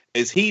Ross: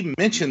 is he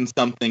mentioned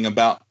something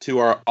about to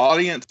our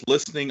audience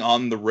listening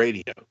on the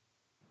radio.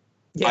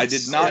 Yes. I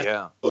did not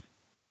know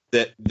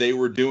that they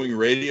were doing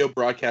radio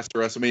broadcast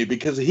of WrestleMania,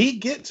 because he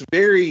gets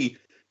very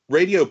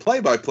radio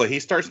play-by-play. He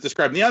starts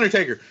describing The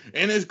Undertaker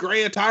in his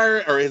gray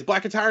attire, or his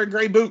black attire and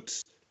gray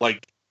boots.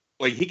 Like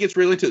he gets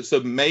really into it. So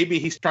maybe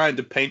he's trying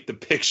to paint the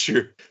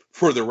picture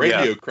for the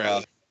radio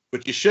crowd.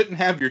 But you shouldn't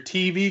have your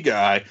TV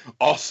guy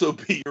also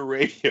be your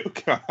radio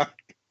guy.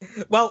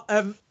 Well,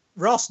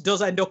 Ross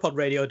does end up on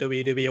Radio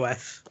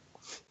WWF.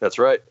 That's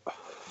right.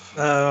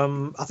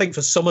 I think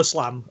for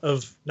SummerSlam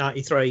of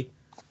 '93,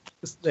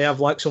 they have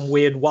like some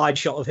weird wide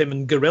shot of him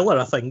and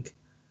Gorilla, I think,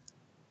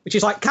 which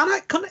is like, can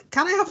I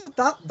have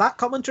that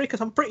commentary? Because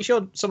I'm pretty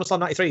sure SummerSlam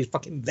 '93 is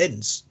fucking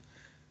Vince.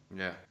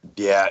 Yeah,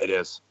 it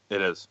is.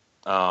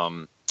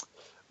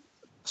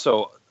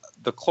 So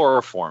the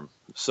chloroform.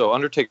 So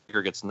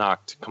Undertaker gets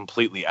knocked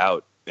completely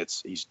out.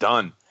 He's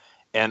done,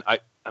 and I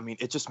mean,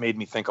 it just made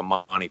me think of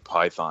Monty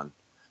Python.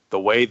 The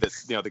way that,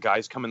 the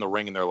guys come in the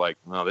ring and they're like,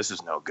 "No, this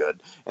is no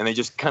good," and they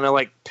just kind of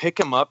like pick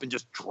him up and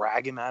just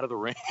drag him out of the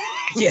ring.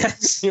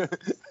 Yes. You're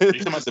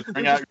talking about to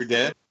bring out your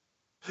dead.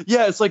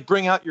 Yeah, it's like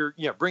bring out your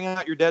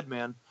dead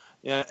man.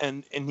 Yeah,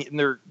 and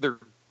they're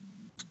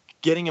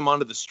getting him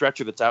onto the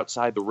stretcher that's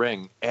outside the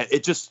ring, and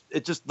it just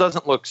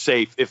doesn't look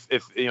safe. If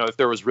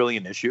there was really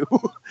an issue,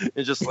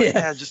 it's just like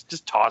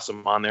just toss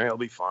him on there, he'll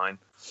be fine.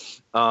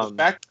 The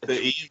fact that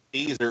the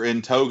EMTs are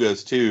in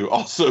togas too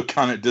also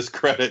kind of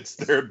discredits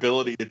their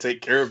ability to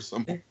take care of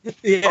someone.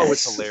 Yes. Oh,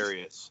 it's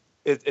hilarious.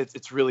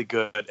 It's really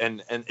good,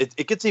 and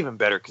it gets even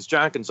better because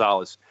Giant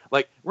Gonzalez,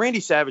 like Randy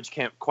Savage,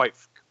 can't quite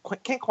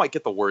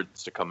get the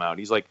words to come out.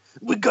 He's like,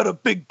 "We got a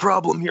big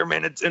problem here,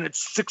 man. It's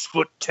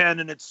 6'10"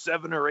 and it's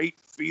 7 or 8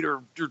 feet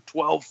or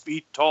 12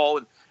 feet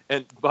tall."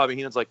 And Bobby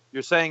Heenan's like,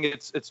 "You're saying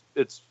it's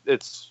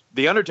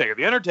the Undertaker.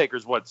 The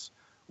Undertaker's what's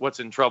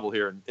in trouble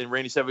here." And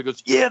Randy Savage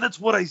goes, "Yeah, that's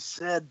what I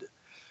said."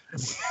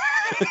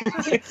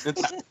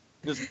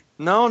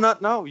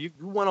 No. You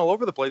went all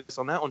over the place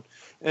on that one.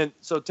 And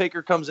so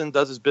Taker comes in,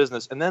 does his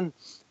business, and then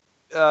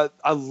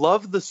I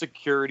love the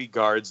security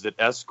guards that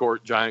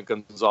escort Giant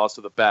Gonzalez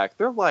to the back.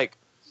 They're like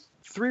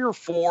 3 or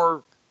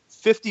 4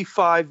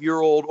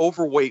 55-year-old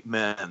overweight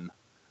men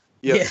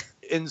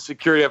in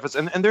security efforts.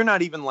 And they're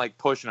not even like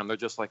pushing them. They're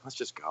just like, let's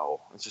just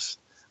go. Let's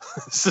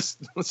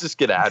just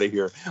get out of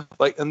here.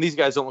 Like, and these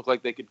guys don't look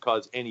like they could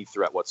cause any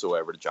threat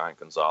whatsoever to Giant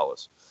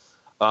Gonzalez.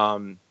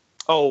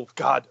 Oh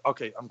God.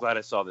 Okay. I'm glad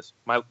I saw this.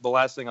 The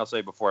last thing I'll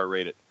say before I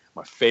rate it,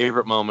 my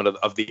favorite moment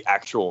of the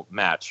actual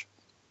match,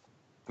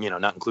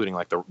 not including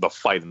like the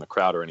fight in the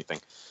crowd or anything.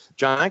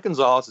 Giant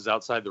Gonzalez is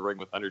outside the ring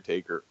with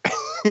Undertaker,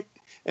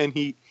 and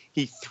he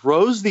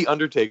throws the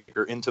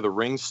Undertaker into the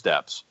ring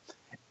steps.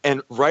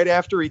 And right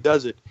after he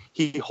does it,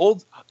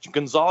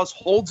 Gonzalez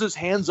holds his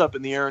hands up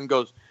in the air and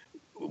goes,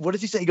 what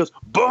does he say? He goes,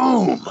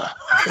 "Boom!"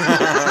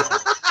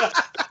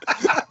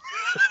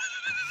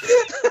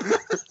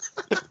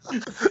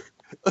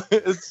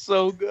 It's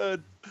so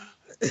good.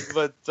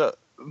 But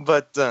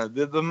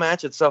the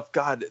match itself,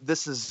 God,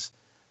 this is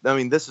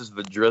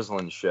the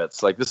drizzling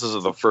shits. Like, this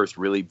is the first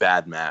really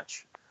bad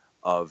match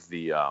of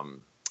the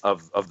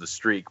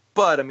streak.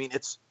 But I mean,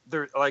 it's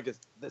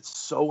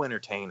so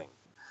entertaining.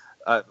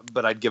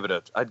 But I'd give it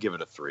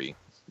a 3.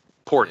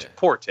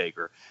 Poor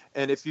Taker.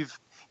 And if you've,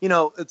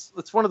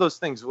 it's one of those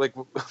things, like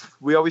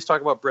we always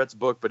talk about Brett's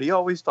book, but he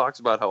always talks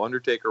about how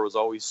Undertaker was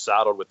always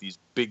saddled with these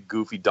big,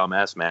 goofy,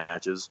 dumbass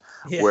matches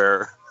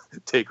where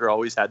Taker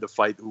always had to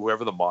fight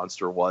whoever the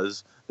monster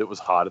was that was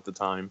hot at the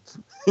time.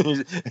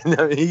 And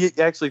he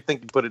actually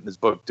think he put it in his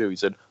book too. He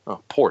said,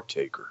 "Oh, poor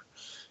Taker.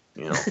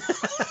 He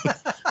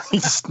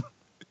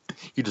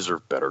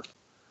deserved better."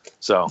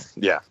 So,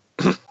 yeah.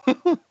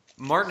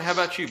 Martin, how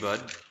about you, bud?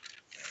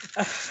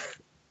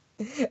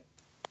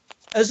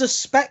 As a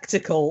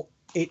spectacle,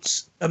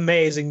 it's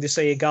amazing to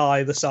see a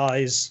guy the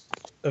size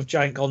of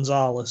Giant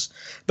Gonzalez.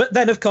 But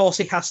then, of course,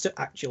 he has to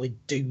actually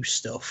do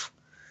stuff.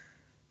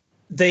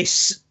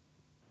 This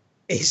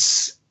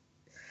is...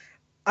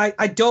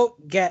 I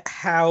don't get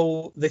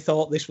how they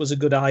thought this was a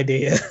good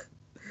idea.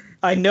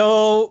 I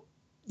know,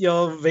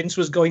 Vince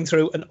was going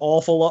through an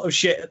awful lot of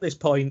shit at this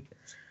point,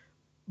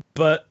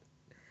 but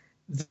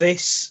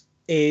this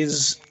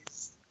is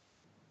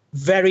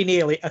very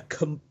nearly a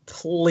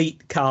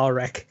complete car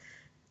wreck.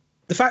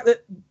 The fact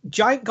that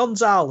Giant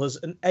Gonzalez,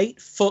 an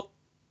 8-foot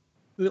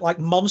like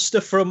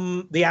monster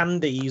from the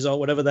Andes or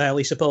whatever the hell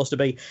he's supposed to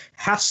be,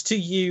 has to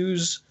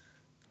use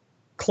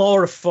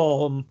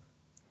chloroform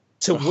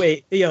to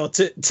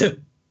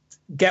to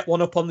get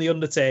one up on the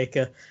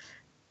Undertaker,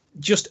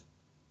 just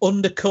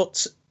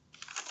undercuts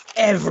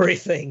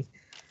everything.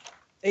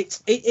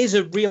 It is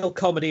a real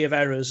comedy of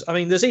errors. I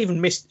mean, they even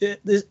managed to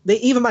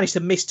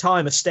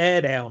mistime a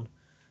stare down.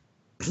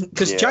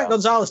 Because Giant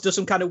Gonzalez does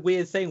some kind of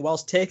weird thing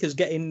whilst Taker's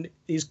getting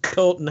his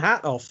coat and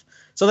hat off.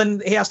 So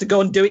then he has to go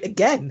and do it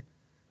again.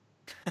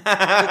 They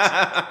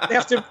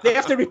have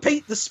to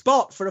repeat the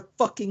spot for a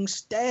fucking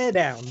stare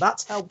down.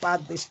 That's how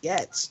bad this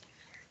gets.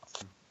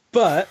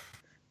 But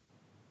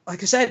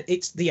like I said,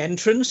 it's the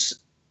entrance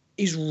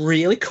is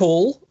really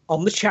cool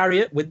on the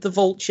chariot with the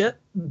vulture.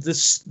 The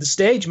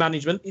stage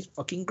management is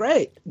fucking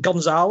great.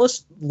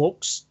 Gonzalez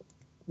looks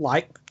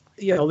like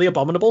the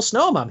abominable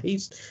snowman.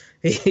 He's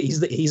a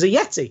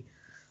Yeti.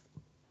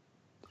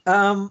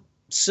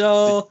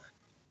 So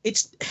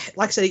it's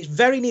like I said, it's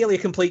very nearly a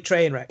complete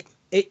train wreck.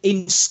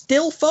 In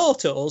still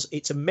photos,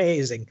 it's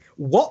amazing.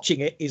 Watching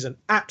it is an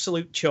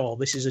absolute chore.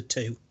 This is a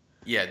 2.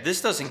 Yeah,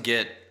 this doesn't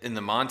get in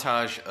the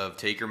montage of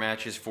Taker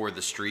matches for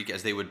the streak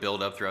as they would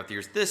build up throughout the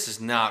years. This is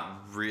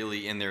not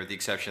really in there, with the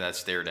exception of that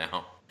stare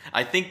down.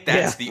 I think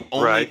that's the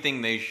only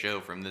thing they show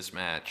from this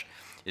match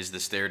is the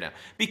stare down,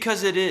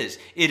 because it is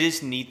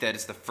neat that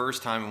it's the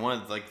first time, and one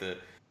of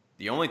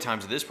the only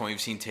times at this point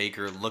we've seen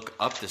Taker look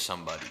up to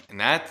somebody, and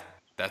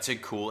that's a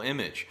cool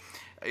image.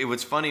 It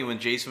was funny when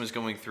Jason was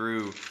going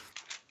through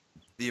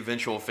the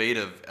eventual fate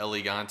of El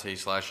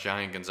Gigante /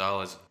 Giant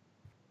Gonzalez.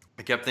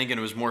 I kept thinking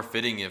it was more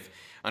fitting if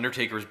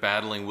Undertaker was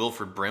battling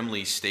Wilford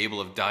Brimley's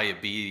stable of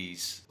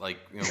diabetes,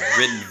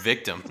 ridden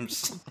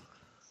victims.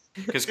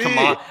 Because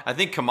I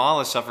think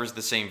Kamala suffers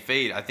the same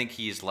fate. I think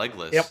he is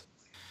legless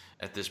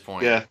at this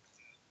point. Yeah.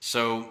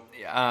 So,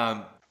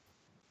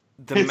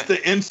 it's the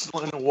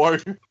insulin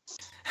warrior.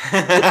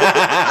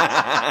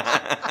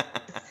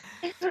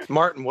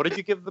 Martin, what did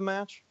you give the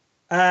match?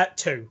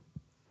 2.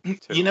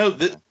 You know,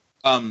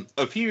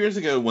 a few years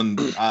ago when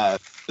the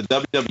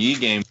WWE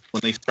games,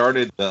 when they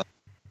started,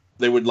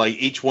 they would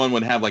each one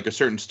would have a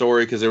certain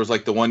story, because there was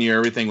the one year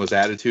everything was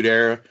Attitude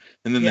Era,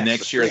 and then the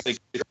next year I think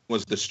it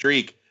was the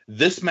Streak.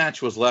 This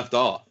match was left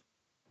off.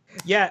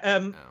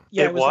 Yeah,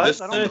 it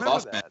was. I don't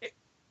remember that.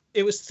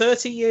 It was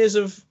 30 years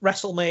of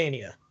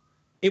WrestleMania.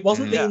 It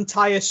wasn't the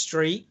entire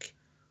streak.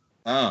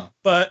 Oh.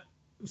 But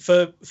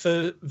for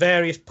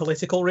various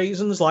political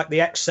reasons, like the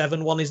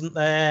X7 one isn't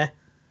there,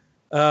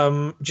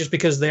 just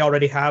because they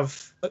already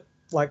have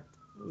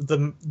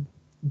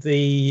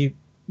the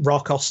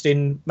Rock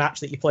Austin match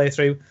that you play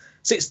through.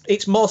 So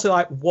it's mostly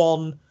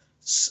 1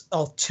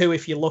 or 2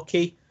 if you're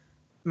lucky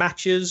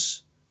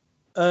matches.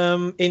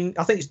 I think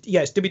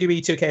it's WWE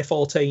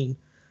 2K14,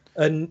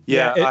 and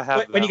I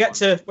have when you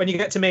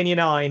get to Mania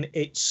 9,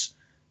 it's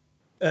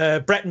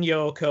Brett and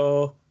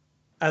Yoko,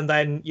 and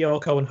then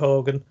Yoko and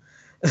Hogan.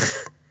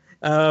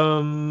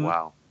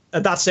 Wow.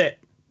 And that's it.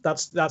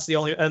 That's the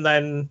only. And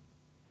then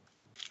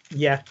is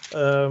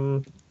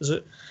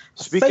it?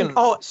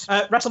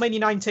 WrestleMania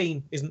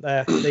 19 isn't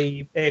there?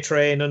 The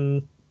A-Train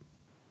and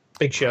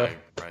Big Show.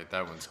 Right.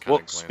 That one's kind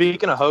of. Well,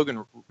 speaking of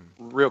Hogan,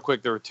 real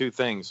quick, there were 2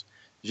 things.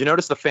 Did you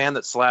notice the fan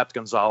that slapped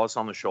Gonzalez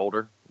on the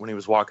shoulder when he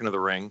was walking to the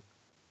ring?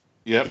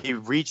 Yep. He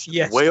reached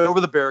way over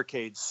the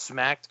barricade,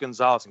 smacked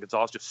Gonzalez, and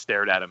Gonzalez just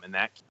stared at him, and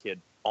that kid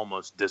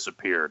almost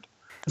disappeared.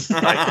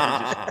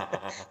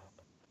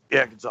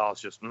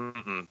 Gonzalez just.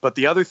 Mm-mm. But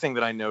the other thing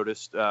that I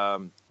noticed,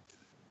 the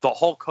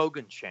Hulk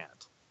Hogan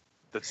chant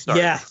that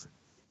started. Yeah.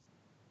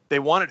 They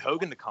wanted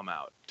Hogan to come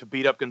out to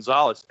beat up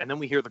Gonzalez, and then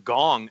we hear the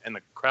gong, and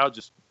the crowd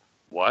just,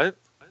 what?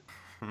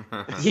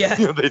 Yeah.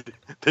 They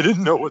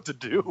didn't know what to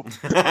do.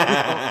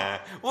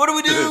 What do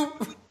we do?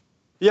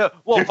 Yeah,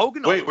 well,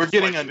 Hogan. Wait, we're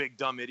getting big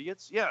dumb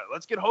idiots. Yeah,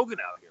 let's get Hogan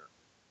out here.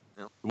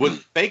 Well,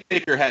 Fake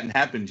Taker hadn't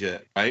happened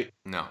yet, right?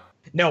 No.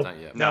 Not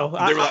yet. No.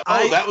 They were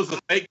that was the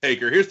Fake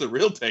Taker. Here's the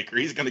real Taker.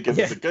 He's going to give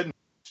us a good.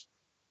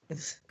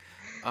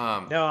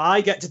 No,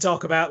 I get to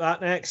talk about that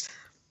next.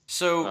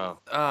 So,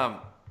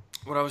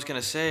 what I was going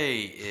to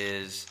say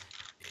is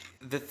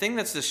the thing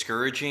that's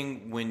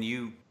discouraging when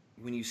you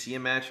see a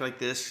match like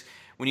this,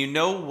 when you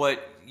know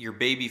what your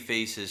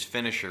babyface's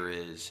finisher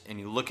is, and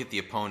you look at the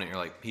opponent, you're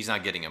like, he's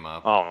not getting him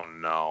up. Oh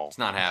no, it's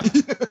not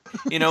happening.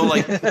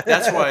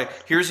 That's why.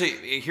 Here's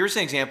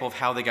an example of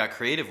how they got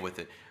creative with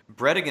it.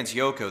 Brett against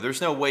Yoko,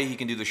 there's no way he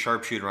can do the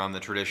sharpshooter on the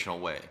traditional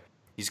way.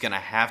 He's gonna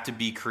have to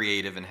be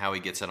creative in how he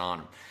gets it on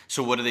him.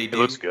 So what do they do?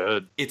 It looks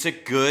good. It's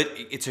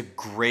a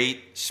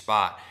great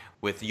spot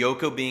with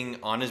Yoko being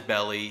on his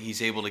belly.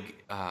 He's able to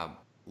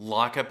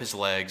lock up his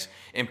legs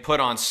and put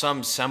on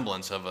some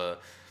semblance of a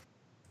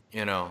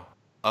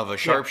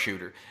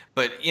sharpshooter.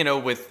 But,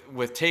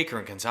 with Taker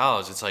and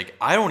Gonzalez, it's like,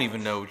 I don't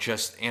even know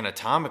just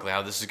anatomically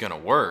how this is going to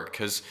work,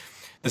 because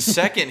the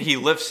second he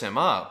lifts him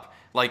up,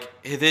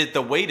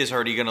 the weight is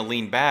already going to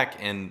lean back,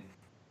 and,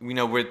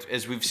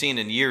 as we've seen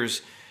in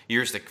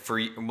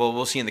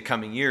we'll see in the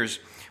coming years,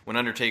 when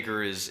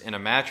Undertaker is in a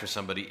match with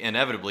somebody,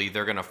 inevitably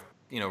they're going to,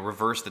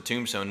 reverse the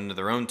tombstone into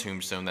their own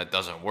tombstone. That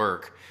doesn't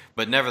work.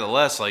 But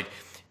nevertheless, I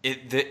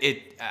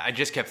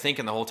just kept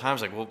thinking the whole time, I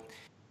was like, well,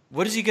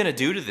 what is he going to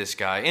do to this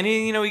guy? And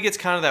he gets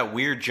kind of that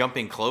weird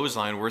jumping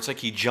clothesline where it's like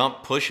he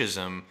pushes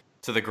him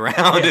to the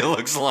ground, it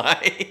looks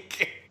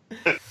like.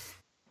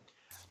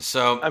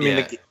 So, I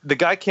mean, the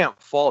guy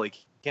can't fall. He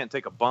can't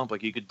take a bump.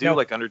 He could do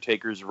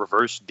Undertaker's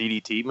reverse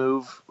DDT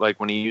move,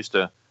 when he used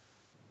to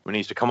when he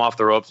used to come off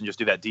the ropes and just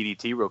do that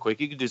DDT real quick.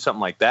 He could do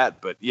something like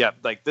that. But yeah,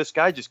 like this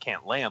guy just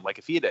can't land. Like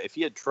if he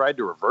had tried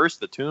to reverse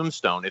the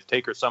tombstone, if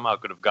Taker somehow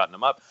could have gotten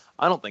him up,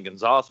 I don't think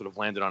Gonzalez would have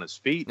landed on his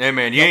feet. Hey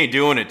man, you ain't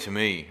doing it to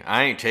me.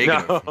 I ain't taking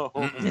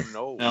it.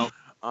 No.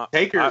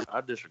 Taker.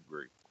 I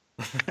disagree.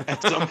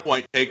 At some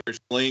point, Taker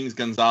slings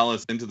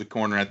Gonzalez into the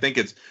corner. I think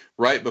it's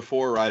right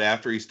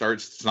after he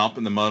starts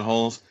stomping the mud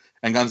holes,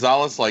 and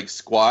Gonzalez like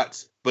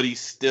squats, but he's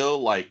still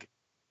like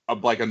a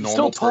normal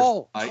still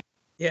tall. person. Like,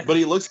 Yeah. But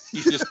he looks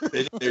like he's just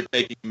sitting there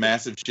taking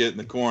massive shit in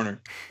the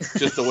corner.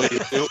 Just the way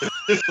he's doing it.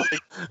 Just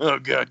like, Oh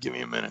God, give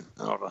me a minute.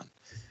 Hold on.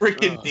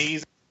 freaking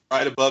knees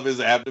right above his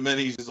abdomen.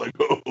 He's just like,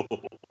 oh.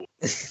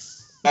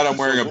 God, I'm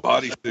wearing a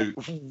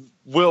bodysuit.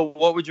 Will,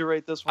 what would you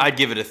rate this one? I'd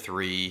give it a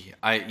 3.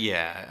 I'd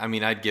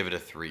give it a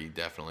 3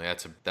 definitely.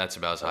 That's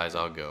about as high as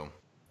I'll go.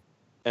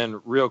 And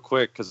real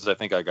quick, because I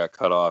think I got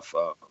cut off,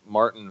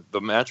 Martin,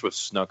 the match with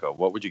Snuka,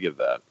 what would you give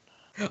that?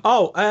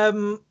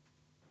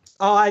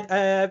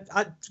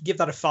 I'd give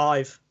that a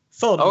 5.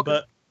 Fun, Okay.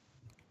 but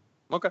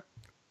Okay,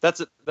 that's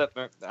it.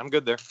 I'm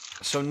good there.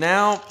 So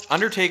now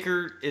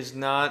Undertaker is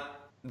not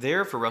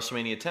there for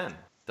WrestleMania 10.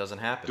 Doesn't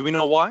happen. Do we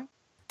know why?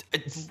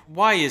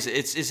 Why is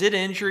it? Is it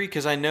injury?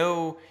 Because I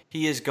know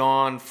he is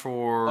gone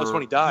for. That's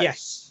when he died.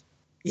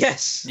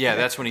 yes. Yeah,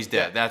 that's when he's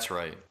dead. Yeah. That's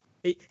right.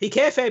 He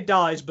kayfabe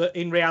dies, but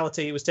in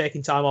reality, he was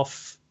taking time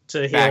off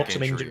to heal Back up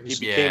some injury. injuries.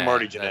 He became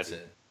Marty That's Jannetty.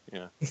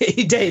 it.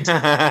 He did. You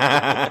would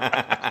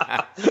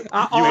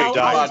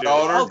die too.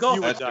 I'll go.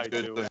 You would That's die a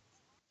good too. thing.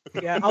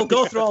 Yeah, I'll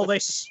go through all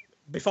this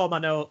before my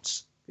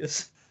notes.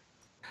 Yes.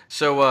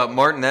 So,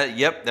 Martin,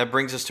 that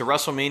brings us to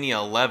WrestleMania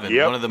 11,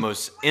 Yep. one of the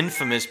most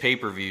infamous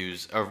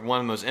pay-per-views, or one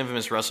of the most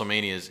infamous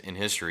WrestleManias in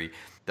history.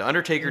 The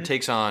Undertaker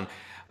takes on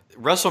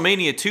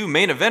WrestleMania 2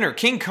 main eventer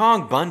King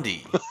Kong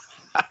Bundy.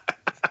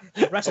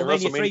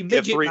 WrestleMania 3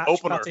 midget 3 match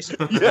opener.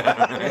 participant.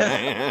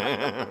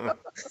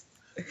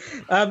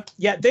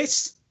 Yeah.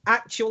 This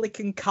actually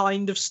can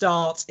kind of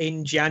start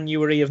in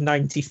January of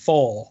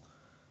 '94.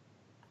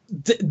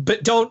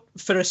 But don't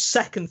for a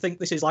second think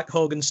this is like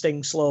Hogan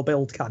Sting slow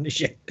build kind of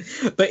shit.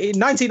 But in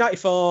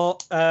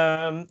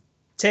 1994,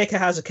 Taker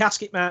has a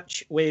casket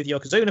match with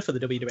Yokozuna for the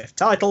WWF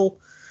title.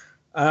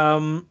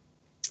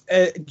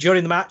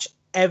 During the match,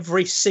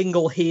 every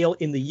single heel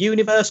in the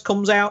universe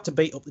comes out to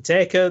beat up the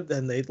Taker.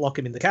 Then they lock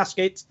him in the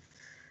casket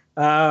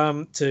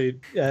to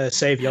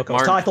save Yoko's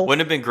Martin, title. wouldn't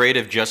it have been great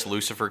if just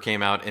Lucifer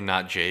came out and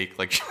not Jake?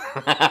 Like,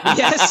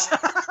 Yes.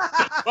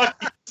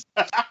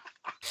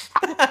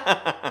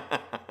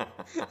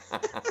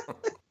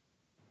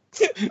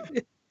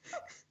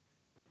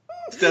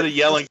 Instead of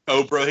yelling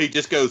Cobra, he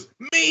just goes,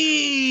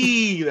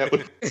 me! That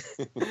would...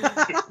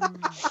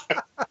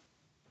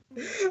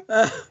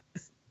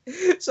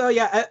 So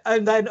yeah,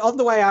 and then on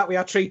the way out, we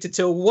are treated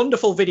to a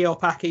wonderful video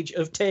package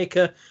of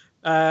Taker,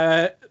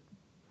 like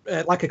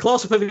a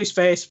close-up of his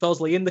face,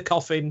 supposedly in the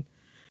coffin,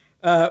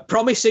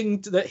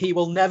 promising that he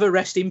will never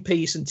rest in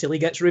peace until he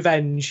gets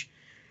revenge,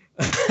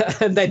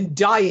 and then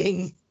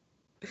dying.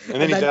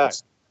 And then he died.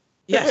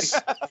 Yes.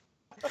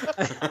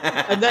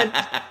 and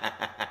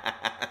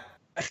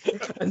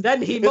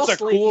then he It's must a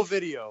cool leave.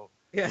 video.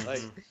 Yeah.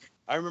 Like,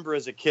 I remember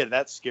as a kid,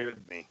 that scared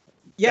me.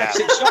 Yeah, 'cause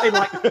it shot him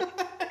like.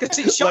 Because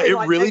it shot Like, him it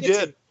like really negative.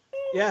 did.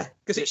 Yeah,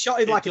 because it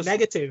shot him like just- a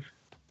negative.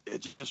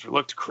 It just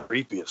looked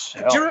creepy as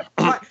hell.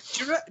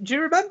 Do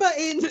you remember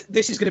in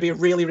this is going to be a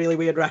really really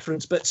weird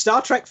reference, but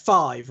Star Trek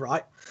V,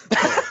 right?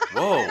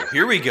 whoa,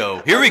 here we go.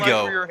 Here we Where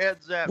go. your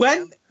head's at,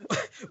 When man.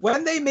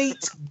 when they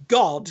meet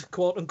God,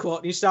 quote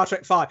unquote, in Star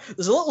Trek V,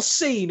 there's a little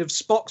scene of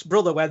Spock's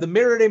brother where the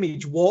mirror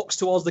image walks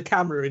towards the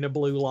camera in a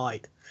blue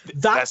light.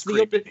 That's the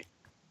creepy.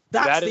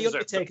 that's That the is a-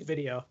 Undertaker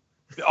video.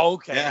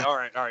 Okay, Yeah. all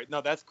right.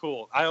 No, that's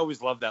cool. I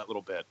always loved that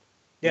little bit.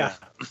 Yeah.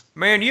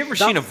 Man, you ever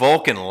seen a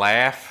Vulcan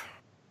laugh?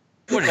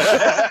 What is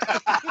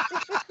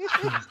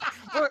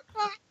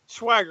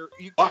Swagger,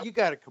 you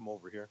got to come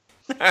over here.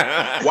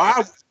 Why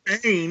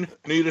would Kane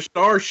need a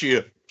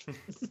starship?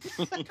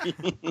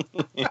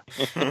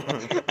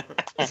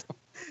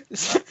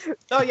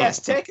 So yes,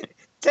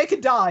 Taker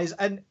dies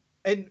and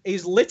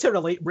is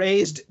literally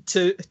raised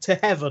to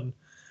heaven.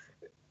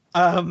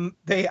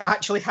 They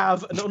actually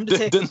have an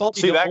Undertaker Didn't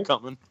body see double. that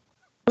coming.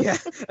 Yeah,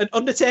 an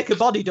Undertaker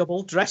body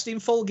double dressed in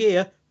full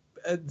gear.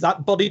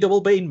 That body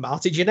double being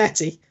Marty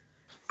Jannetty.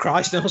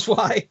 Christ knows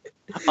why.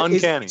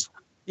 Uncanny.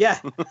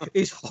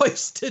 Is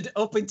hoisted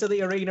up into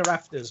the arena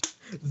rafters.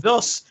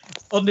 Thus,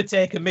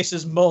 Undertaker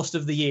misses most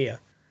of the year.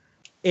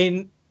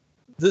 In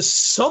the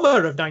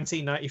summer of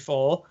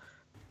 1994,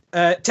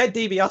 Ted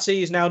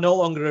DiBiase is now no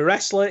longer a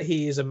wrestler.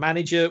 He is a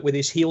manager with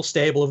his heel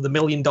stable of the $1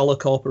 Million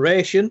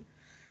Corporation.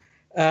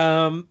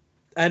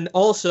 And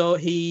also,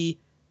 he,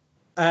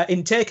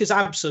 in Taker's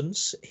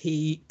absence,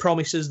 he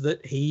promises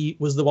that he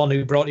was the one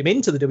who brought him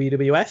into the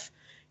WWF.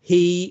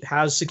 He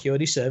has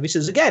secured his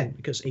services again,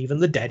 because even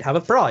the dead have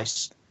a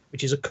price,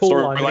 which is a cool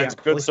line. Storyline's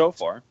good so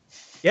far.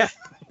 Yeah.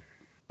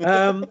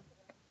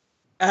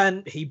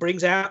 And he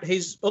brings out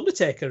his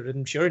Undertaker,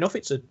 and sure enough,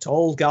 it's a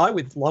tall guy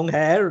with long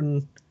hair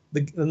and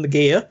the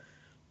gear.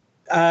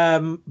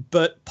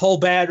 But Paul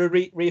Bearer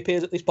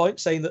reappears at this point,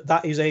 saying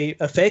that is a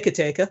faker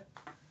taker,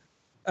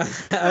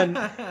 and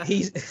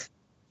he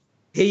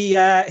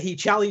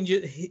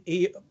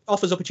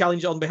offers up a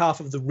challenge on behalf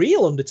of the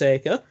real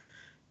Undertaker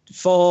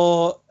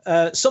for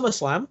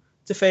SummerSlam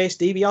to face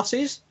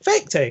DiBiase's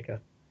fake taker.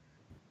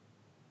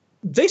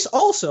 This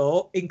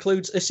also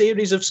includes a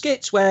series of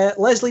skits where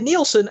Leslie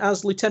Nielsen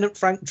as Lieutenant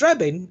Frank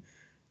Drebin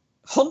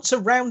hunts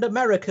around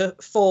America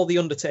for the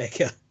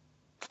Undertaker.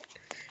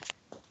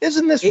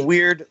 Isn't this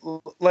weird?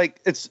 Like,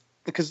 it's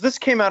because this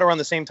came out around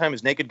the same time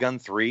as Naked Gun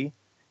 3.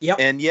 Yep.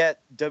 And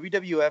yet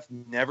WWF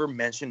never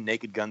mentioned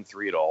Naked Gun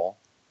 3 at all.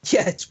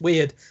 Yeah, it's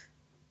weird.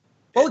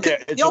 Well,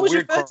 it's a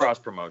weird cross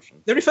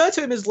promotion. They refer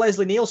to him as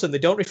Leslie Nielsen. They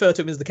don't refer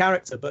to him as the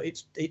character, but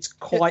it's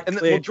quite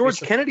clear. Well,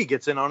 George Kennedy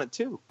gets in on it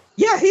too.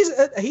 Yeah, he's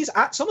at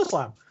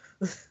SummerSlam.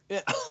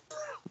 Yeah.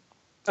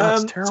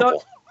 That's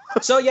terrible.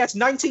 So yes,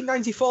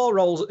 1994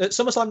 rolls.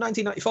 SummerSlam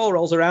 1994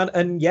 rolls around,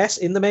 and yes,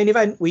 in the main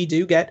event we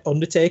do get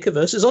Undertaker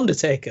versus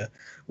Undertaker.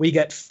 We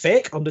get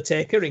fake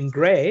Undertaker in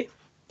grey,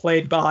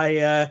 played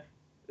by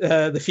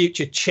the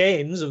future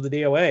Chains of the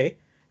DOA,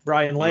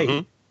 Brian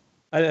Lee,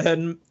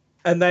 and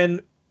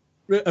then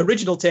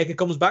original Taker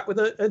comes back with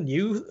a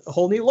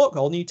whole new look,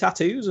 all new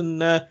tattoos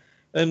and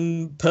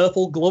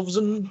purple gloves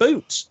and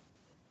boots.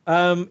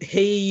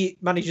 He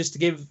manages to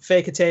give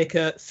Faker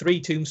Taker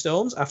 3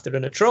 tombstones after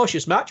an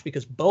atrocious match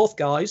because both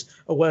guys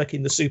are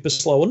working the super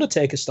slow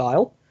Undertaker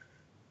style.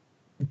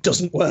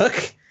 Doesn't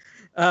work.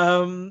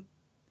 The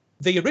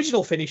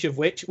original finish of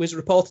which was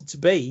reported to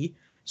be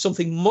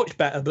something much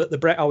better, but the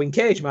Bret Owen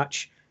cage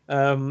match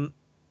went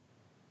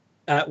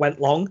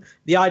long.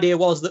 The idea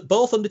was that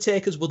both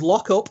Undertakers would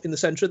lock up in the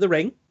center of the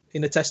ring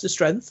in a test of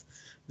strength.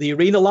 The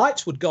arena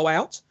lights would go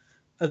out.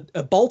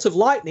 A bolt of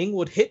lightning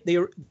would hit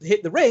the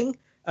ring,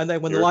 and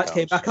then when the lights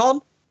came back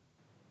on,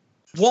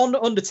 one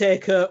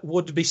Undertaker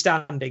would be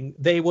standing.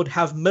 They would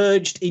have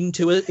merged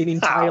into an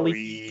entirely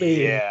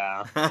being.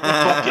 Yeah.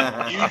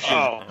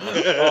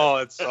 Oh,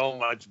 it's so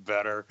much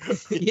better.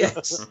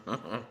 Yes.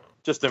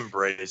 Just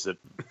embrace it.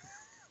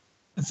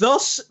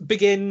 Thus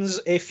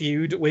begins a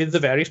feud with the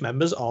various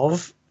members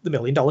of the $1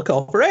 Million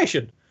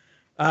Corporation.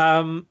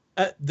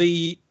 At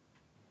the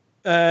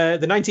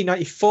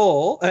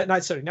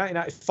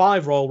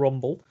 1995 Royal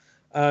Rumble,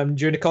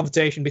 during a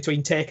confrontation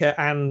between Taker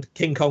and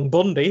King Kong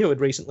Bundy, who had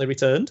recently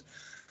returned,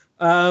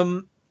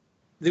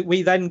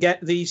 we then get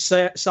the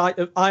sight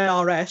of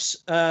IRS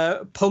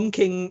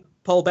punking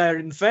Paul Bearer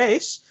in the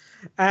face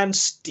and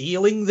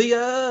stealing the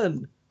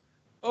urn.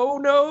 Oh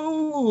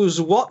no!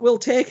 What will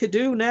Taker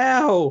do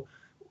now?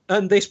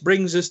 And this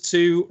brings us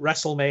to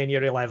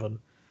WrestleMania 11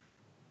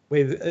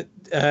 with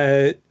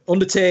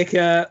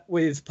Undertaker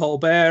with Paul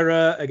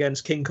Bearer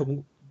against King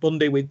Kong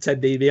Bundy with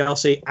Ted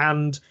DiBiase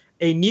and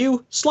a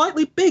new,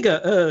 slightly bigger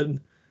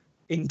urn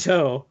in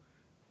tow.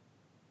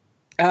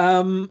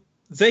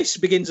 This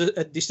begins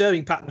a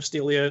disturbing pattern of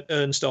stealing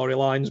urn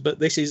storylines, but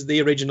this is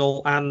the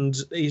original and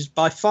is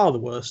by far the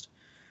worst.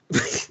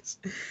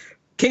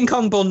 King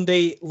Kong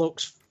Bundy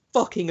looks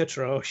fucking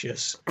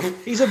atrocious.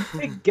 He's a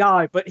big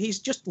guy, but he's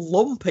just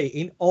lumpy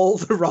in all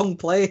the wrong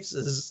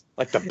places.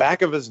 Like the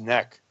back of his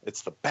neck.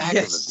 It's the back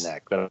of his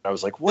neck that I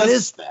was like, what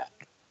is that?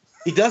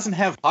 He doesn't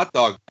have hot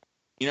dog.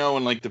 You know,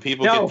 when like the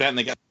people get fat and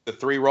they got the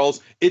 3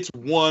 rolls, it's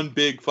one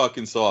big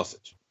fucking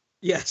sausage.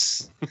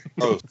 Yes.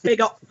 Oh. big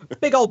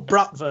old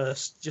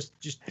bratwurst. Just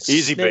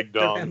easy, big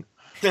dog.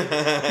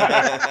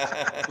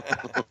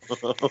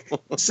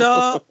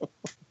 So,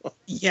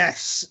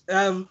 yes,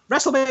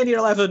 WrestleMania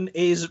 11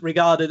 is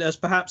regarded as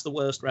perhaps the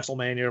worst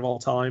WrestleMania of all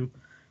time.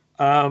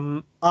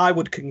 I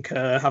would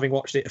concur, having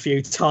watched it a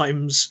few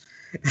times.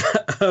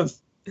 The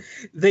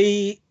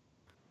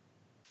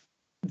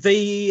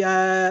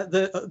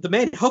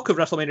main hook of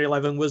WrestleMania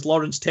 11 was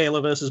Lawrence Taylor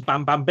versus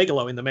Bam Bam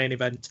Bigelow in the main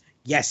event.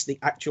 Yes, the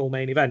actual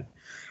main event.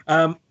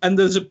 And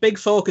there's a big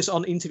focus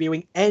on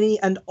interviewing any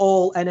and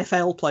all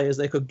NFL players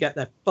they could get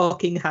their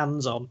fucking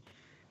hands on.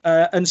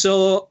 And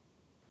so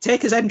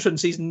Taker's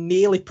entrance is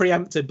nearly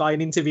preempted by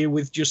an interview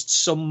with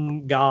just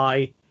some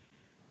guy.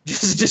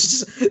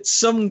 Just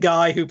some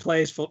guy who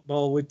plays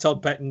football with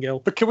Todd Pettengill.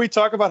 But can we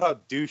talk about how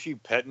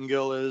douchey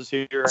Pettengill is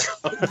here? Yes.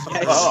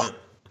 Oh.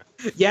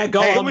 Yeah,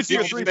 go on. With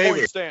your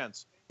 3-point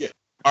stance. Yeah.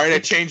 All right, I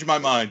changed my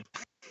mind.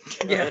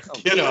 Yeah.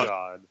 Get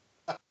on.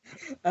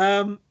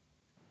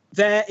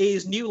 There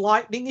is new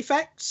lightning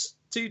effects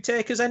to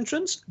Taker's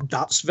entrance.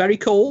 That's very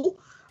cool.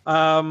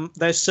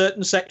 There's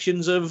certain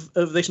sections of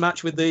this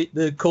match with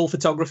the cool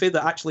photography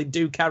that actually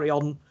do carry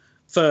on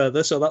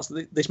further. So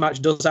this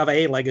match does have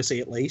a legacy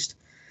at least.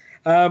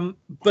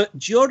 But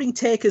during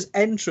Taker's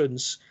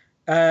entrance,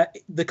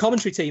 the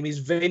commentary team is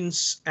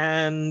Vince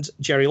and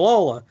Jerry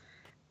Lawler.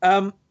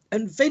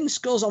 And Vince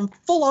goes on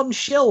full-on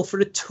shill for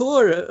a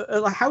tour,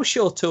 a house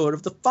show tour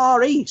of the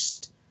Far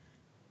East.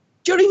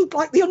 During,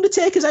 like, The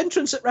Undertaker's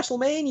entrance at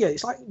WrestleMania.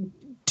 It's like,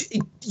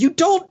 you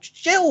don't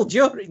shill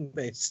during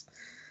this.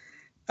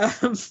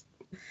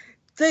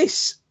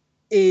 This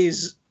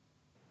is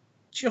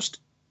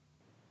just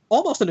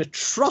almost an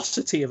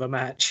atrocity of a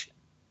match.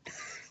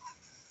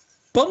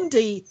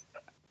 Bundy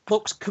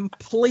looks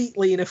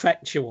completely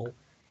ineffectual.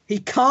 He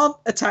can't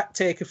attack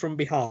Taker from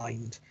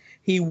behind.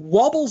 He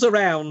wobbles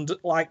around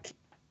like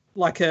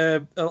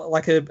a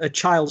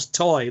child's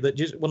toy, that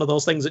just one of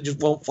those things that just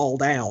won't fall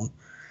down.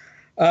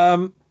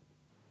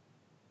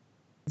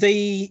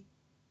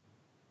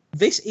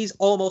 This is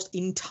almost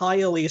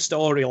entirely a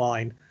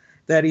storyline.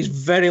 There is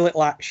very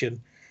little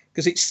action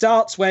because it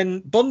starts when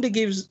Bundy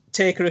gives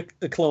Taker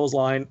a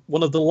clothesline,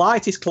 one of the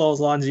lightest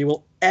clotheslines you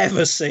will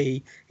ever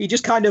see. He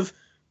just kind of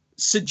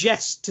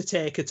suggests to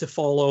Taker to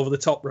fall over the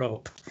top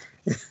rope,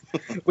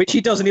 which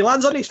he does, and he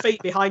lands on his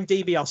feet behind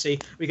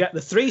DiBiase. We get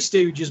the Three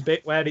Stooges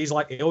bit where he's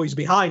like, "Oh, he's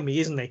behind me,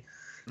 isn't he?"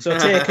 So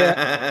Taker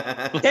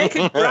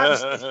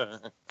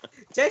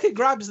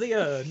grabs the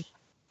urn.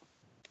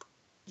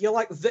 You're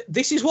like,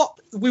 this is what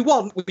we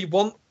want. We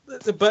want,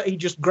 but he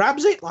just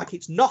grabs it like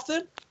it's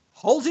nothing,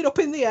 holds it up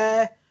in the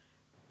air,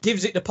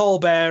 gives it to Paul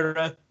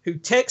Bearer, who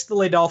takes the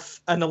lid off,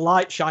 and a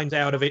light shines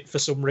out of it for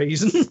some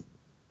reason.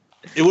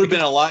 It would have been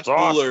a lot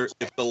cooler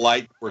if the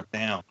light were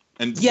down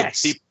and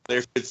yes, people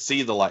there could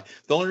see the light.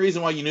 The only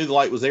reason why you knew the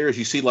light was there is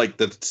you see like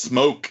the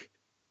smoke.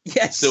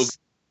 Yes. Still...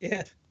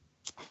 Yeah.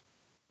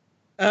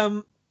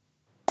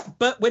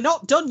 But we're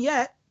not done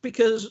yet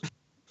because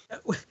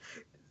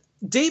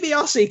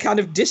DiBiase kind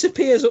of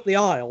disappears up the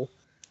aisle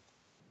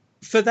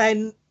for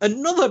then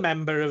another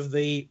member of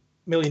the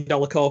 $1 Million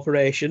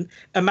Corporation,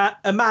 a man,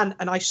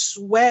 and I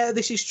swear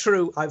this is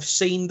true, I've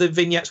seen the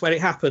vignettes where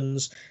it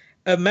happens,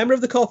 a member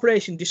of the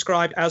corporation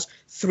described as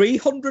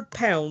 300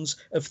 pounds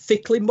of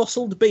thickly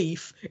muscled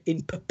beef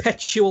in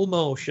perpetual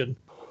motion.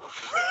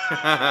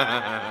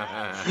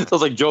 Sounds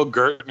like Joe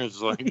Gertner's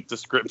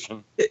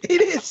description.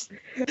 It is.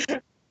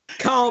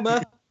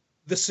 Karma,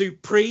 the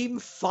supreme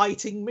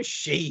fighting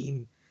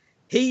machine.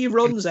 He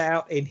runs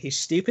out in his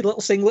stupid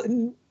little singlet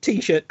and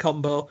t-shirt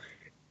combo,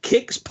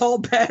 kicks Paul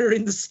Bearer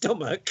in the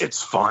stomach.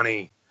 It's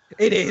funny.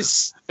 It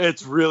is.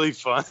 It's really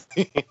funny.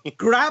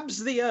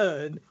 Grabs the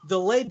urn, the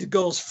lid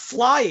goes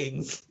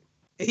flying.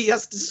 He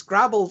has to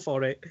scrabble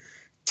for it.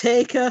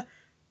 Taker,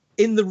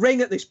 in the ring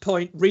at this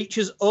point,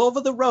 reaches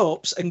over the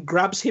ropes and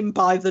grabs him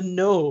by the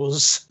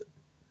nose.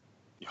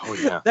 Oh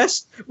yeah.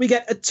 We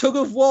get a tug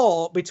of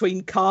war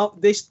between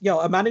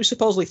a man who's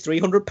supposedly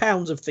 300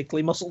 pounds of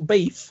thickly muscled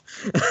beef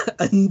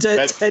and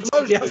Ted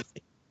DiBiase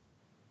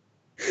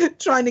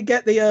trying to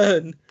get the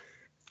urn,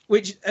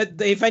 which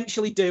they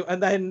eventually do,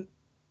 and then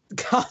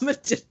Karma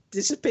just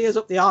disappears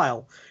up the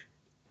aisle.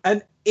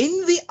 And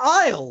in the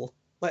aisle,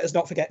 let us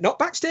not forget, not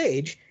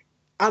backstage,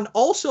 and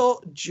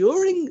also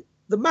during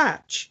the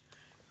match,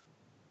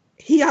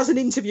 he has an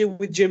interview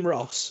with Jim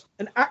Ross,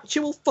 an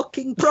actual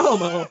fucking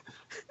promo.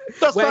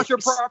 That's not your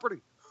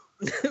property.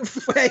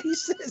 Where he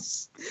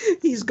says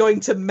he's going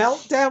to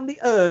melt down the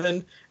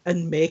urn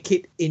and make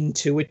it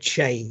into a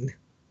chain.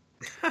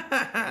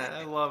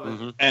 I love it.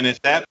 Mm-hmm. And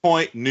at that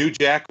point, New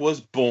Jack was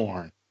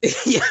born.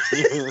 Yeah.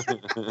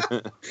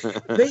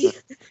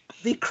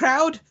 The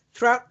crowd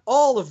throughout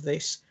all of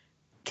this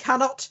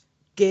cannot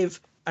give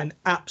an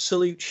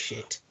absolute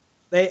shit.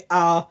 They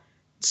are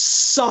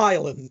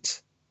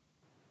silent.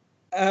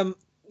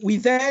 We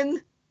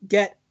then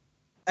get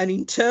an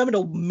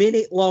interminable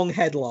minute-long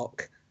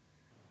headlock,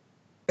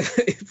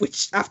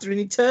 which after an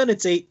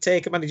eternity,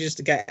 Taker manages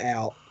to get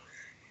out.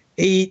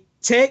 He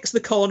takes the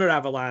corner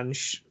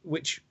avalanche,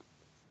 which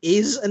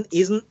is and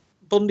isn't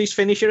Bundy's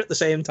finisher at the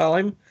same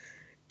time.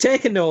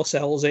 Taker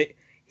no-sells it.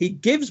 He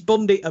gives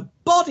Bundy a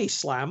body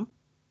slam,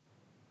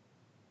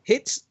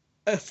 hits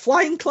a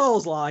flying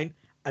clothesline,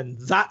 and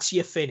that's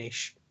your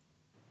finish.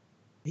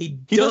 He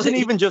doesn't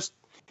even just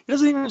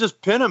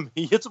pin him.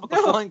 He hits him with the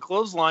flying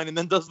clothesline and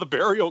then does the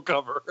burial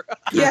cover.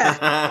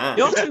 Yeah.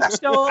 No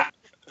tombstone,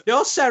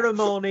 no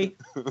ceremony,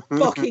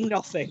 fucking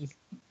nothing.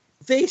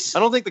 I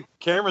don't think the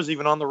camera's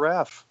even on the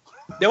ref.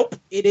 Nope,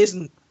 it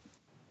isn't.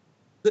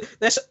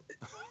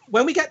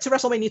 When we get to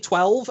WrestleMania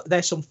 12,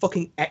 there's some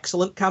fucking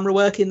excellent camera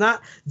work in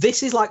that.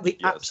 This is like the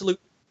absolute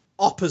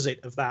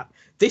opposite of that.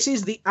 This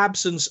is the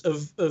absence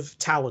of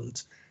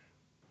talent.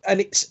 And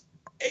it's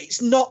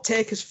not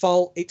Taker's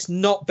fault. It's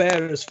not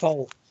Bearer's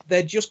fault.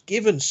 They're just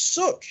given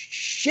such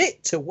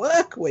shit to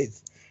work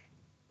with.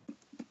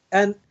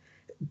 And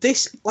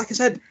this, like I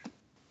said,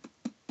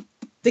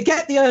 they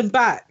get the urn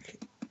back,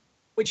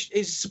 which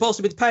is supposed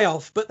to be the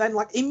payoff, but then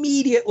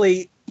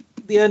immediately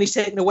the urn is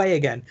taken away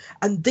again.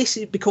 And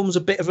it becomes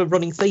a bit of a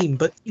running theme,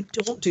 but you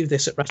don't do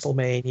this at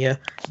WrestleMania.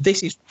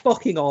 This is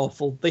fucking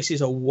awful. This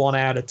is a 1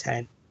 out of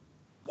 10.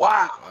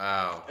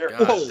 Wow.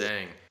 God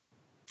dang.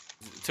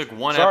 It took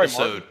one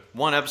episode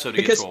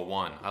to get to a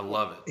 1. I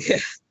love it. Yeah.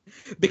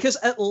 Because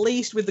at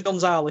least with the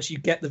Gonzalez, you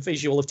get the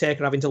visual of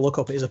Taker having to look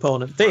up at his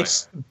opponent.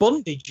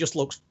 Bundy just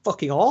looks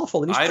fucking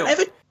awful. And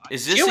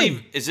is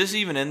this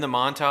even in the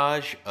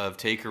montage of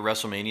Taker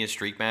WrestleMania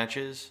streak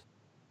matches?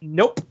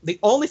 Nope. The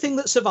only thing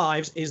that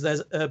survives is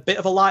there's a bit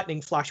of a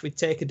lightning flash with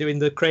Taker doing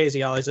the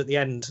crazy eyes at the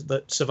end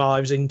that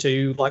survives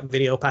into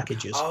video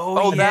packages.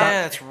 Oh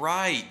yeah, that's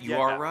right. You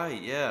are right.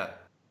 Yeah.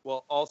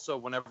 Well, also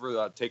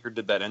whenever Taker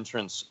did that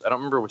entrance, I don't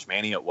remember which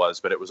Mania it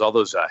was, but it was all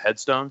those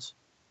headstones.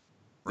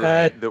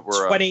 Right. that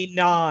were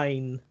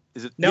 29.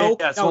 Is it? No,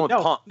 yeah, it's the one with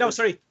Punk. no,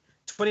 sorry.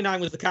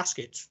 29 was the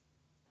caskets.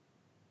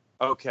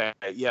 Okay,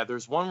 yeah.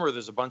 There's one where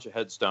there's a bunch of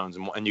headstones,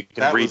 and you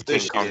can That read was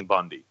this King Kong year.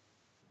 Bundy.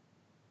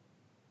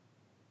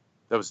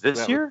 That was this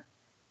That was- year.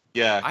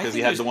 Yeah, I because he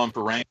think it had was- the one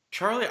for rank.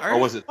 Charlie, Or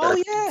was it? Oh,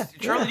 yeah.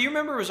 Charlie, yeah. do you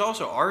remember it was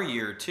also our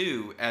year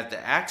too? At the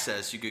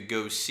Access, you could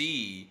go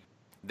see.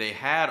 They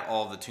had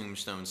all the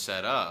tombstones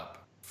set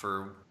up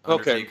for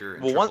Okay, Undertaker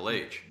and well, Triple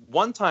H.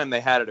 One time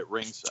they had it at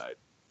ringside.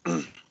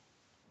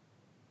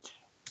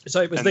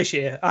 So it was And- this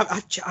year.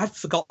 I've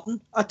forgotten.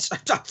 I've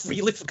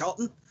really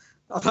forgotten.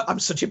 I'm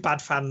such a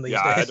bad fan these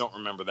Yeah, I days. don't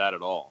remember that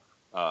at all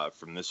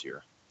from this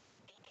year.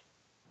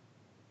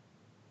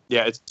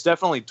 Yeah, it's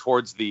definitely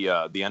towards the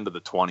end of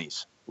the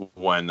 20s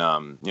when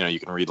you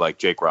can read like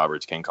Jake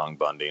Roberts, King Kong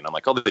Bundy, and I'm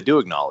like, oh, they do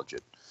acknowledge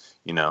it,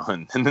 and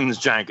then there's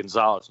Giant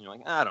Gonzalez, and you're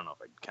like, I don't know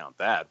if I'd count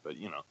that, but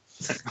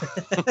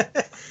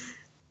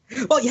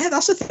Well, yeah,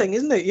 that's the thing,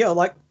 isn't it?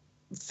 Like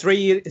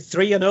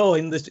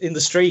 3-0 in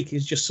the streak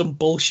is just some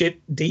bullshit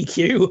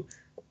DQ.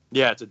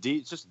 yeah,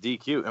 it's just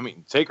DQ. I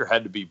mean, Taker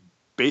had to be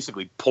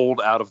basically pulled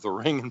out of the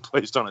ring and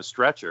placed on a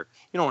stretcher.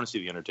 You don't want to see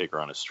the Undertaker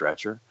on a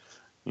stretcher,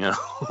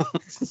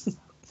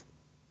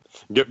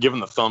 Give him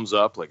the thumbs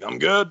up, like I'm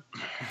good.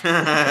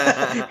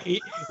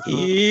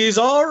 He's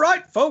all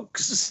right,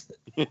 folks.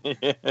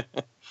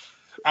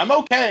 I'm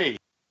okay.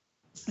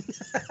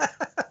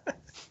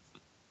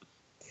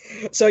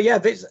 So yeah,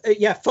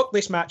 fuck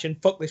this match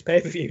and fuck this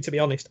pay-per-view. To be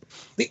honest,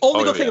 the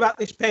only good thing about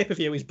this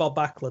pay-per-view is Bob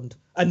Backlund,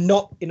 and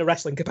not in a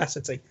wrestling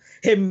capacity.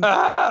 Him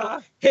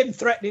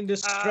threatening to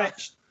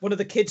stretch one of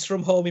the kids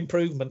from Home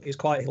Improvement is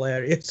quite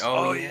hilarious.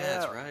 Oh yeah,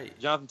 that's right.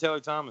 Jonathan Taylor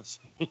Thomas.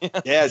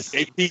 Yeah,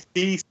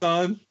 JPT,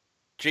 son.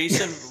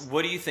 Jason,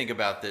 what do you think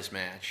about this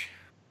match?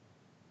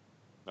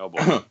 Oh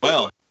boy.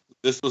 Well,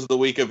 this was the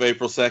week of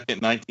April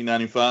 2nd,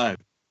 1995.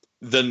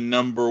 The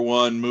number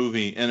one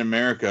movie in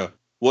America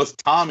was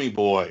Tommy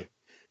Boy.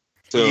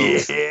 So,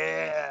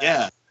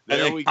 yeah.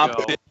 There we go.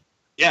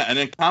 Yeah, an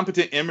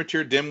incompetent,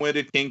 immature,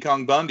 dim-witted King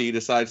Kong Bundy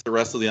decides to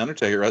wrestle The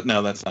Undertaker.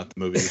 No, that's not the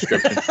movie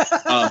description.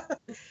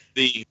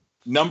 The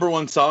number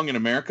one song in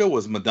America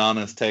was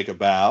Madonna's Take a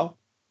Bow.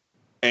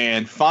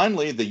 And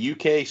finally, the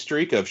UK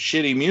streak of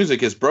shitty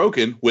music is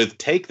broken with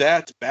Take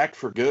That Back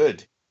for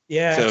Good.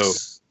 Yeah. So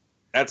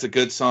that's a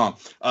good song.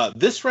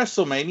 This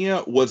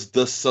WrestleMania was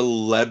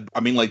the I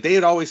mean, like, they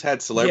had always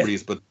had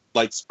celebrities, but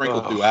like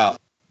sprinkled throughout.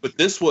 But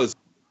this was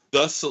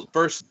the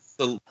first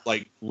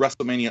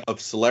WrestleMania of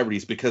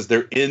celebrities because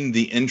they're in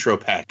the intro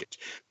package.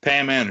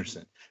 Pam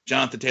Anderson,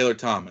 Jonathan Taylor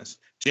Thomas,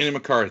 Jenny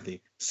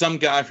McCarthy, some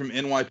guy from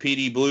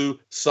NYPD Blue,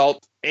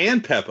 Salt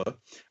and Peppa,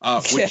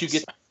 which you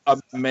get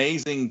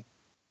amazing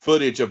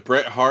footage of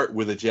Bret Hart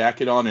with a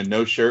jacket on and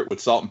no shirt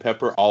with Salt and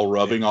Pepper all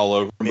rubbing all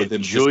over him. With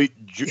him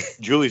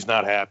Julie's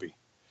not happy.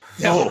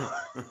 No.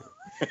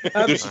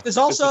 There's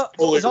also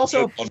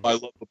on my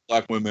love of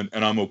black women,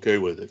 and I'm okay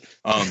with it.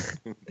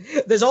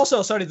 there's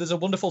a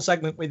wonderful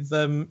segment with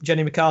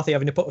Jenny McCarthy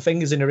having to put her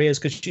fingers in her ears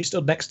because she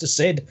stood next to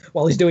Sid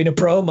while he's doing a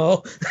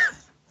promo.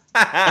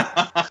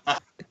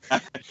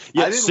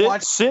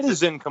 Sid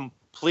is in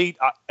complete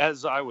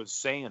as I was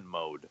saying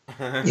mode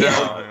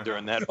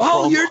during that.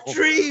 All promo. your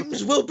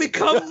dreams will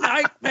become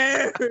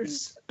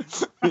nightmares.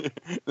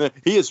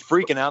 He is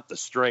freaking out the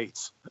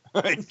straights.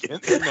 In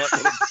that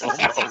little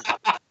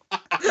promo.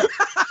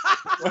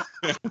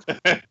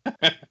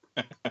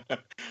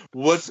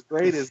 What's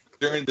great is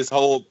during this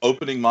whole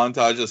opening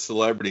montage of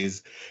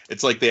celebrities,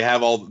 it's like they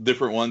have all the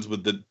different ones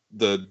with the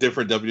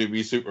different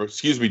WWF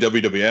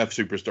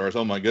superstars.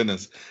 Oh my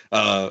goodness,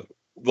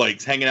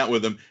 like hanging out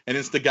with them, and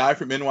it's the guy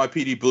from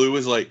NYPD Blue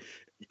is like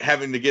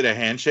having to get a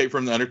handshake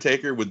from the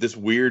Undertaker with this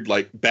weird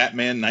like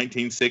Batman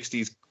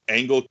 1960s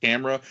angle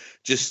camera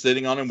just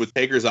sitting on him with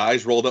Taker's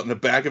eyes rolled up in the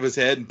back of his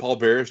head, and Paul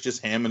Bearer's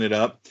just hamming it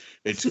up.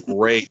 It's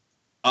great.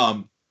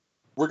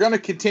 We're going to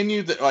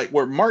continue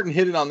where Martin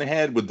hit it on the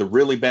head with the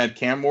really bad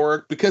camera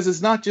work, because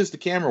it's not just the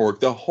camera work.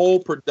 The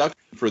whole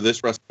production for this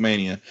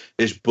WrestleMania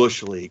is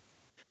Bush League.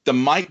 The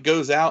mic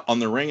goes out on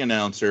the ring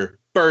announcer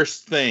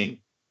first thing,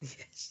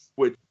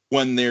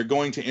 when they're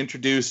going to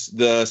introduce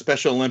the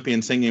Special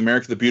Olympian singing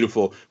America the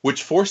Beautiful,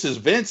 which forces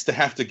Vince to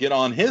have to get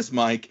on his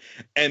mic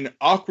and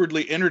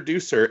awkwardly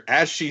introduce her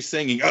as she's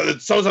singing. Oh,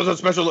 it's so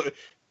special.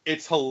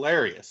 It's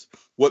hilarious.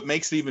 What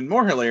makes it even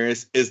more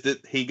hilarious is that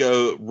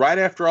right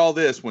after all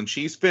this, when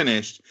she's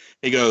finished,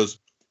 he goes,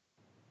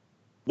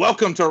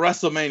 "Welcome to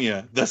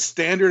WrestleMania, the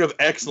standard of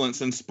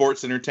excellence in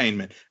sports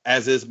entertainment,"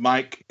 as his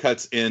mic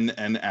cuts in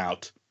and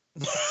out.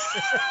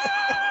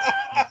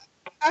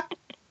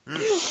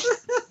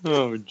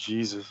 Oh,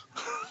 Jesus.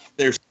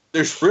 There's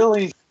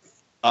really,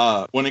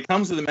 when it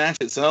comes to the match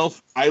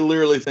itself, I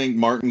literally think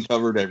Martin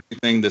covered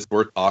everything that's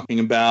worth talking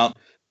about.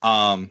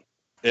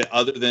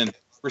 Other than,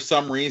 for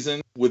some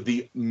reason, with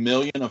the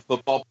million of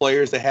football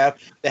players they have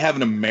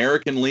an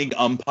American League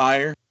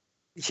umpire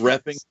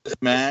repping this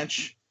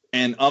match.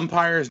 And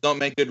umpires don't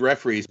make good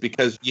referees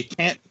because you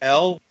can't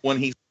tell when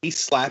he's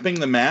slapping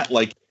the mat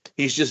like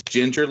he's just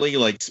gingerly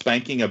like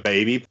spanking a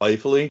baby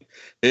playfully.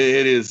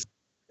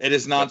 It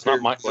is not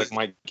That's not like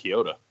Mike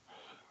Chioda.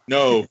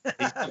 No,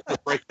 he's going to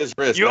break his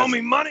wrist. You owe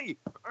me money.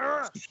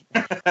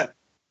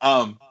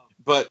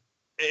 But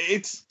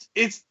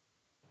it's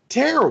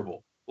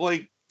terrible.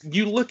 Like,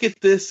 you look at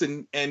this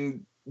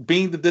and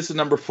being that this is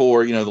number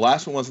 4, the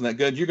last one wasn't that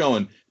good. You're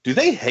going, do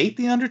they hate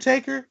the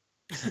Undertaker?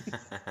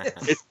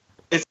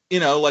 It's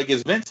like,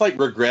 is Vince like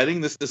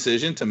regretting this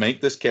decision to make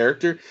this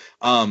character?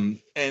 And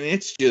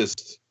it's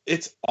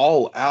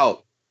all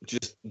out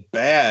just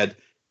bad.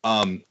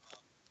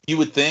 You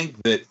would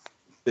think that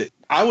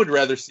I would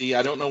rather see.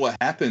 I don't know what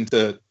happened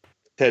to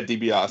Ted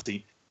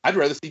DiBiase. I'd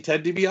rather see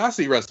Ted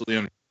DiBiase wrestle the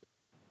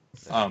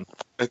Undertaker.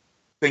 I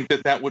think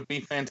that would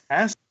be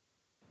fantastic.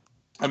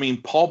 I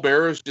mean, Paul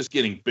Bearer is just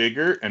getting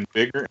bigger and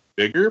bigger and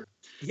bigger.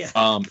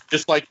 Yeah.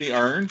 Just like the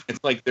Urn, it's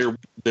like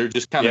they're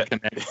just kind of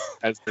connected.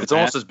 It's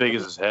almost as big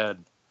as his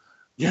head.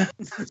 Yeah,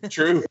 it's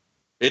true.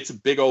 It's a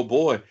big old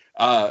boy.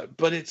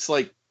 But it's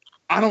like,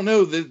 I don't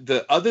know.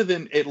 The other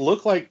than it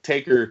looked like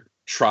Taker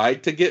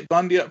tried to get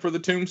Bundy up for the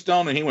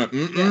tombstone, and he went,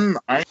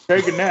 I ain't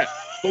taking that.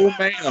 Oh,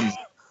 ma'am.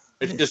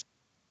 It's just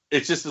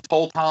this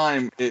whole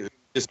time. It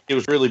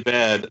was really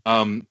bad.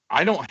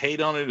 I don't hate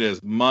on it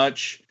as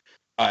much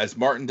as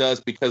Martin does,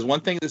 because one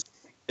thing that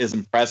is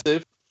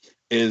impressive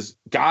is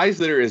guys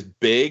that are as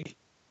big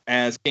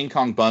as King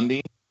Kong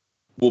Bundy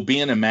will be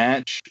in a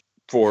match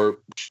for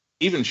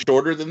even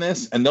shorter than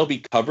this, and they'll be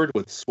covered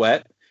with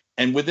sweat.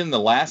 And within the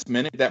last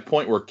minute, that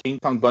point where King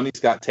Kong Bundy's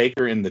got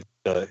Taker in the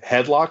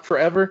headlock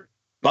forever,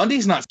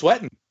 Bundy's not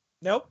sweating.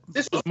 Nope.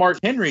 This was Mark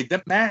Henry.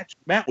 That match,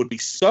 Matt would be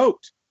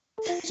soaked.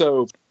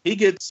 So he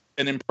gets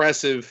an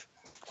impressive.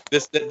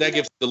 That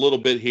gives a little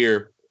bit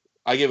here.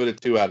 I give it a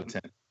 2 out of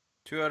 10.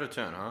 2 out of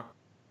 10, huh?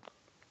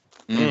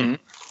 Mm-hmm.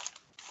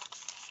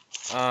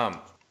 I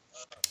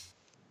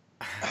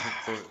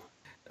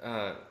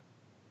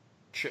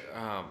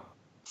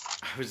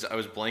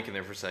was blanking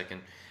there for a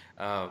second,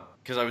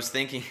 because I was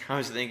thinking,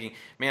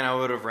 man, I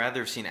would have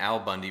rather seen Al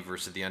Bundy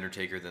versus the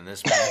Undertaker than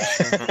this match.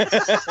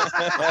 That's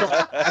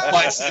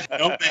why I said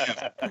no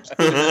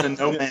man.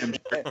 No man.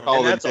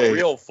 And that's a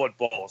real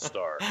football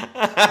star.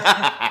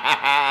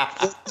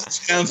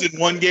 Sounds in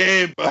one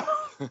game.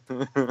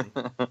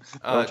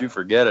 Don't you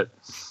forget it.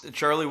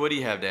 Charlie, what do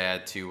you have to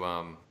add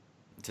to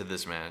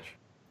this match?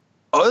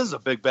 Oh, this is a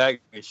big bag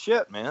of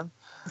shit, man.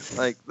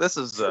 Like, this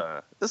is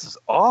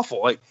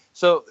awful. Like,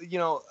 so,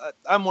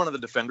 I'm one of the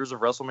defenders of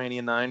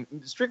WrestleMania 9,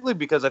 strictly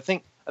because I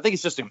think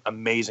it's just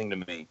amazing to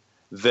me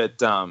that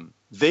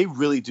they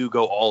really do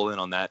go all in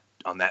on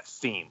that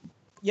theme.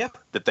 Yep.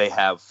 That they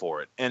have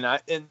for it. And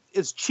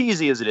as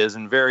cheesy as it is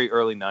in very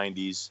early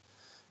 90s,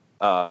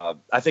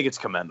 I think it's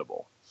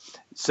commendable.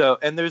 So,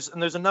 and there's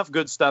enough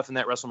good stuff in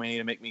that WrestleMania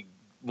to make me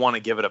want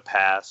to give it a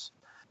pass.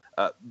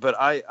 But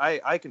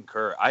I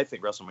concur. I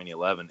think WrestleMania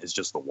 11 is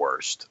just the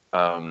worst.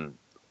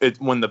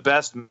 When the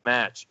best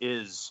match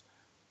is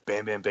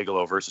Bam Bam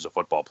Bigelow versus a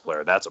football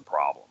player, that's a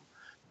problem.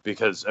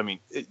 Because, I mean,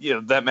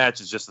 that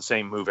match is just the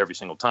same move every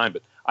single time.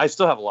 But I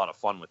still have a lot of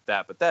fun with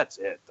that. But that's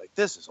it. Like,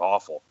 this is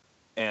awful.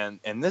 And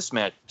this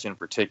match in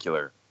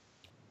particular,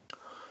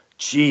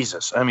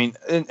 Jesus. I mean,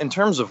 in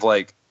terms of,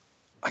 like,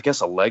 I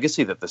guess a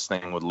legacy that this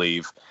thing would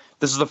leave,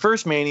 this is the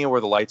first Mania where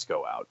the lights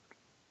go out.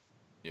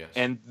 Yes.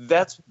 And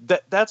that's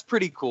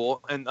pretty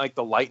cool. And like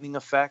the lightning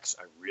effects,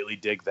 I really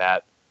dig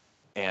that.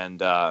 And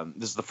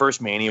this is the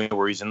first Mania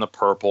where he's in the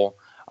purple.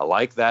 I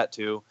like that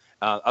too.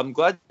 I'm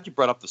glad you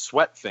brought up the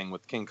sweat thing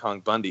with King Kong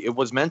Bundy. It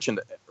was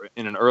mentioned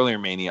in an earlier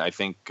Mania. I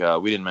think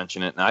we didn't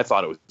mention it, and I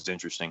thought it was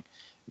interesting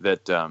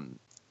that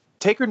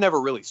Taker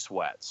never really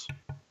sweats.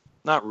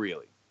 Not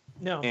really.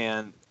 No.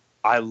 And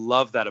I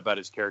love that about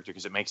his character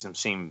because it makes him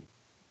seem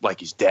like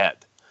he's dead.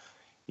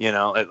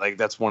 Like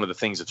that's one of the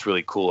things that's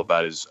really cool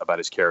about his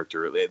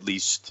character, at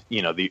least,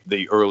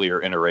 the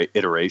earlier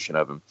iteration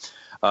of him.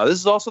 This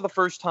is also the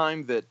first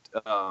time that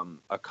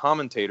a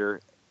commentator,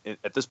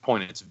 at this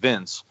point it's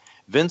Vince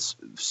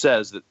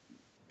says that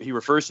he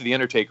refers to The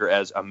Undertaker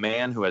as a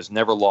man who has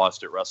never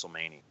lost at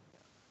WrestleMania.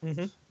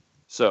 Mm-hmm.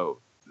 So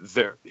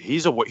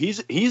he's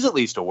at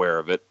least aware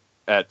of it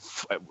at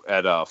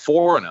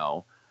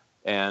 4-0.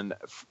 And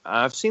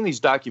I've seen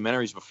these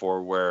documentaries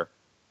before where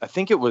I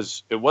think it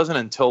wasn't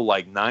until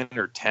like 9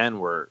 or 10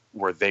 where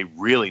they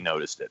really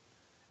noticed it.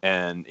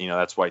 And,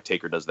 that's why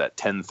Taker does that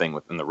 10 thing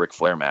within the Ric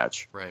Flair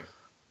match. Right.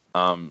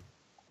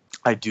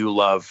 I do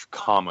love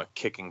Kama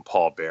kicking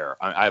Paul Bearer.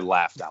 I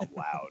laughed out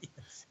loud.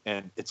 Yes.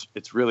 And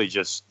it's really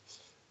just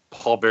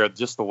Paul Bearer,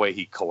 just the way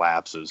he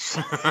collapses.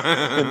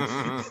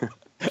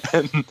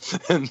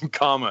 and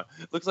Kama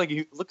looks like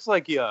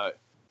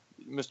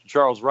Mr.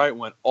 Charles Wright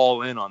went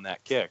all in on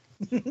that kick.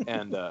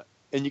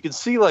 And you can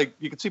see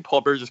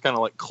Paul Bearer just kind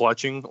of like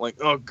clutching, like,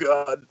 oh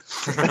god.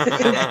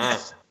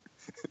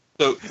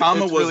 So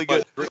Kama was really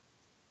good.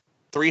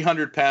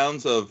 300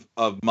 pounds of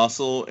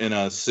muscle in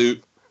a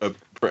suit of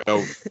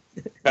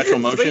perpetual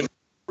motion.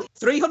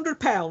 300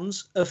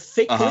 pounds of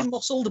thickly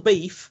muscled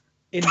beef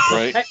in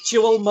Right.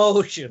 perpetual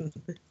motion.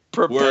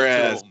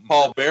 Whereas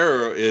Paul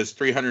Bearer is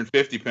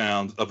 350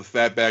 pounds of a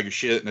fat bag of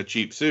shit in a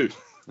cheap suit.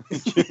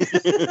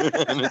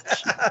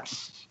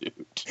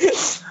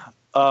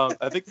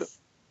 I think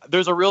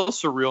there's a real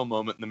surreal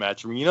moment in the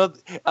match. I mean,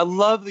 I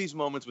love these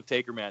moments with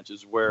Taker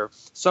matches where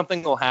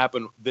something will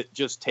happen that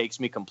just takes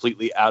me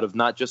completely out of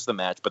not just the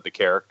match, but the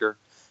character.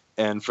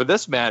 And for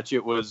this match,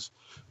 it was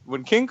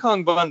when King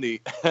Kong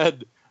Bundy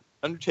had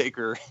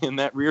Undertaker in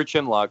that rear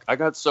chin lock. I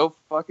got so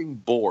fucking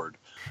bored.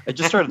 I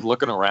just started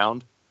looking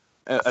around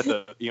at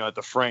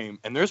the frame,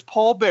 and there's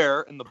Paul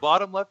Bearer in the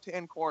bottom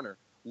left-hand corner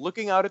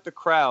looking out at the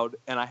crowd,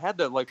 and I had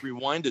to like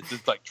rewind it to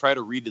like try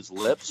to read his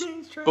lips.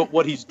 But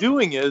what he's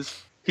doing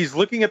is he's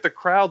looking at the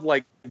crowd,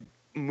 like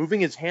moving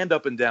his hand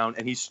up and down,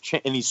 and he's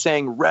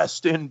saying,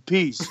 "Rest in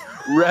peace,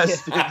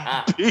 rest in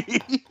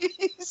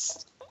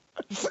peace."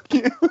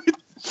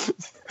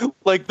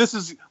 Like this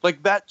is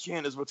like that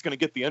chant is what's going to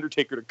get the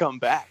Undertaker to come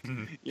back.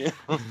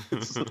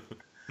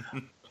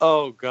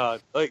 Oh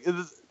God! Like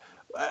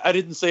I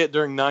didn't say it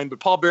during 9, but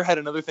Paul Bearer had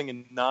another thing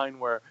in 9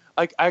 where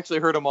I actually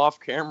heard him off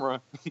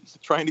camera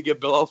trying to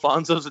get Bill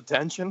Alfonso's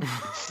attention,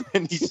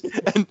 and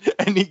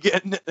and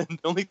the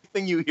only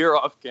thing you hear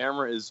off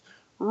camera is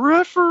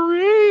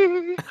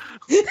referee.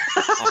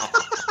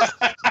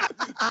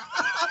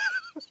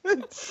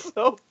 It's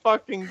so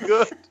fucking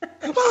good.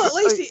 Well, at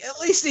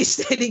least he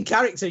stayed in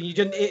character. You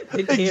didn't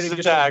hear him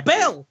just go,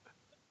 Bill.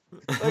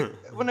 Like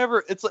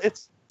whenever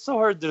it's so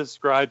hard to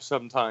describe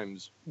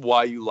sometimes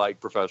why you like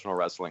professional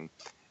wrestling,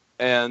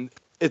 and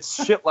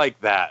it's shit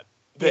like that.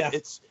 Yeah.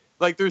 It's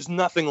like there's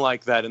nothing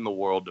like that in the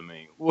world to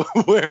me,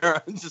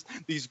 where just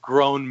these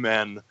grown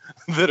men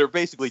that are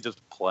basically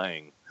just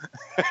playing.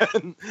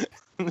 And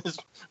this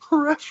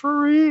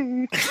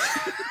referee.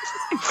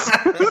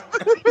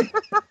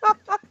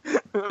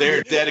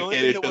 They're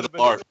dedicated to the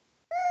art.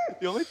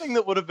 The only thing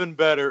that would have been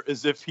better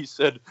is if he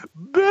said,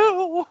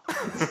 Bill!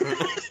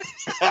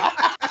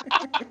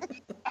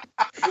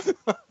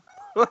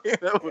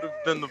 That would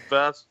have been the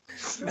best.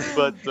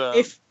 But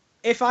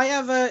if I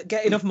ever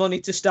get enough money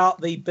to start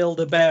the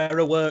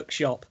Build-A-Bearer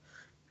workshop,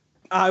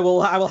 I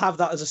will have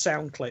that as a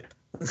sound clip.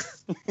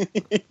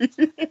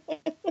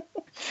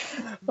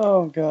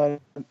 Oh, God.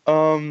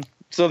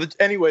 So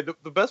anyway,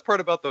 the best part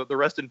about the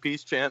rest in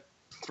peace chant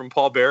from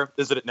Paul Bearer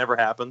is that it never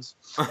happens.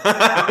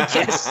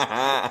 Yes.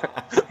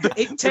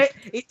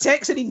 It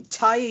takes an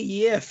entire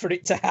year for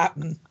it to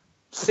happen.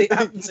 It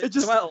happens at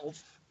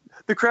 12.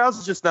 The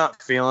crowd's just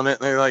not feeling it.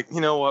 They're like,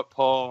 you know what,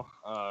 Paul?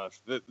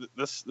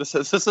 This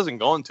isn't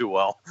going too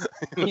well.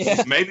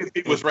 Yeah. Maybe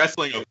if he was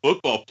wrestling a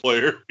football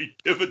player, he'd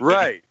give it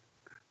right.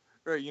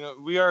 Right,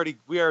 we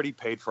already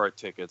paid for our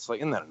tickets. Like,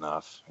 isn't that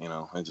enough?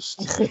 I just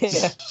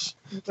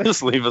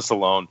just leave us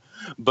alone.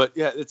 But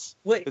yeah,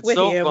 we're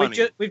so here.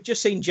 funny. We've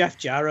just seen Jeff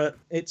Jarrett.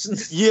 It's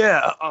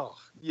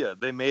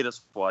they made us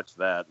watch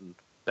that, and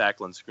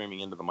Backlund screaming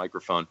into the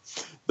microphone.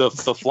 The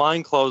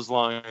flying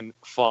clothesline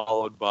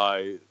followed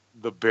by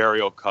the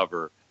burial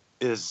cover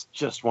is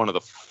just one of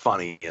the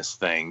funniest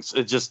things.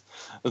 It's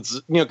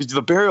because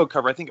the burial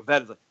cover, I think of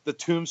that as like the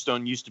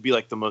tombstone used to be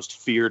like the most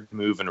feared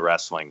move in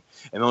wrestling,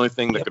 and the only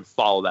thing that could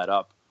follow that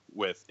up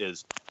with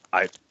is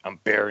I'm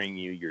burying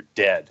you, you're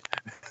dead.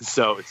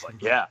 So it's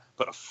like, yeah,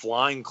 but a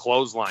flying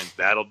clothesline,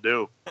 that'll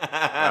do.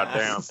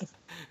 Goddamn.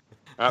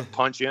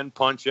 Punch in,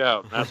 punch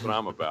out. That's what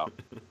I'm about.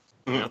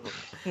 All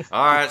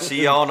right,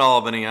 see y'all in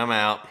Albany. I'm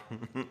out.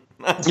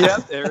 Yeah,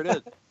 there it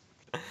is.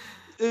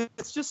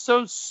 It's just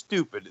so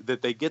stupid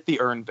that they get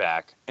the urn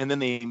back and then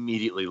they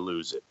immediately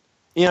lose it.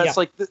 It's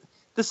like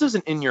this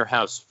isn't In Your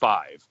House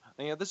 5.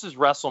 This is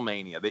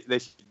WrestleMania. They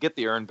should get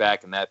the urn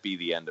back and that be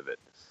the end of it.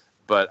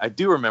 But I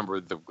do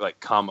remember the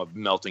Kama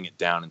melting it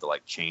down into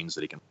like chains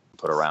that he can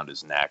put around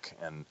his neck,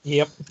 and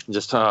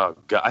just oh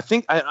God.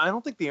 I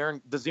don't think the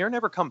urn does. The urn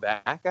ever come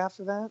back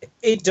after that?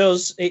 It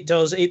does. They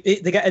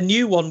get a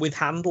new one with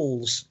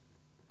handles.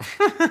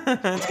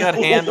 It's got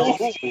handles.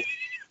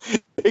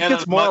 It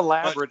gets more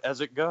elaborate as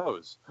it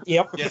goes.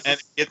 Yep. Yeah, and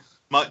it gets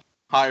much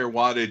higher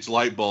wattage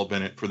light bulb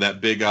in it for that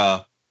big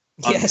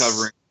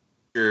uncovering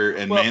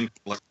and man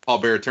like Paul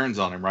Bearer turns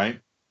on him,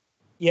 right?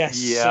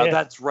 Yes. Yeah,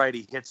 that's right.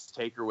 He hits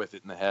Taker with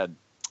it in the head.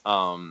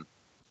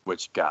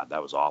 Which God,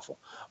 that was awful.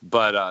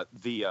 But I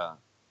think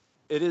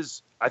it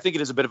is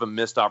a bit of a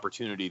missed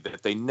opportunity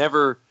that they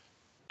never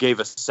gave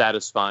a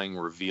satisfying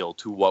reveal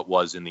to what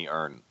was in the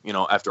urn.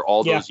 After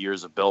all those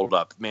years of build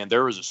up, man,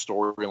 there was a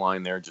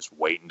storyline there just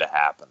waiting to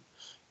happen.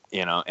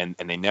 And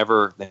they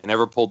never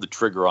pulled the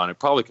trigger on it,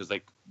 probably because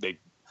they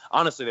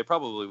honestly they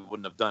probably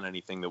wouldn't have done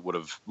anything that would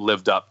have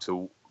lived up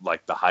to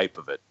like the hype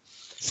of it.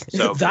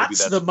 So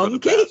that's the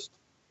monkey.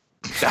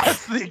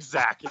 That's the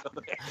exact.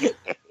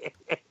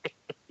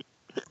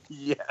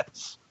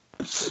 Yes,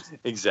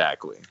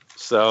 exactly.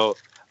 So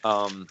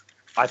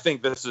I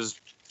think this is.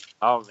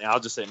 I'll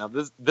just say now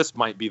this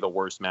might be the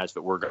worst match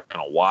that we're going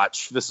to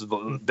watch. This is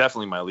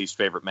definitely my least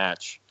favorite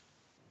match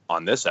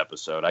on this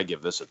episode. I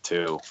give this a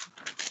 2.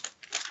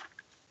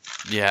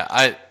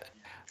 Yeah,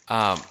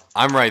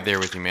 I'm right there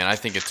with you, man. I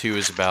think a 2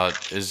 is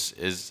about is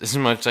as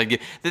much as I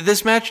get.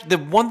 This match, the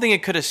one thing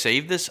it could have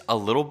saved this a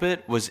little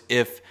bit was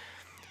if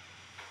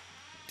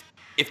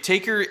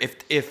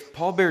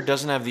Paul Bearer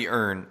doesn't have the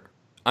urn,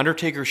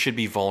 Undertaker should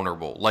be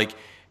vulnerable. Like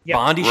Yeah.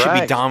 Bundy should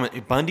Right. be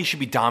Bundy should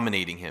be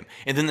dominating him.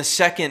 And then the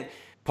second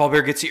Paul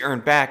Bearer gets the urn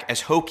back,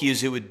 as hokey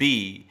as it would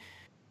be,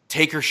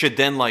 Taker should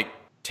then like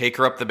take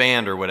her up the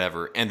band or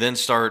whatever, and then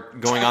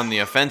start going on the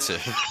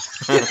offensive.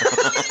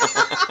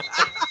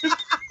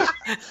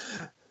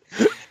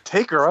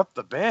 Take her up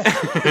the band.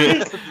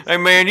 Hey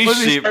man, you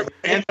Does he see, start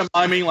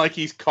pantomiming like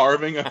he's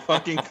carving a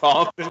fucking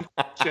coffin?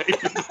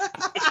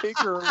 Take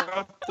her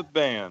up the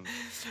band.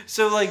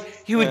 so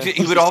like he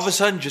would all of a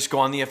sudden just go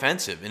on the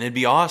offensive, and it'd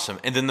be awesome.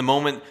 And then the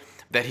moment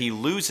that he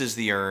loses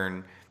the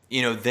urn,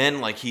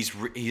 then like he's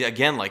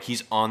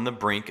on the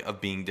brink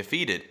of being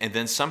defeated, and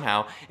then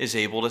somehow is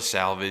able to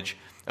salvage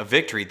a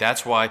victory.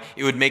 That's why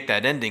it would make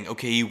that ending.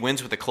 Okay, he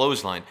wins with a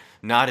clothesline,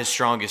 not his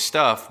strongest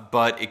stuff,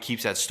 but it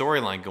keeps that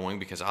storyline going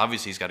because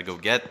obviously he's got to go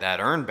get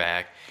that urn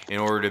back in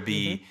order to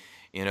be,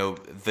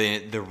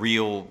 the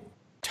real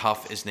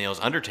tough as nails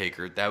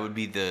Undertaker. That'd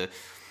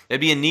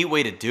be a neat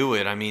way to do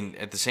it. I mean,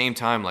 at the same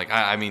time, like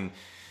I mean,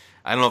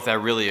 I don't know if that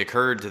really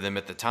occurred to them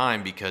at the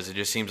time because it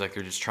just seems like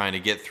they're just trying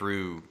to get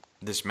through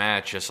this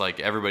match, just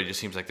like everybody just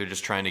seems like they're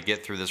just trying to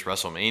get through this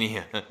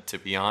WrestleMania, to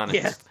be honest.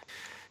 Yeah.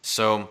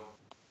 So,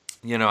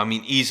 I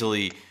mean,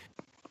 easily,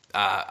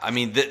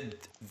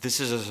 this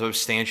is a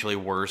substantially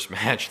worse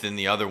match than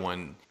the other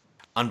one,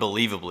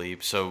 unbelievably.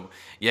 So,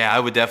 yeah, I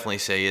would definitely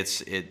say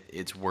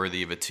it's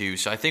worthy of a 2.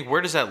 So I think,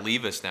 where does that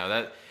leave us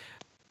now?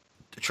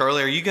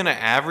 Charlie, are you going to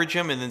average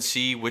them and then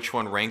see which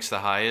one ranks the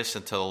highest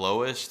and to the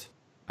lowest?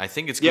 I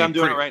think it's Yeah, I'm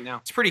doing it right now.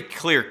 It's pretty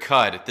clear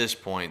cut at this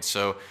point.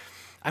 So,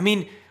 I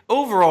mean,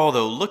 overall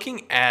though,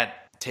 looking at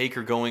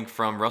Taker going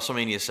from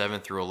WrestleMania 7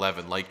 through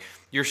 11, like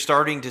you're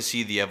starting to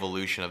see the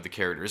evolution of the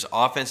characters.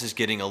 Offense is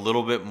getting a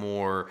little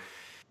more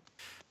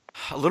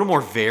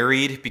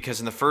varied because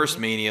in the first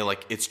Mania,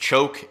 like it's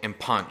choke and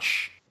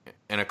punch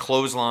and a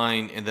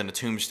clothesline and then a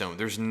tombstone.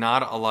 There's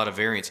not a lot of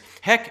variance.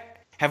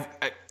 Heck,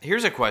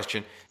 here's a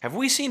question: have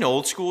we seen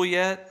Old School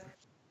yet?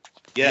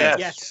 Yes.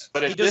 Yes.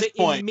 But He at does this it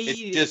point, it's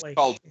immediately. just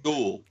called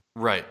school.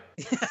 Right.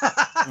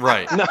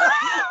 Right.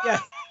 Yeah,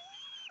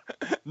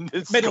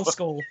 It's middle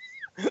school.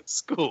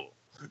 School.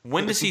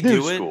 When does he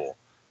New do it? school.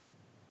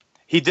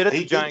 He did it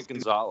He to Giant did-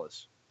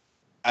 Gonzalez.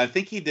 I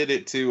think he did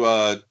it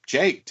to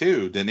Jake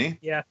too, didn't he?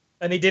 Yeah,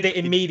 and he did it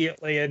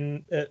immediately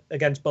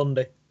against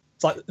Bundy.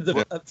 It's like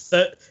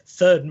the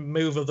third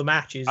move of the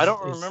match is. I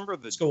don't is remember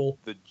the school.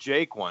 the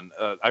Jake one.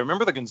 I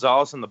remember the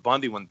Gonzalez and the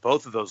Bundy one.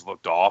 Both of those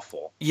looked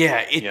awful.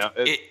 Yeah.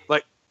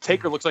 Like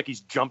Taker looks like he's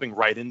jumping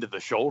right into the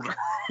shoulder.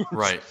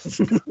 Right.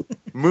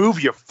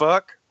 Move, you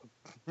fuck.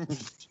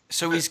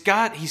 So he's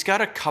got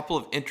a couple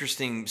of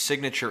interesting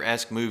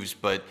signature-esque moves,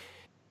 but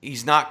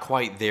he's not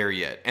quite there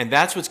yet. And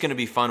that's what's going to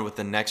be fun with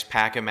the next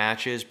pack of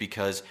matches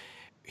because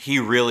he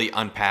really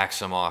unpacks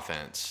some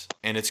offense.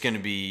 And it's going to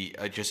be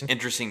just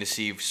interesting to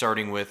see,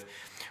 we're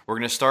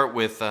going to start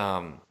with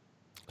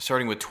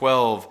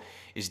 12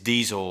 is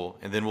Diesel,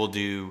 and then we'll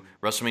do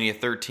WrestleMania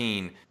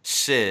 13,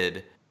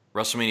 Sid,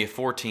 WrestleMania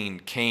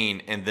 14,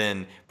 Kane, and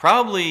then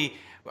probably,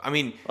 I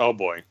mean, Oh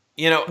boy.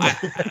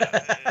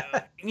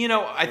 I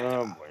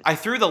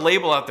threw the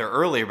label out there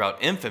earlier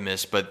about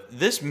infamous, but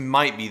this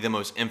might be the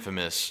most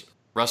infamous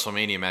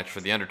WrestleMania match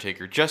for The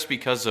Undertaker just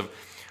because of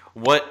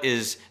what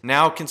is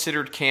now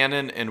considered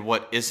canon and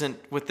what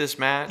isn't with this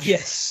match.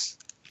 Yes.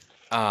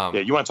 Yeah,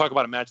 you want to talk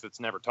about a match that's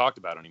never talked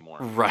about anymore?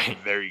 Right.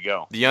 There you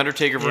go. The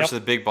Undertaker versus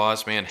Yep. the Big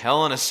Boss Man,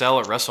 Hell in a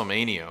Cell at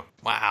WrestleMania.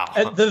 Wow.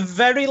 At the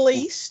very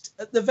least,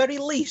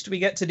 we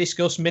get to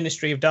discuss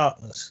Ministry of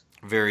Darkness.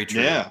 Very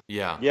true. Yeah.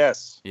 Yeah.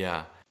 Yes.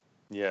 Yeah.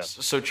 Yes.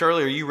 So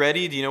Charlie, are you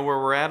ready? Do you know where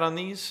we're at on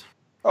these?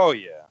 Oh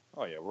yeah.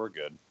 We're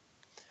good.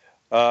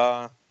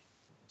 So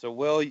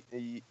Will,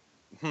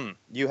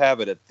 you have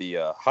it at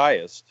the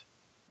highest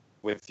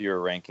with your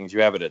rankings.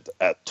 You have it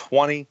at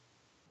 20.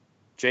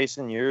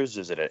 Jason, yours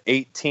is it at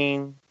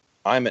 18.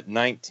 I'm at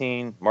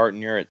 19. Martin,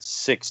 you're at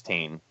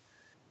 16.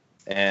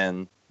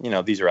 And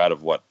these are out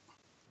of what?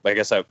 I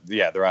guess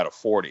they're out of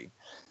 40.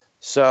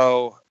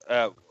 So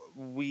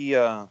we.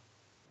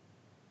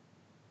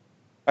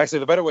 Actually,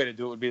 the better way to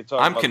do it would be to talk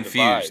I'm about the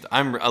confused. divide.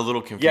 I'm a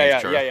little confused, Yeah.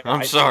 Charlie.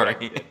 I'm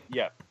sorry.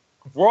 Yeah.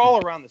 We're all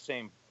around the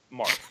same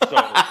mark.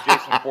 So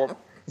Jason 4.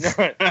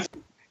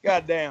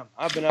 God damn.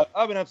 I've been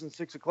up since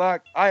 6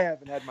 o'clock. I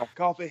haven't had my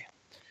coffee.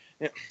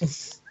 Yeah.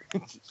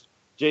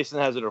 Jason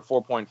has it at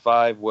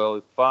 4.5,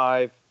 Will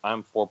 5,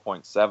 I'm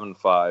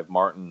 4.75,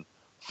 Martin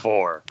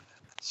 4.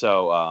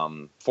 So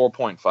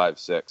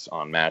 4.56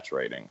 on match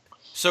rating.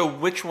 So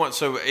which one?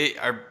 So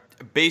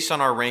based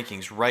on our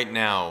rankings right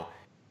now,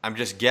 I'm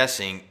just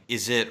guessing,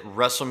 is it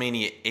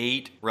WrestleMania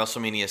 8,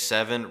 WrestleMania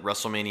 7,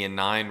 WrestleMania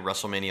 9,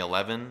 WrestleMania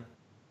 11?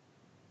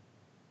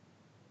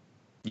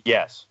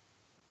 Yes.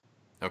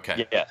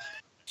 Okay. Yes.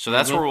 So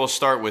that's where we'll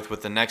start with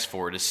the next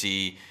 4 to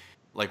see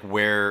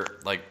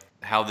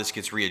how this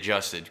gets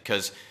readjusted,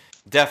 because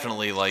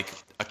definitely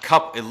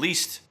at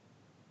least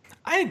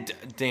I'd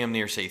damn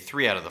near say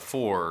 3 out of the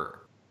 4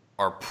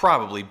 are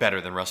probably better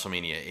than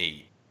WrestleMania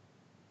 8.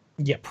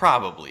 Yeah.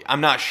 Probably.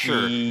 I'm not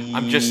sure.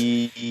 I'm just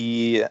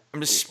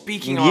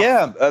speaking off.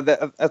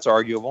 Yeah, that's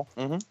arguable.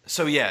 Mm-hmm.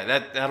 So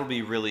yeah, that'll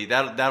be really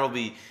that'll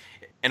be,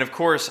 and of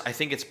course I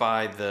think it's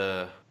by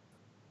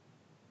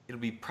it'll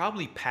be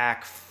probably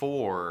pack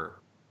 4,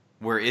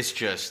 where it's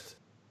just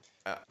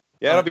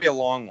it'll be a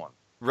long one.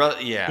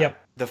 Yeah.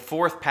 Yep. The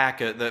fourth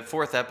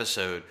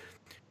episode.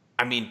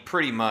 I mean,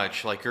 pretty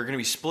much like you're going to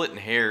be splitting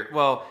hair.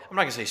 Well, I'm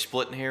not going to say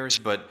splitting hairs,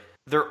 but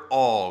they're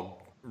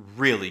all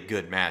really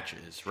good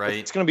matches, right?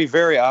 It's going to be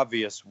very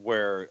obvious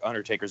where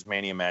Undertaker's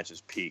Mania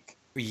matches peak.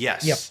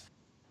 Yes. Yep.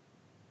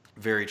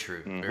 Very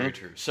true. Mm-hmm. Very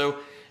true. So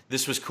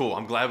this was cool.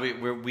 I'm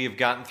glad we have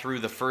gotten through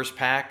the first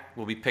pack.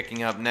 We'll be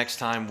picking up next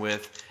time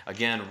with,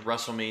 again,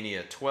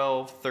 WrestleMania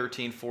 12,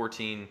 13,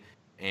 14,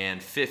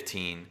 and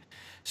 15.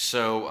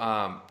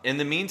 So in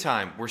the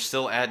meantime, we're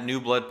still at New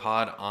Blood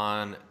Pod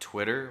on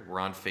Twitter. We're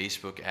on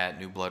Facebook at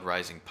New Blood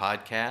Rising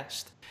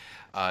Podcast.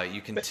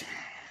 You can...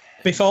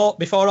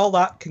 Before all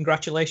that,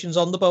 congratulations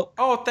on the book.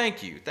 Oh,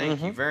 thank you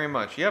you very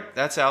much. Yep,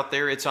 that's out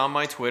there. It's on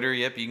my Twitter.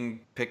 Yep, you can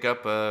pick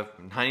up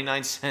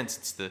 99 cents.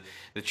 It's the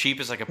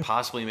cheapest I could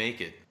possibly make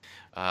it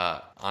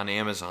on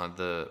Amazon.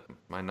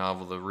 My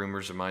novel, The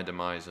Rumors of My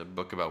Demise, a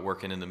book about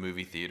working in the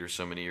movie theater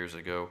so many years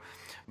ago.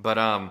 But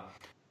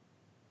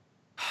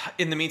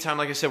in the meantime,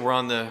 like I said, we're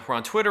on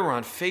Twitter, we're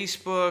on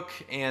Facebook,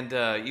 and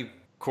you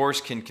of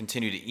course can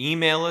continue to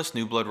email us,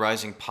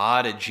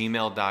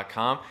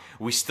 newbloodrisingpod@gmail.com.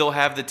 We still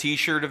have the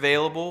t-shirt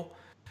available,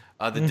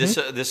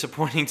 the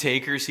Disappointing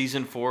Taker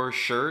Season 4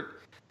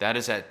 shirt. That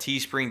is at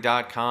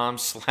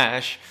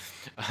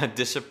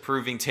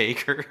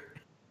teespring.com/disapprovingtaker.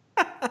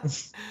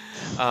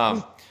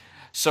 I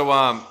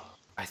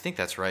think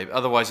that's right.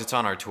 Otherwise, it's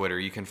on our Twitter.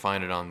 You can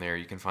find it on there.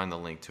 You can find the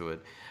link to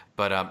it.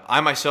 But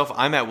I'm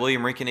at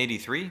William Rinkin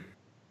 83.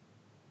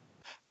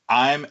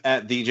 I'm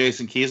at the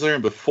Jason Kiesler,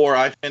 and before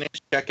I finish,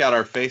 check out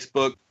our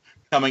Facebook.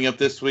 Coming up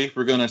this week,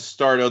 we're going to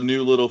start a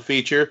new little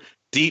feature,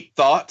 Deep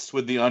Thoughts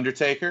with The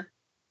Undertaker.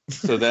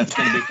 So that's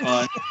going to be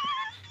fun.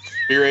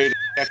 Be ready to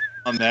check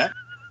on that.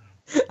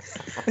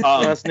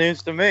 That's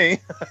news to me.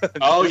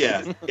 Oh,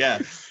 yeah.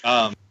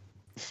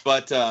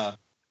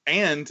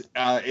 And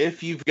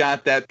if you've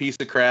got that piece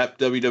of crap,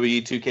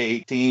 WWE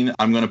 2K18,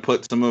 I'm going to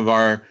put some of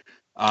our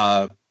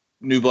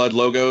New Blood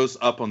logos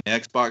up on the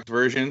Xbox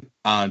version.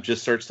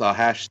 Just search the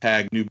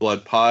hashtag New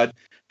Blood Pod.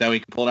 Then we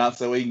can pull it out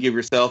so you can give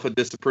yourself a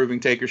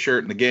Disapproving Taker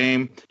shirt in the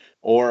game,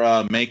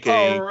 or make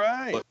a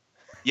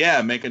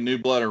New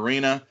Blood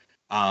Arena.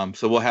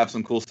 So we'll have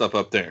some cool stuff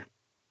up there.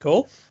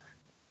 Cool.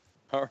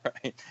 All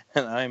right.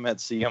 And I'm at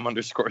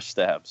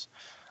CM_stabs.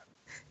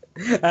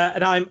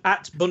 And I'm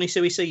at Bunny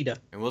Suicida.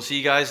 And we'll see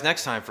you guys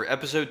next time for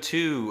episode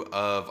 2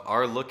 of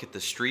our look at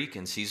the streak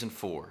in season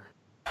 4.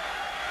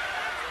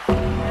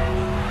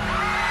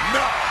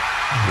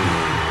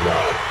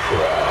 Not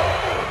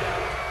proud.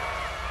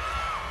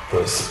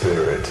 The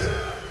spirit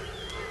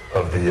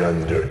of the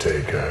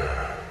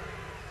Undertaker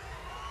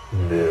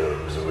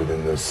lives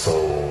within the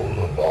soul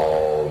of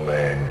all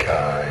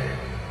mankind.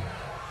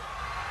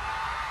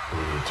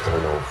 The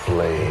eternal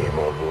flame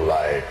of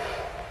life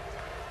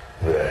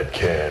that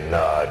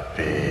cannot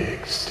be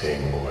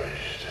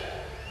extinguished.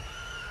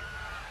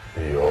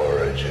 The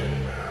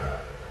origin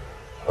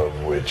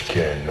of which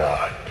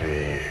cannot be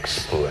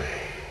explained.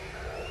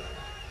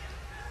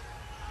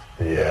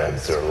 The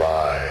answer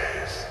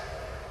lies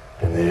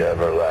in the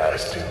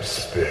everlasting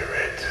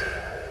spirit.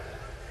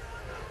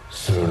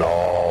 Soon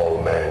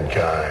all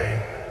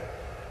mankind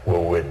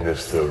will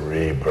witness the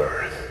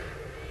rebirth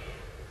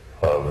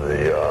of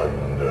the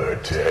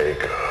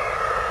Undertaker.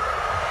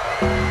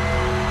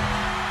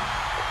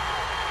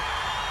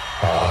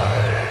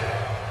 I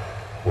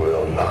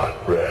will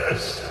not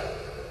rest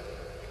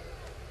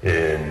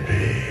in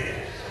peace.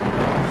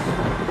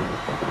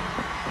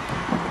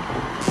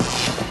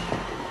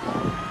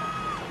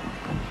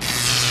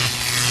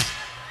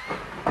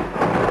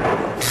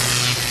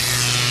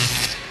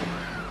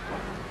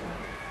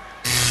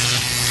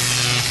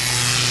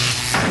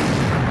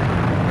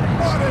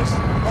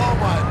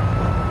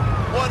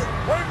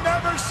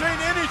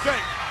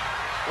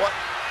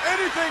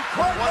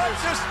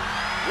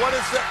 What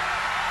is that?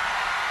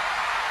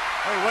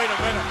 Hey, wait a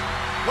minute.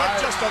 Wait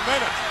just a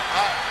minute.